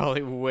actually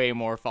probably way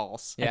more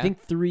false. Yeah. I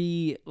think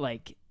 3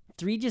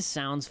 just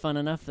sounds fun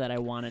enough that I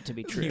want it to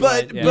be true.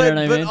 But Yeah. but You know what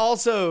I but mean?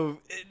 also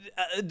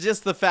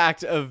just the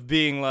fact of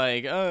being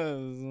like,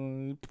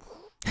 no.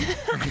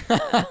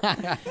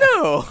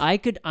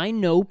 I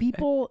know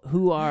people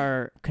who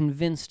are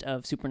convinced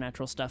of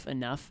supernatural stuff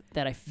enough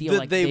that I feel That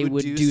like they they would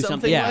would do do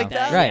something something like like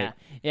that? that. Right.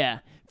 Yeah,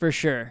 for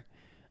sure.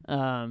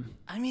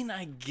 I mean,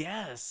 I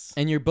guess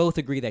And you both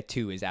agree that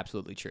 2 is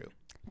absolutely true.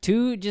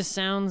 2 just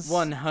sounds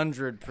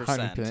 100%.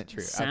 100%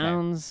 true.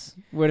 sounds.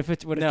 What if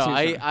it's what if No,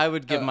 2's wrong? I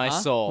would give my huh?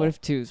 soul. What if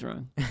 2's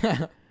wrong?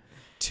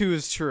 2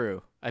 is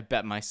true? I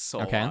bet my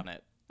soul Okay. on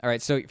it. All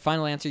right, so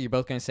final answer, you're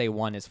both going to say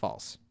 1 is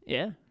false.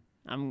 Yeah,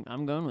 I'm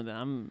going with it.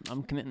 I'm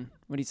committing.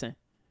 What do you say?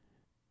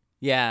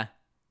 Yeah.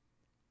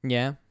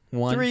 Yeah?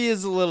 1? 3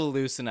 is a little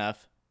loose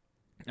enough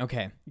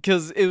Okay.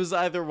 because it was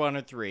either 1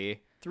 or 3.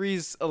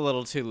 3's a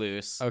little too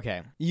loose.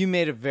 Okay. You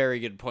made a very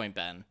good point,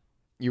 Ben.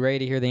 You ready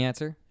to hear the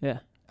answer? Yeah.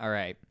 All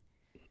right.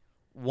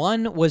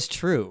 1 was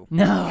true.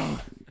 No.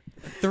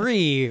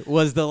 3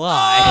 was the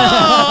lie. Oh,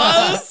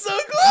 I was so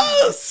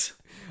close.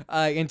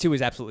 And 2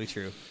 is absolutely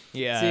true.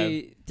 Yeah.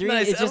 See, 3.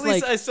 Nice. It's At just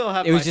least like I still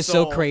have. it was my just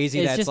soul. so crazy.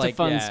 It's That's just a like,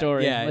 fun yeah,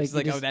 story. Yeah, Like, it's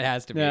like, you oh, just- that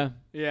has to be. Yeah.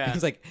 Yeah.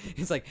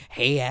 He's like,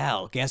 hey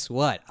Al, guess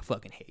what? I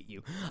fucking hate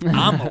you.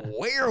 I'm a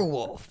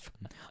werewolf.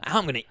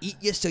 I'm gonna eat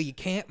you so you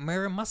can't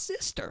marry my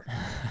sister.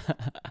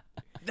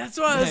 That's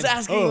why I was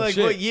asking, Oh, like,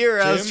 shit. what year.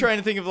 I was Jim? trying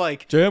to think of,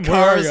 like, Jim, where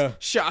are cars, ya?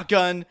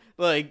 shotgun,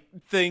 like,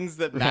 things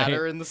that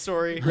matter Right. in the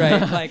story. Right?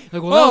 Like,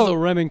 Like, well, that was a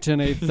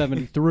Remington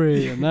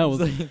 873, and that was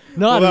not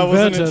Well, that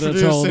wasn't invented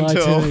until introduced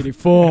until-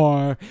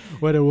 1984,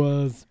 when it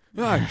was.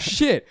 oh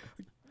shit.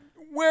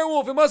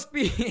 Werewolf, it must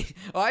be.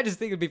 Oh, I just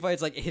think it'd be funny.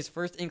 It's like his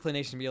first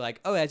inclination to be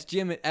like, oh, that's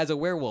Jim as a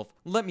werewolf.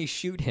 Let me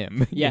shoot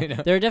him. Yeah, You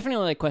know? there are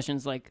definitely like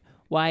questions like,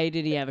 why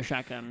did he have a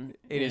shotgun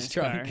In his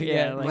trunk. car?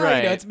 Yeah, like, right. Right.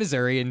 You know, it's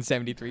Missouri in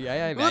 '73. I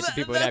imagine Well,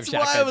 people would have that's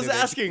shotguns. why I was in it.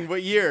 asking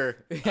what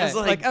year. I Yeah, was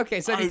like,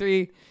 okay,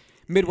 73,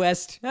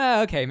 Midwest.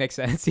 Oh, okay, makes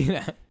sense. You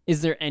know?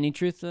 Is there any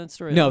truth to that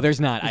story? No, there's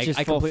not. It's just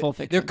I full complete-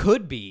 fiction. There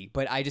could be,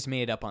 but I just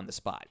made it up on the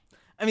spot.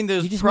 I mean,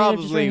 there's You just made it up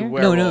just probably right here?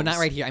 werewolves. No, not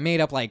right here. I made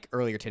it up like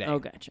earlier today. Oh,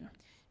 gotcha.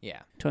 Yeah.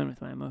 Toying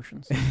with my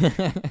emotions.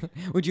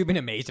 Would you have been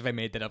amazed if I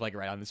made that up like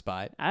right on the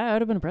spot? I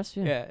would have been impressed.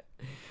 Yeah. Yeah.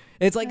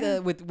 It's like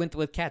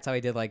with cats how I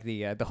did like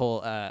the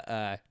whole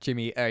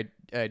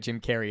Jim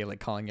Carrey like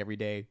calling every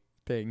day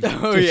thing.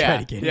 Oh, to yeah. try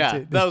to get Yeah,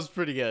 into- that was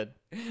pretty good.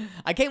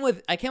 I came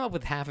up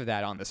with half of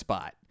that on the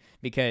spot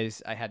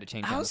because I had to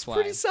change it That on the was fly.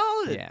 pretty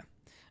solid. Yeah.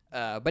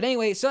 But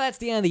anyway, so that's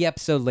the end of the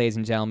episode, ladies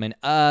and gentlemen.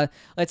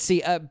 Let's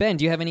see. Ben,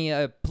 do you have any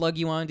plug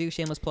you want to do?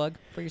 Shameless plug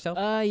for yourself?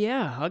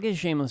 Yeah, I'll get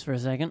shameless for a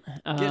second.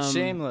 Get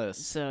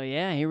shameless. So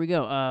yeah, here we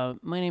go.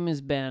 My name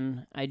is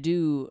Ben. I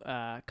do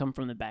come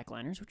from the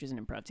Backliners, which is an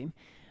improv team.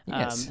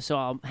 Yes. So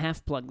I'll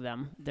half plug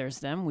them. There's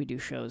them. We do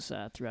shows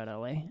throughout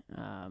LA.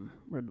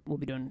 We'll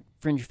be doing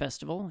Fringe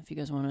Festival. If you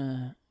guys want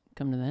to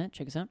come to that,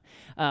 check us out.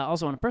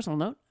 Also, on a personal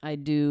note, I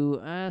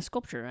do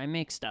sculpture. I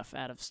make stuff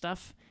out of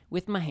stuff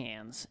with my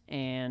hands,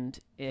 and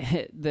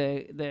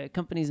the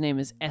company's name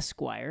is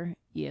Esquire,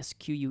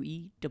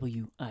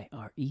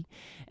 ESQUEWIRE,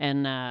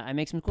 and I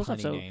make some cool stuff.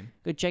 Punny So name.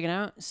 go check it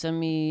out. Send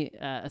me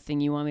a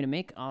thing you want me to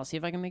make. I'll see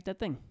if I can make that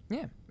thing.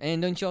 Yeah.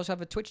 And don't you also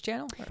have a Twitch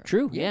channel?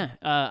 True. Yeah.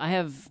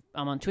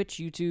 I'm on Twitch,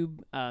 YouTube,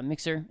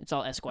 Mixer. It's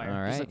all Esquire.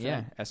 All Just right. look for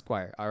Yeah. that.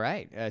 Esquire. All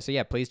right. So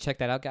yeah, please check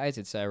that out, guys.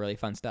 It's really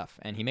fun stuff,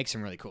 and he makes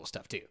some really cool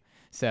stuff too.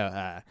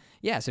 So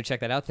yeah, so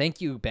check that out.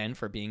 Thank you, Ben,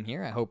 for being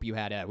here. I hope you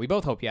had we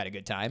both hope you had a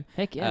good time.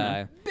 Heck yeah.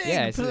 man. Big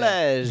yeah, it's,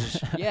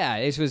 pleasure. yeah,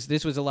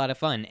 this was a lot of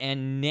fun.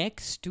 And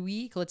next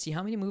week, let's see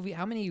how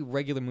many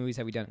regular movies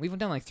have we done? We've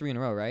done like 3 in a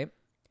row, right?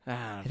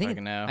 I don't think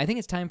fucking know. I think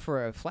it's time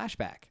for a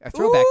flashback, a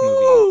throwback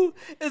movie. Ooh,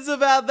 it's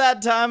about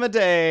that time of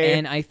day.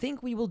 And I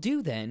think we will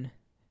do then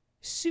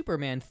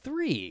Superman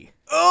 3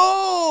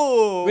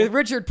 oh, with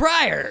Richard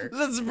Pryor.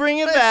 let's bring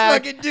it Let's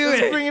back. fucking do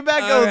Let's it. bring it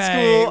back All old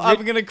right. school.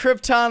 I'm gonna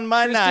Krypton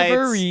my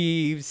Christopher nights.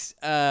 Reeves,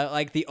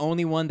 like the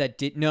only one that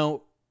did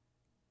no.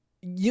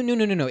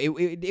 No.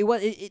 It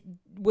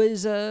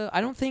was.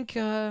 I don't think.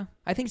 I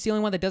think it's the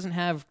only one that doesn't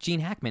have Gene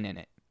Hackman in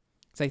it.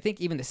 So I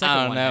think even the second I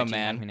don't one know, had Gene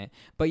man. Hackman in it.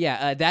 But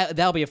yeah,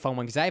 that'll be a fun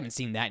one because I haven't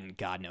seen that in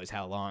God knows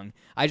how long.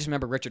 I just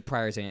remember Richard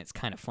Pryor's in it. It's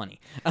kind of funny.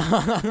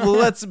 Well,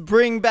 let's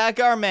bring back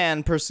our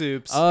man,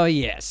 Persoops. Oh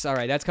yes. All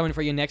right, that's coming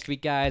for you next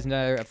week, guys.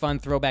 Another fun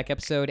throwback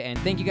episode. And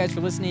thank you guys for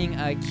listening.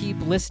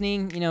 Keep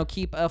listening.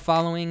 Keep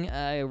following,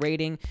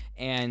 rating,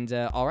 and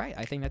all right.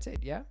 I think that's it.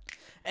 Yeah.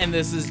 And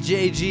this is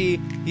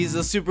JG. He's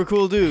a super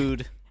cool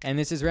dude. And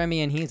this is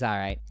Remy, and he's all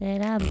right.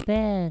 And I'm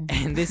Ben.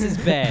 And this is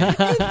Ben.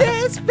 And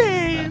that's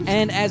Ben.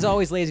 And as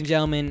always, ladies and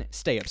gentlemen,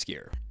 stay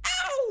obscure.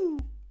 Ow!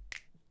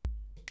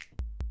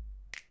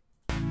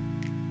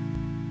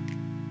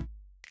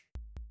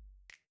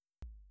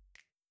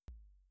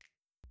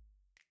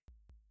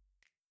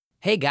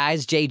 Hey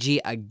guys, JG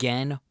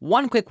again.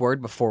 One quick word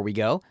before we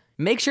go.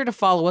 Make sure to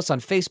follow us on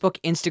Facebook,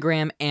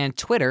 Instagram, and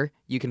Twitter.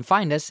 You can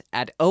find us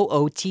at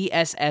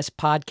OOTSS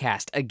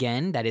Podcast.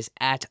 Again, that is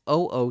at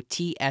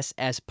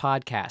OOTSS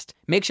Podcast.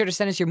 Make sure to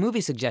send us your movie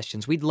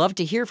suggestions. We'd love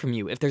to hear from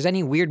you. If there's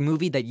any weird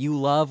movie that you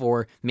love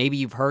or maybe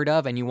you've heard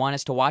of and you want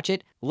us to watch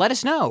it, let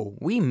us know.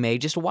 We may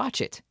just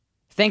watch it.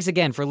 Thanks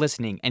again for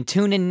listening, and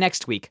tune in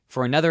next week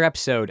for another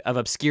episode of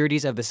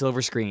Obscurities of the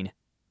Silver Screen.